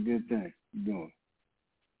 That's a good thing you're doing.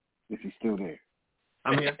 If he's still there.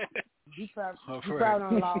 I'm here. You probably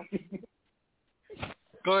don't lost.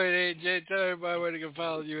 Go ahead, AJ. Tell everybody where they can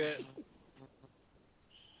follow you at.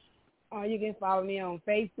 You can follow me on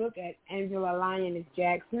Facebook at Angela Lioness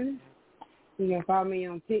Jackson. You can follow me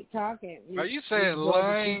on TikTok at. Are you saying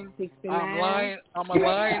lying? I'm lying. I'm a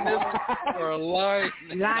lioness or a lion?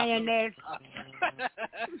 Lioness.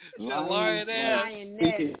 A lioness.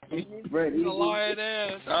 Lioness. A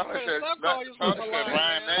lioness. Stop calling yourself a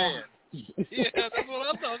lioness. Yeah, that's what I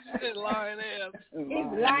thought. You said lioness.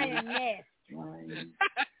 It's lioness.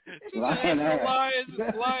 Lioness.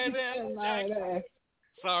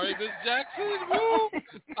 Sorry, Miss Jackson. Woo.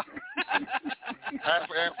 And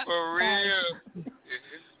for real, it's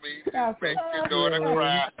me that makes your daughter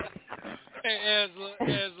cry. Hey, Angela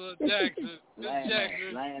Jackson. Miss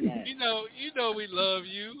Jackson, you know we love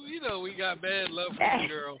you. You know we got bad love for you,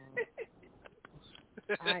 girl.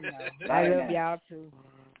 I know. I love y'all too.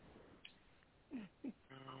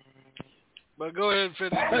 But go ahead and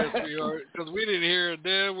finish that, sweetheart, because we didn't hear a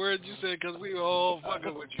damn word you said, because we were all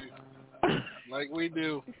fucking with you, like we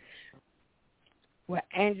do. Well,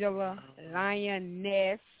 Angela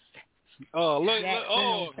Lioness. Oh, look,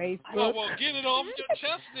 well, get it off your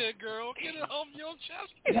chest there, girl. Get it off your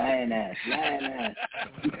chest. Lioness.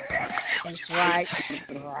 That's right.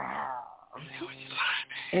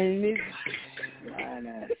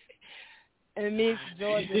 And Miss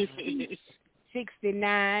Georgia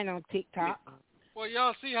 69 on TikTok. Well,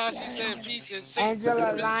 y'all see how she said Peach and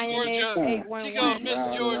Angela Lioness 811. She got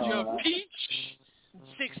Miss Georgia Peach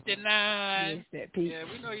 69. Yes, that Peach. Yeah,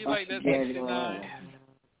 we know you like that 69.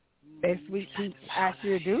 That sweet Peach, I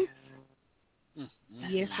sure do.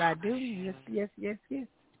 Yes, I do. Yes.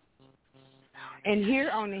 And here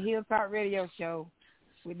on the Hilltop Radio Show,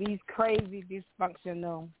 with these crazy,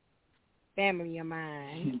 dysfunctional family of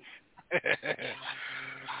mine.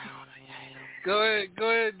 Go ahead,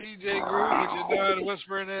 DJ Groove, with your darn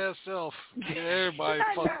whispering ass self. Get everybody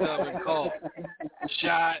fucked up and caught.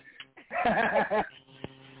 Shot.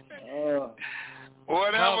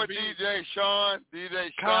 Whatever, DJ Sean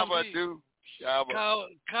do.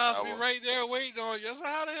 Cosby right there waiting on you. So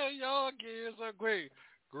how the hell y'all get here so quick?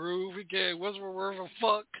 Groove, he can't whisper words of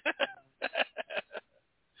fuck.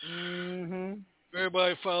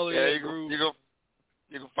 Everybody follow Groove.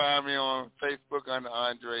 You can find me on Facebook under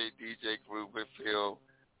Andre DJ Groove Whitfield,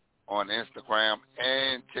 on Instagram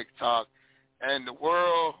and TikTok, and the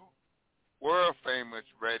world famous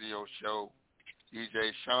radio show,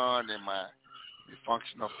 DJ Sean and my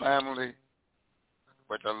dysfunctional family,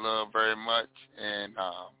 which I love very much. And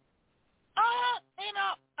I've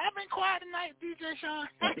been quiet tonight, DJ Sean.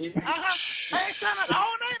 I ain't saying it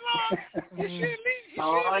all night long. You should leave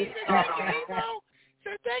emo. So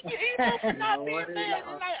thank you, emo, for not being mad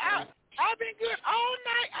tonight. I've been good all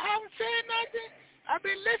night. I haven't said nothing. I've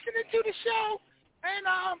been listening to the show. And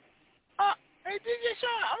hey, DJ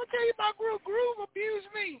Sean, I'm gonna tell you about Groove. Groove abused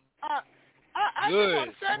me. I just want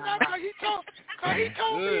to say nothing because he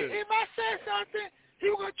told me if I said something, he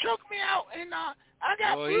was gonna choke me out. And I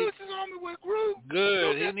got bruises on me with Groove.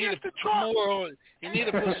 Good. He need to put some more on. He need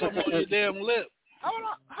to put some on your damn lip. Hold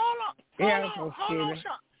on, Sean. Hold on,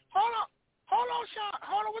 Sean. Hold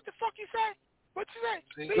on. What the fuck you say? What you say?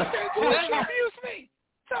 So you say Groove to abuse me.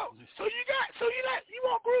 So you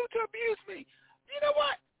want Groove to abuse me. You know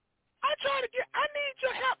what? I need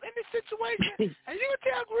your help in this situation. And you can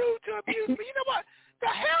tell Groove to abuse me. You know what?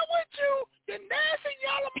 The hell with you, you nasty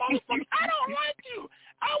yellow motherfucker. I don't like you.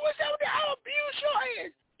 I wish I'll abuse your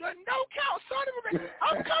ass. The no-count son of a bitch.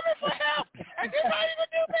 I'm coming for help. And this how you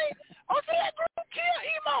gonna do me? Oh, so that Groove kill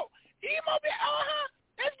Emo. Emo be,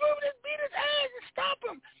 let's Groove just beat his ass and stop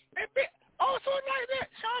him. And so like that,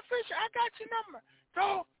 Sean Fisher, I got your number.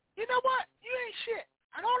 So, you know what? You ain't shit.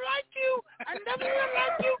 I don't like you. I never will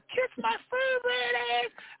like you. Kiss my fur red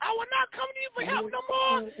ass. I will not come to you for help no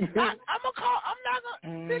more. I'm going to call. I'm not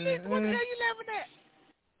going to. What the hell you laughing at?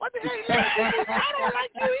 What the hell you laughing at? I don't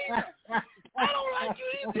like you either. I don't like you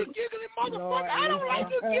either, giggly motherfucker. I don't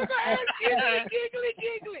like you, giggle ass, giggly.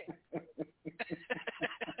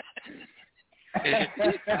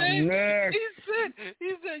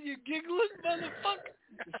 He said said you giggling, motherfucker.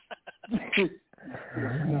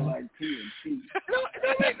 Smell like TNT. No,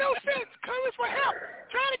 that make no sense. Coming for help.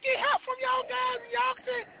 Trying to get help from y'all guys, and y'all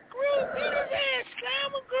said, Groove, beat his ass,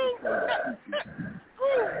 slam him, Groove.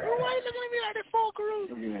 Groove, why you looking at me like that for,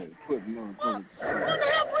 Groove? Look at that, putting on. Who the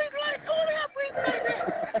hell breathes like that?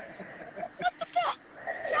 What the fuck?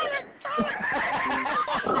 Y'all like,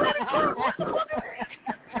 what the fuck is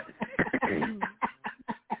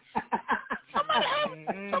Somebody having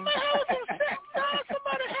some sex, son.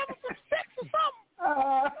 Somebody having some sex or something.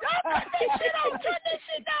 Y'all cut that shit out. Turn that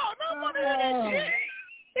shit down. I don't want to hear that shit.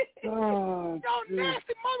 Y'all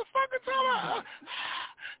nasty motherfuckers.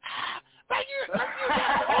 Like you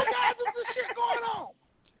got orgasms and shit going on.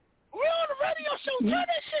 We're on the radio show. Turn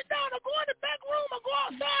that shit down or go in the back room or go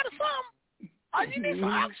outside or something. Or you need some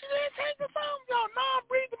oxygen tank or something. Y'all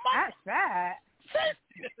non-breathing motherfuckers. Outside.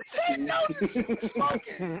 Say no to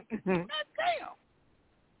smoking. God damn.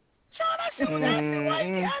 Sean, I see what happened. Why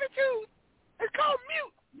you attitude? It's called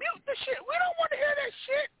mute. Mute the shit. We don't want to hear that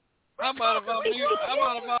shit. I'm out of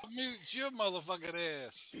mute your motherfucking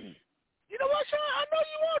ass. You know what, Sean? I know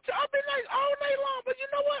you want to. I've been nice all night long, but you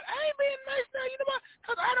know what? I ain't being nice now. You know what?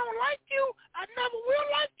 Because I don't like you. I never will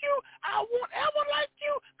like you. I won't ever like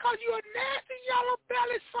you because you're a nasty,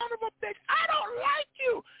 yellow-bellied son of a bitch. I don't like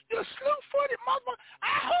you. You're slew-footed motherfucker.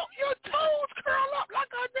 I hope your toes curl up like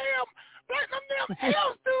them damn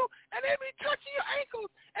elves do, and they be touching your ankles.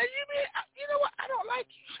 And you know what? I don't like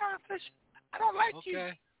you, Sean Fisher. I don't like you.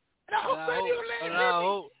 And I hope Radio Land hit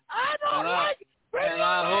me. I don't like you. And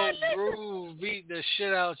I hope Groove beat the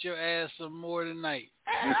shit out your ass some more tonight.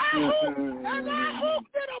 And I hope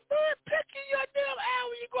that a bird peck you your damn eye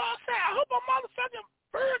when you go outside. I hope a motherfucking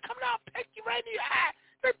bird come out and peck you right in your eye.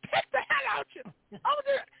 They peck the hell out you. I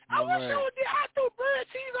wish I would. I throw bird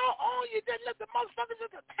seeds all on you, then let the motherfuckers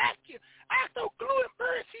just attack you. I throw glue and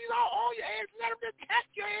bird seeds all on your ass and let them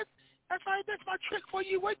attack your ass. That's right. That's my trick for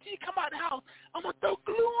you. Wait till you come out of the house. I'm going to throw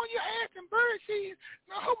glue on your ass and bird seeds.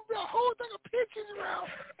 And I hope the whole thing of pitches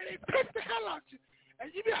around. And they pick the hell out you.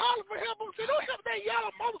 And you be hollering for help. And say, don't help that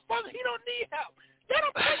yellow motherfucker. He don't need help. Let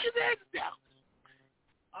him pick his ass down.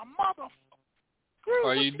 A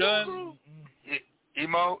motherfucker. Are you done?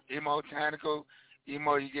 Emo, Tactical.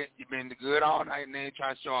 Emo, you been good all night and then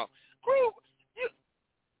trying to show up. Groove,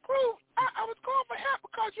 I was going for help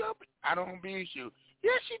because I don't abuse you.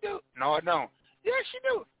 Yes, you do. No, I don't. Yes, you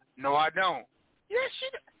do. No, I don't. Yes, you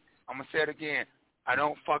do. I'm going to say it again. I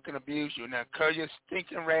don't fucking abuse you. Now, curl your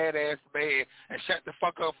stinking red ass bed and shut the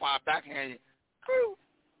fuck up before I backhand you. Groove.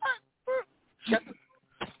 Shut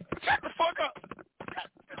the fuck up.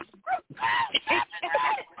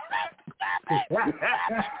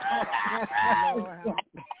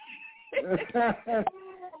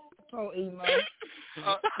 Oh, Emo.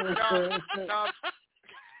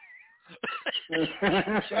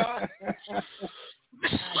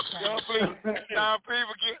 Sean,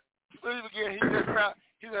 please again.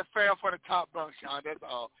 He just fell for the top bunk, Sean. That's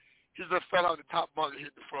all. He just fell off the top bunk and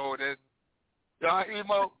hit the floor. That's y'all,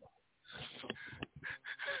 Emo.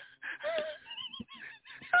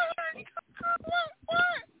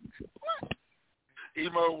 What?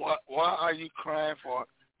 Emo, why are you crying for?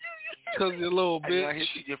 Because you're a little bitch.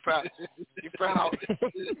 You fell out.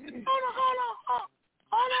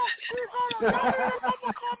 Hold on.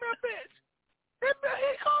 Don't call me a bitch.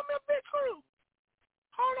 He called me a bitch, Groove.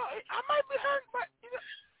 Hold on. I might be hurt, but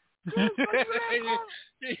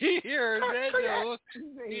he heard that though.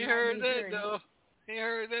 He heard that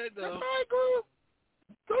though. That's all right, Groove.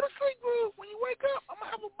 Go to sleep, Groove. When you wake up, I'm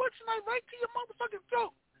gonna have a bunch of night right to your motherfucking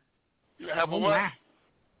throat. You have a what?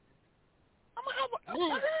 I'm gonna have a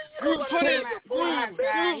Groove, put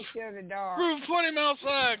him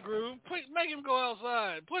outside, Groove. Make him go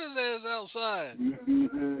outside. Put his ass outside. Hey,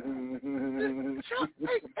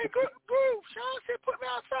 Groove, Sean said put me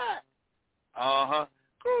outside. Uh-huh.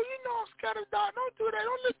 Groove, you know I'm scared of dog. Don't do that.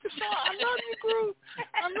 Don't lift the Sean. I love you, Groove.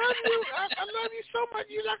 I love you. I love you so much.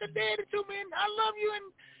 You're like a daddy to me, and I love you, and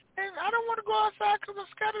I don't want to go outside because I'm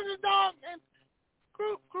scared of the dog. And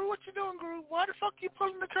Groove, what you doing, Groove? Why the fuck you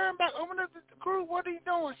pulling the curtain back? Open up the Groove. What are you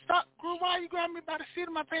doing? Stop, Groove. Why are you grabbing me by the seat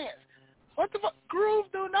of my pants? What the fuck? Groove,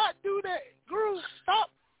 do not do that. Groove, stop.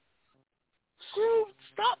 Groove,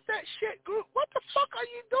 stop that shit. Groove, what the fuck are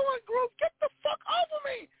you doing, Groove? Get the fuck over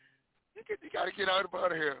me. You got to get out of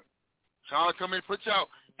here. Sean, come in, put you out.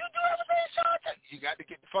 You do everything, Sean. You got to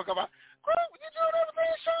get the fuck out. Groove, you doing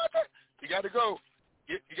everything, Sean. You got to go.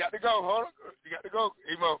 You got to go. Hold on. You got to go,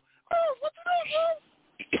 Emo. Groove, what you doing, Groove?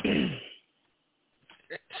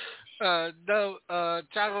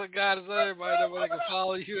 Chocolate God is everybody know where they can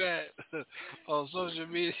follow you at on social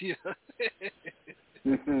media.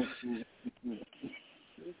 You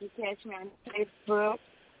can catch me on Facebook,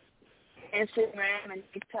 Instagram, and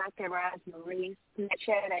TikTok at Rosemary.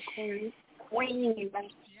 Snapchat at Queen.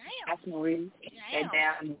 That's Marie. And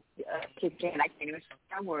down kicked in. I can't even say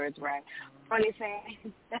my words right. Funny saying,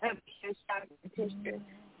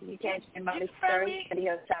 you catch me on my third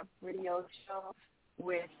radio show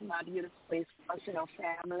with my beautiful functional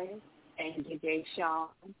family and DJ Sean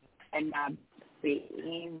and my big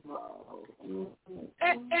Evo.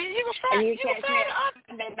 And you catch me on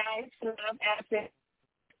the nice love after.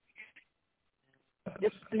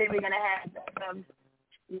 This Sunday we're gonna have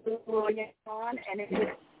Lou Williams on, and it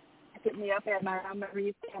just put me up at my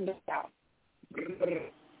Marie Sanders house.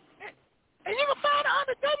 And you can find it on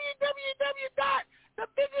the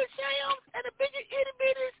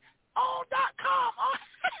www.thebiggershams.com.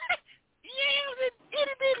 Yams and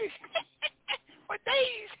itty bitties for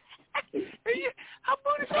days. Her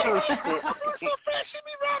booty so fast, she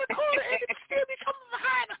be around the corner and it still be coming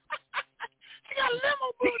behind her. She got a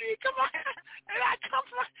limo booty. Come on. And I come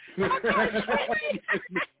from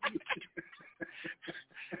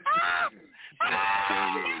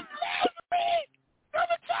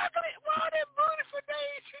Double chocolate, raw that booty for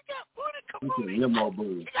days. She got booty kaboom. Limo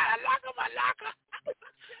booty. She got a locker, my locker.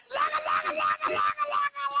 Locker.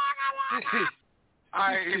 All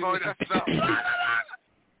right, Emo, that's tough.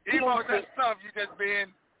 Emo, that's tough. You just been,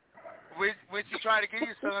 when she tried to give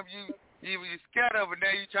you some, you were scared of it.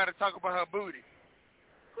 Now you try to talk about her booty.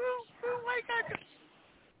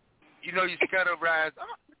 You know you scared of Rise. I'm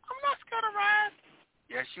not scared of Rise.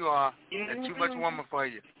 Yes, you are. That's too much woman for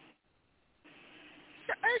you.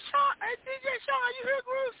 Hey, Sean, DJ Sean, you hear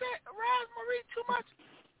Groove say Rise Marie too much?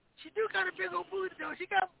 She do got a big old booty, though. She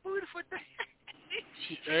got booty for days.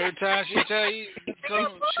 Every time she tell you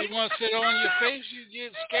she wants to sit on your face, you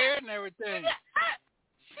get scared and everything.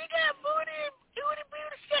 She got booty, she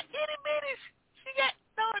got itty bitties. She got,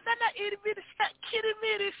 no, not itty bitties, she got kitty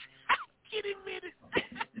bitties. Kitty bitties.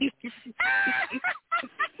 Kitty bitties.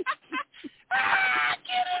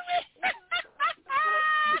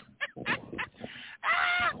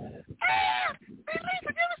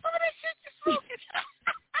 Lisa, give me some of that shit you're smoking.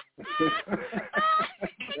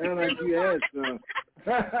 Sound like you had some.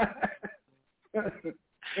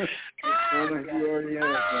 Sound like you already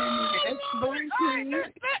had some. It ain't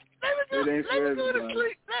for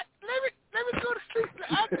everybody. Let me go to sleep.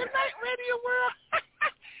 Good night, Radio World.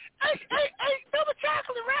 Hey, double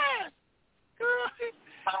chocolate Rise. Girl,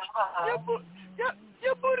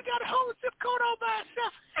 your booty got a whole zip code all by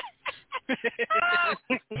itself.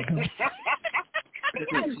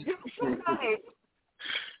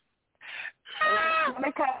 Let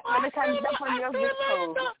me jump on your zip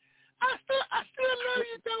code. I still love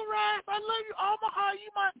you though, Rise. I love you all my heart.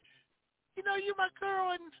 You my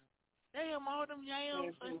girl, and damn all them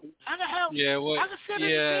yams. I can help.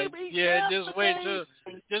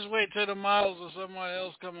 Just wait till the models or someone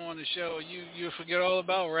else come on the show. You forget all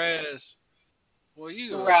about Raz. Well,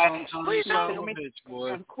 you go right. What are you talking about, bitch,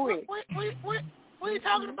 boy? What are you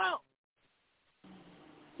talking about?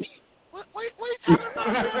 What are you talking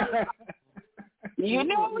about? You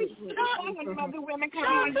know we talking about the women coming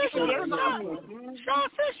on. Sean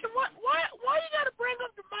Fisher, why you gotta bring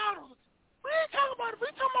up the models? We ain't talking about it. We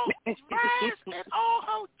talking about Rise and all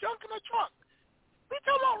her junk in the trunk. We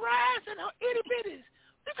talking about Rise and her itty bitties.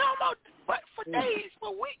 We talking about what for days, for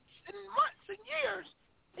weeks, and months and years.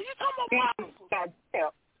 And you talking about models.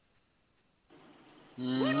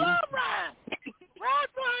 We love Rise. Rise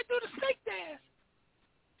know how to do the snake dance.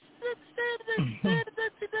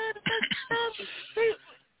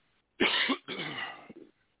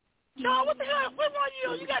 Sean, what the hell? What wrong you?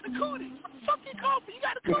 You got the cooties. Fuck your coffee. You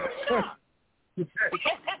got the cooties, Sean. You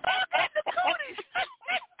got the cooties.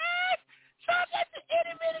 Sean got the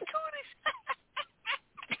itty bitty cooties.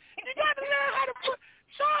 You got to learn how to put.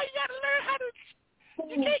 Sean, you got to learn how to.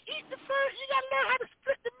 You can't eat the first. You got to learn how to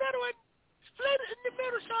split the middle and split it in the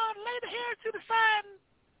middle, Sean. Lay the hair to the side and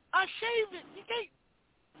shave it. You can't.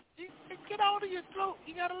 You get out of your throat.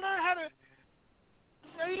 You got to learn how to.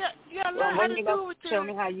 You got to learn how to do it. Show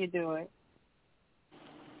me how you do it.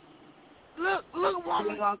 Look,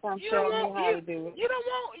 woman. You don't want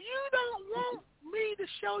me to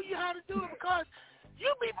show you how to do it because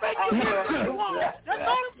you be banging your head against the wall. That's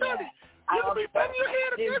all I'm telling you. You can be banging your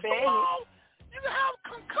head against the wall. You can have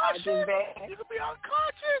concussion. You can be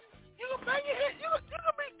unconscious. You can bang your head. You can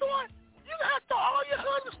be throwing. You can have to throw all your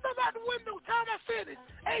husband stuff out the window. Time I finished.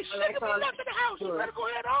 Hey, shit can be left in the house. You better go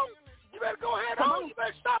ahead on. You better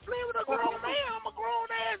stop playing with a grown man. I'm a grown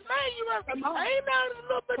ass man. I ain't now this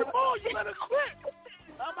little bitty boy. You better quit.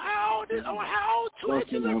 I'm how old 2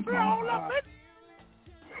 inches of fur all up in.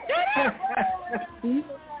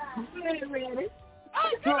 Ready?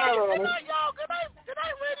 Hey, good night, y'all. Good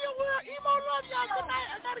night, Radio World. Emo love y'all. Good night.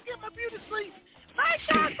 I gotta get my beauty sleep. Night,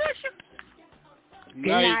 Sean Bishop. Good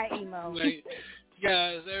night, Emo.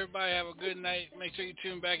 Guys, everybody have a good night. Make sure you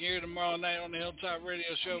tune back here tomorrow night on the Hilltop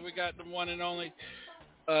Radio Show. We got the one and only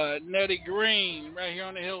Nettie Green right here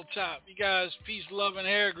on the Hilltop. You guys, peace, love, and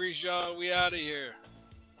hair grease, y'all. We out of here.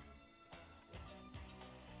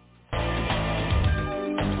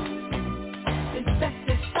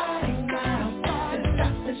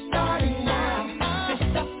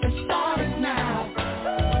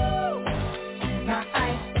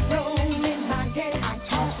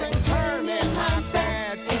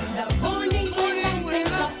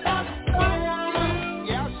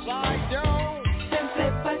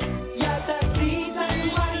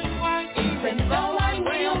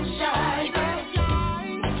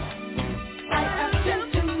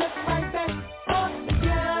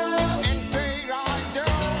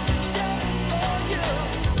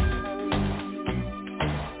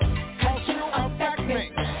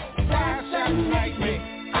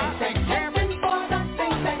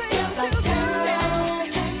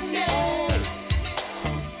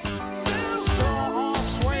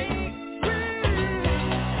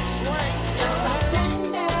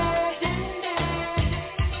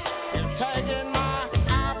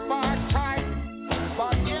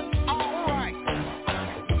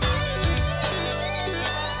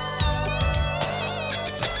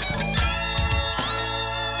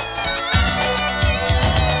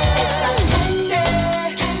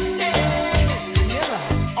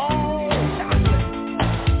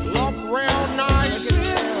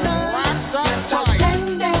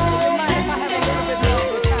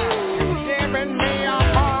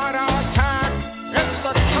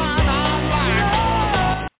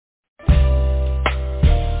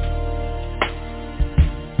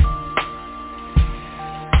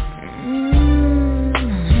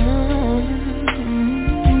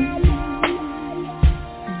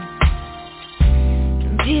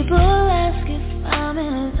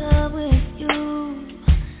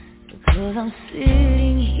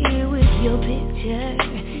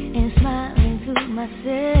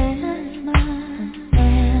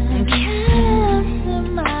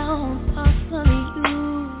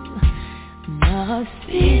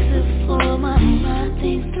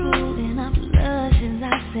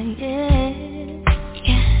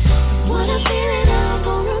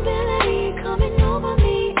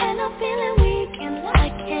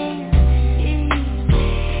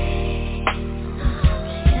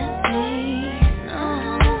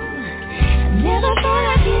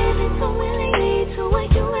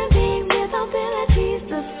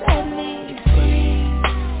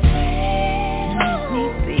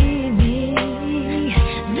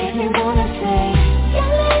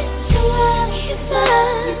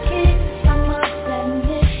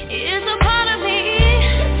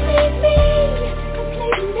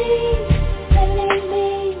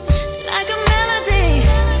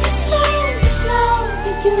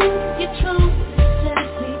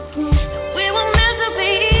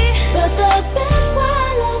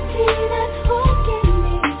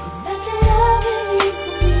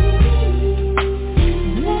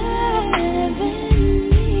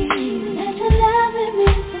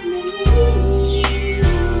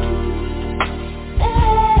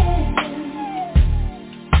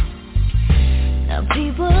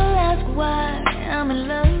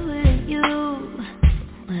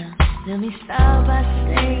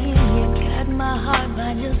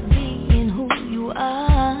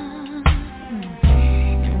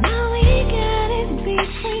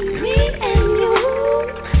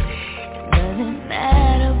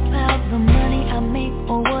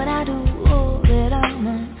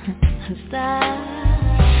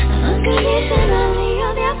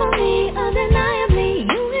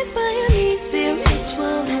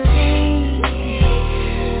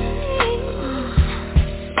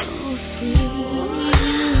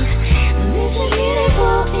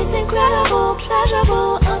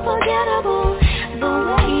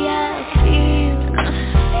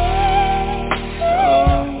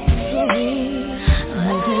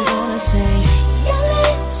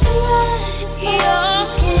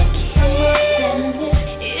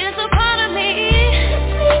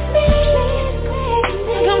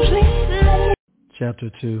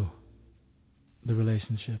 Chapter 2, the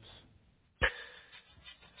relationships.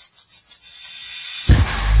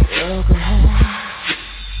 Welcome home,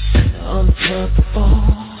 uncomfortable.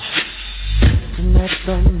 Tonight's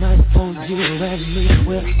the night for you and me,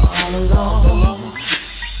 we're all alone.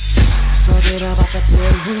 Forget about the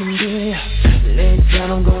bedroom, dear. Lay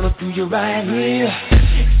down, I'm gonna do you right here.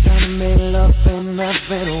 wanna make love and I've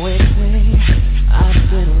been waiting.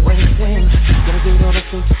 Gonna do all the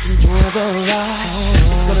things to enjoy the ride.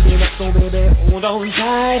 It's gonna be enough, so baby, hold on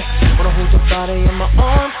tight. Wanna hold your body in my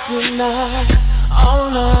arms tonight. All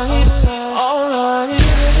night.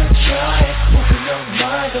 Try it, open your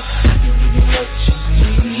mind up. I can give you what you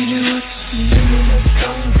need.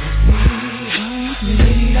 Come with me,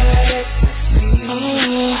 midnight with me.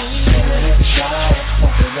 Try it,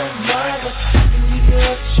 open your mind up. I can give you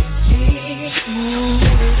what you need.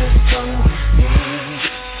 Come with me,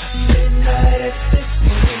 midnight at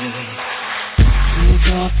 16. Take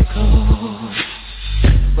off the coat,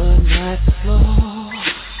 but nights are slow.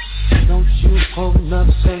 Don't you hold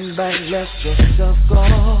nothing back, let yourself go.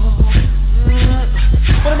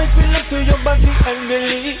 Wanna make me look to your body and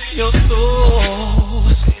believe your soul.